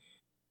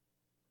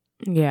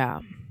 Yeah.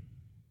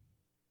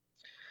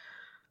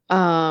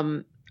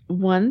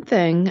 One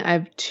thing, I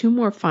have 2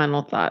 more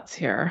final thoughts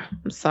here.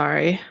 I'm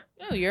sorry.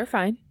 Oh, you're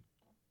fine.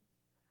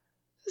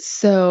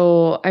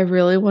 So I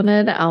really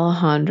wanted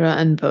Alejandra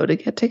and Beau to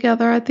get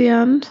together at the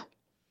end.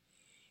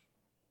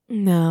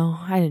 No,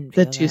 I didn't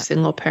feel The 2 that.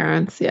 single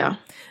parents, yeah.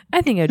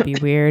 I think it'd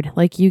be weird.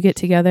 Like you get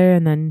together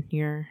and then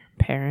your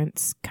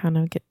parents kind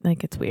of get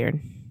like it's weird.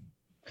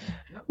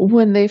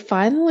 When they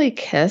finally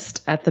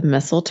kissed at the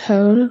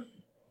mistletoe,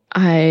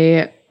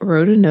 I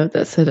wrote a note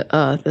that said,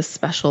 the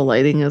special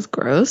lighting is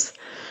gross.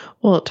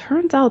 Well, it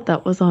turns out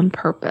that was on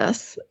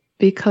purpose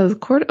because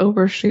Court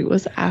Overstreet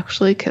was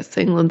actually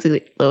kissing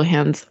Lindsay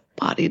Lohan's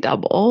body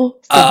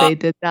double. So they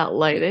did that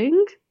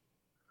lighting.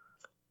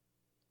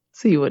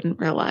 So you wouldn't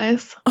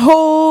realize.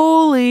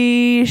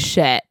 Holy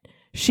shit.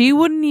 She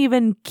wouldn't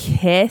even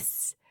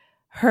kiss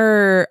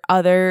her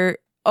other,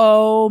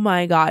 oh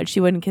my God, she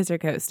wouldn't kiss her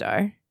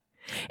co-star.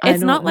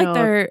 It's not like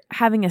they're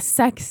having a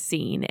sex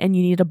scene and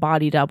you need a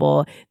body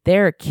double.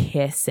 They're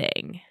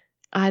kissing.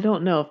 I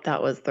don't know if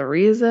that was the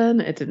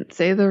reason. It didn't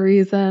say the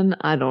reason.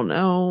 I don't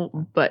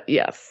know. But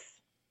yes.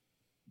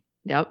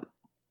 Yep.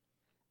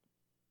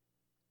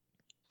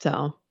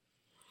 So.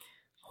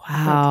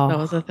 Wow. That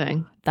was a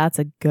thing. That's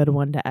a good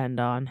one to end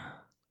on.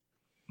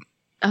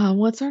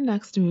 What's our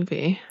next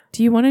movie?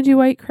 Do you want to do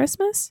White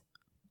Christmas?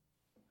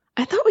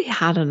 I thought we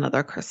had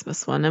another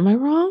Christmas one. Am I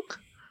wrong?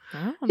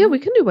 Yeah, we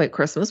can do White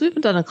Christmas. We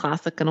haven't done a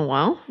classic in a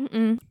while.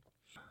 Mm-mm.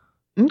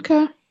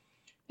 Okay.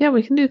 Yeah,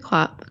 we can do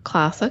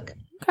classic.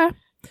 Okay.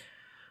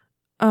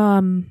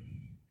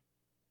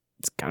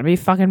 It's gotta be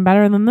fucking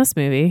better than this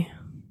movie.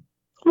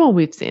 Well,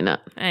 we've seen it.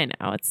 I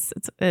know it's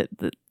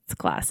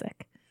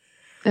classic.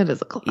 It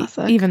is a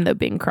classic, even though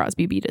Bing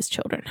Crosby beat his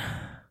children.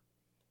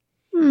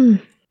 Hmm.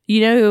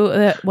 You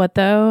know what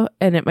though,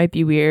 and it might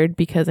be weird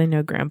because I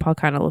know Grandpa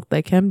kind of looked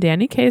like him.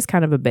 Danny Kaye is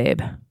kind of a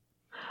babe.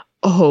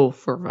 Oh,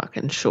 for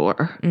fucking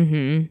sure.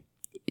 Mm-hmm.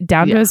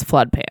 Down to his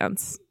flood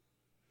pants.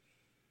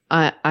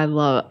 I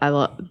love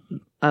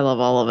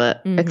all of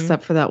it,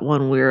 except for that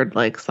one weird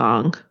like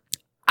song.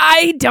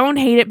 I don't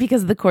hate it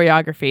because of the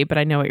choreography, but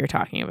I know what you're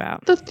talking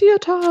about. The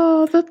theater.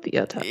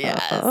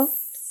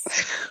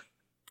 Yes.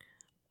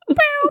 Bow,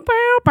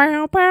 bow,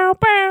 bow, bow,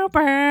 bow,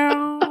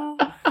 bow.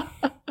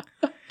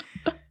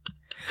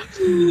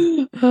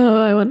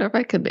 Oh, I wonder if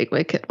I could make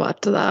my kid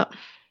watch that.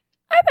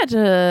 I bet you.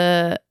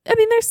 I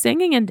mean, there's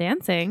singing and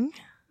dancing.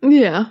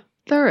 Yeah,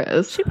 there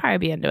is. She'd probably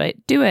be into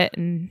it. Do it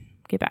and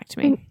get back to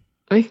me.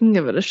 We can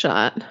give it a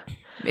shot.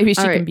 Maybe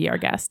she can be our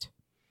guest.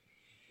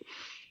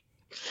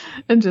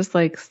 And just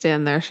like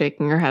stand there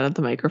shaking her head at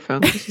the microphone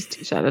because she's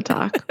too shy to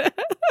talk.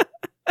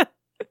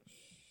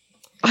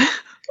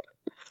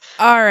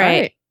 All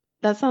right.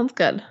 That sounds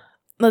good.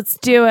 Let's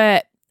do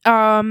it.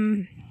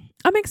 I'm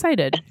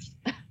excited.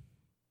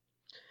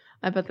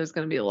 I bet there's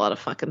going to be a lot of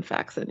fucking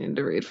facts I need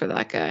to read for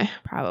that guy.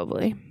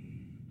 Probably.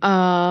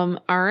 All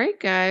right,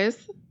 guys.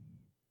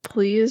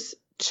 Please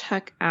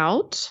check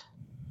out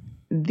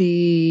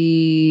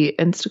the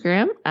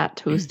Instagram at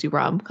Toasty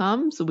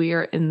Romcoms. We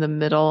are in the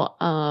middle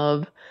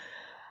of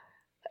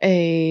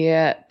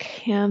a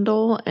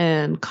candle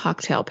and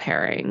cocktail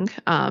pairing.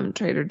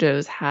 Trader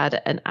Joe's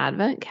had an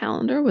advent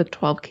calendar with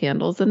 12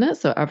 candles in it.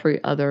 So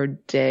every other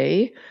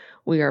day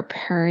we are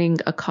pairing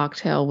a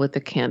cocktail with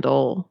a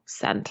candle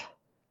scent.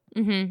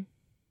 Mm-hmm.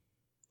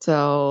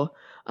 So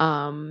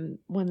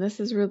when this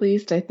is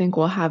released, I think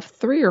we'll have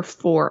 3 or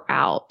 4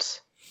 out.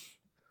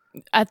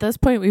 At this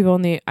point,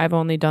 I've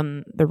only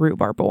done the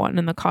rhubarb one,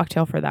 and the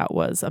cocktail for that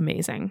was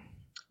amazing.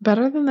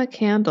 Better than the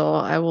candle,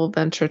 I will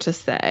venture to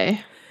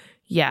say.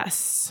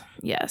 Yes.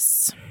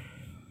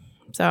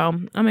 So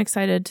I'm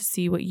excited to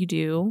see what you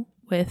do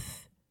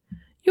with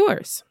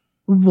yours.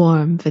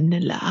 Warm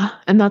vanilla.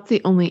 And that's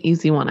the only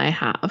easy one I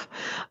have.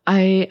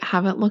 I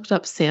haven't looked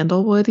up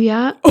sandalwood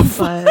yet. Oh,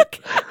 but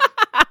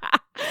I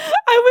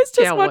was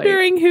just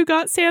wondering who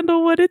got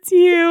sandalwood. It's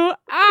you.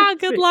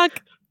 Good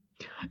luck.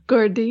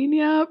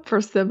 Gardenia,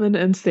 persimmon,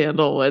 and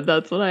sandalwood.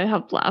 That's what I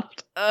have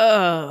left.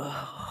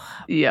 Oh,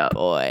 yeah,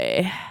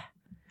 boy.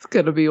 It's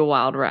going to be a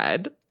wild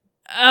ride.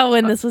 Oh,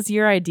 and this was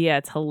your idea.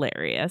 It's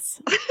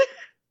hilarious.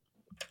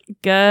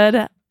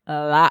 Good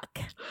luck.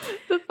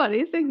 The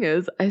funny thing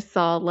is, I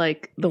saw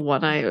like the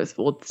one I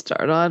would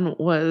start on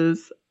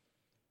was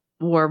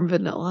warm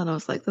vanilla, and I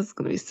was like, this is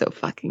going to be so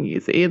fucking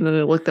easy. And then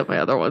I looked at my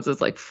other ones.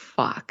 It's like,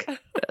 fuck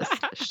this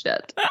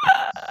shit.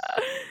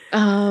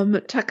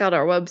 Check out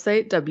our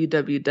website,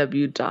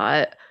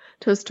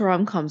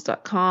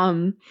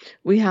 www.toasttoromcoms.com.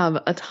 We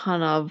have a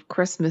ton of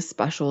Christmas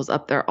specials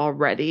up there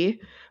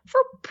already for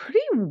pretty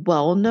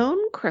well-known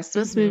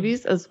Christmas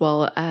movies, as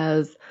well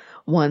as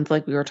ones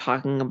like we were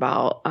talking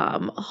about,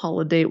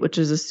 Holiday, which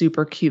is a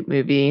super cute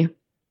movie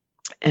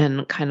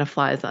and kind of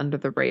flies under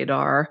the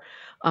radar.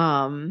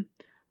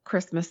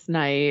 Christmas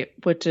Night,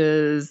 which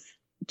is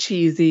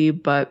cheesy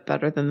but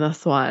better than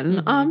this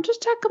one.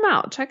 Just check them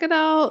out. Check it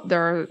out.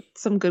 There are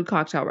some good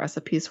cocktail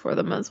recipes for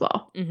them as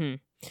well.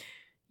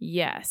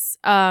 Yes.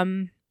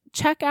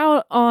 Check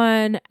out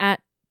on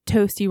at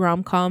Toasty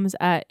Romcoms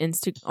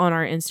on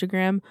our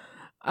Instagram.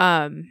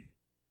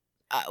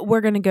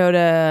 We're gonna go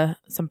to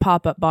some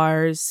pop-up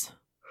bars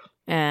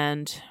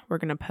and we're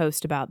gonna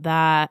post about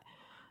that.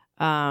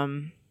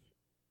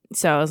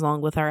 So as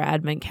long with our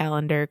advent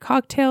calendar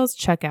cocktails,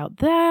 check out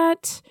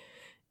that.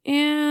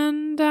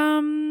 And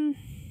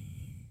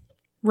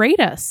rate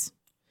us.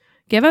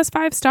 Give us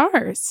 5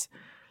 stars.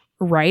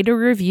 Write a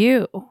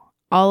review.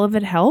 All of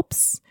it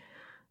helps.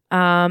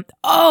 I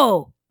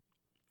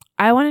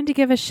wanted to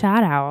give a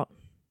shout out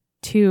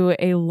to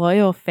a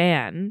loyal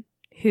fan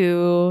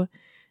who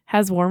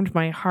has warmed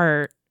my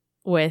heart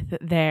with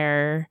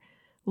their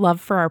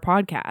love for our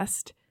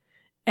podcast.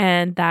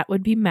 And that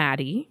would be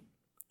Maddie.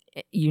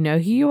 You know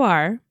who you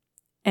are.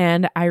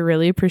 And I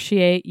really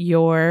appreciate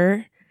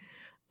your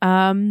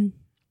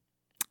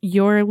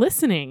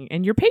listening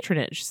and your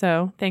patronage.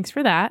 So thanks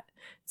for that.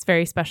 It's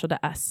very special to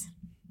us.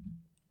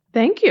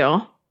 Thank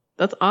you.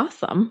 That's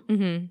awesome.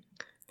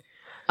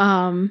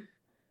 Mm-hmm.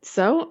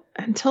 So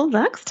until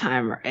next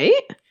time,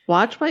 right?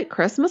 Watch White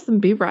Christmas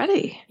and be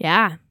ready.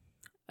 Yeah.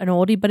 An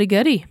oldie but a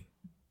goodie.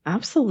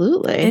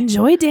 Absolutely.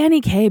 Enjoy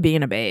Danny Kaye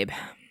being a babe.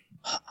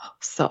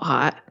 So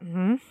hot.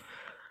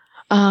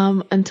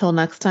 Mm-hmm. Until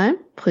next time,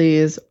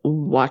 please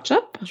watch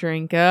up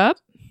Drink up.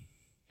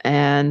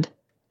 and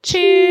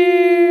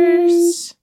Cheers.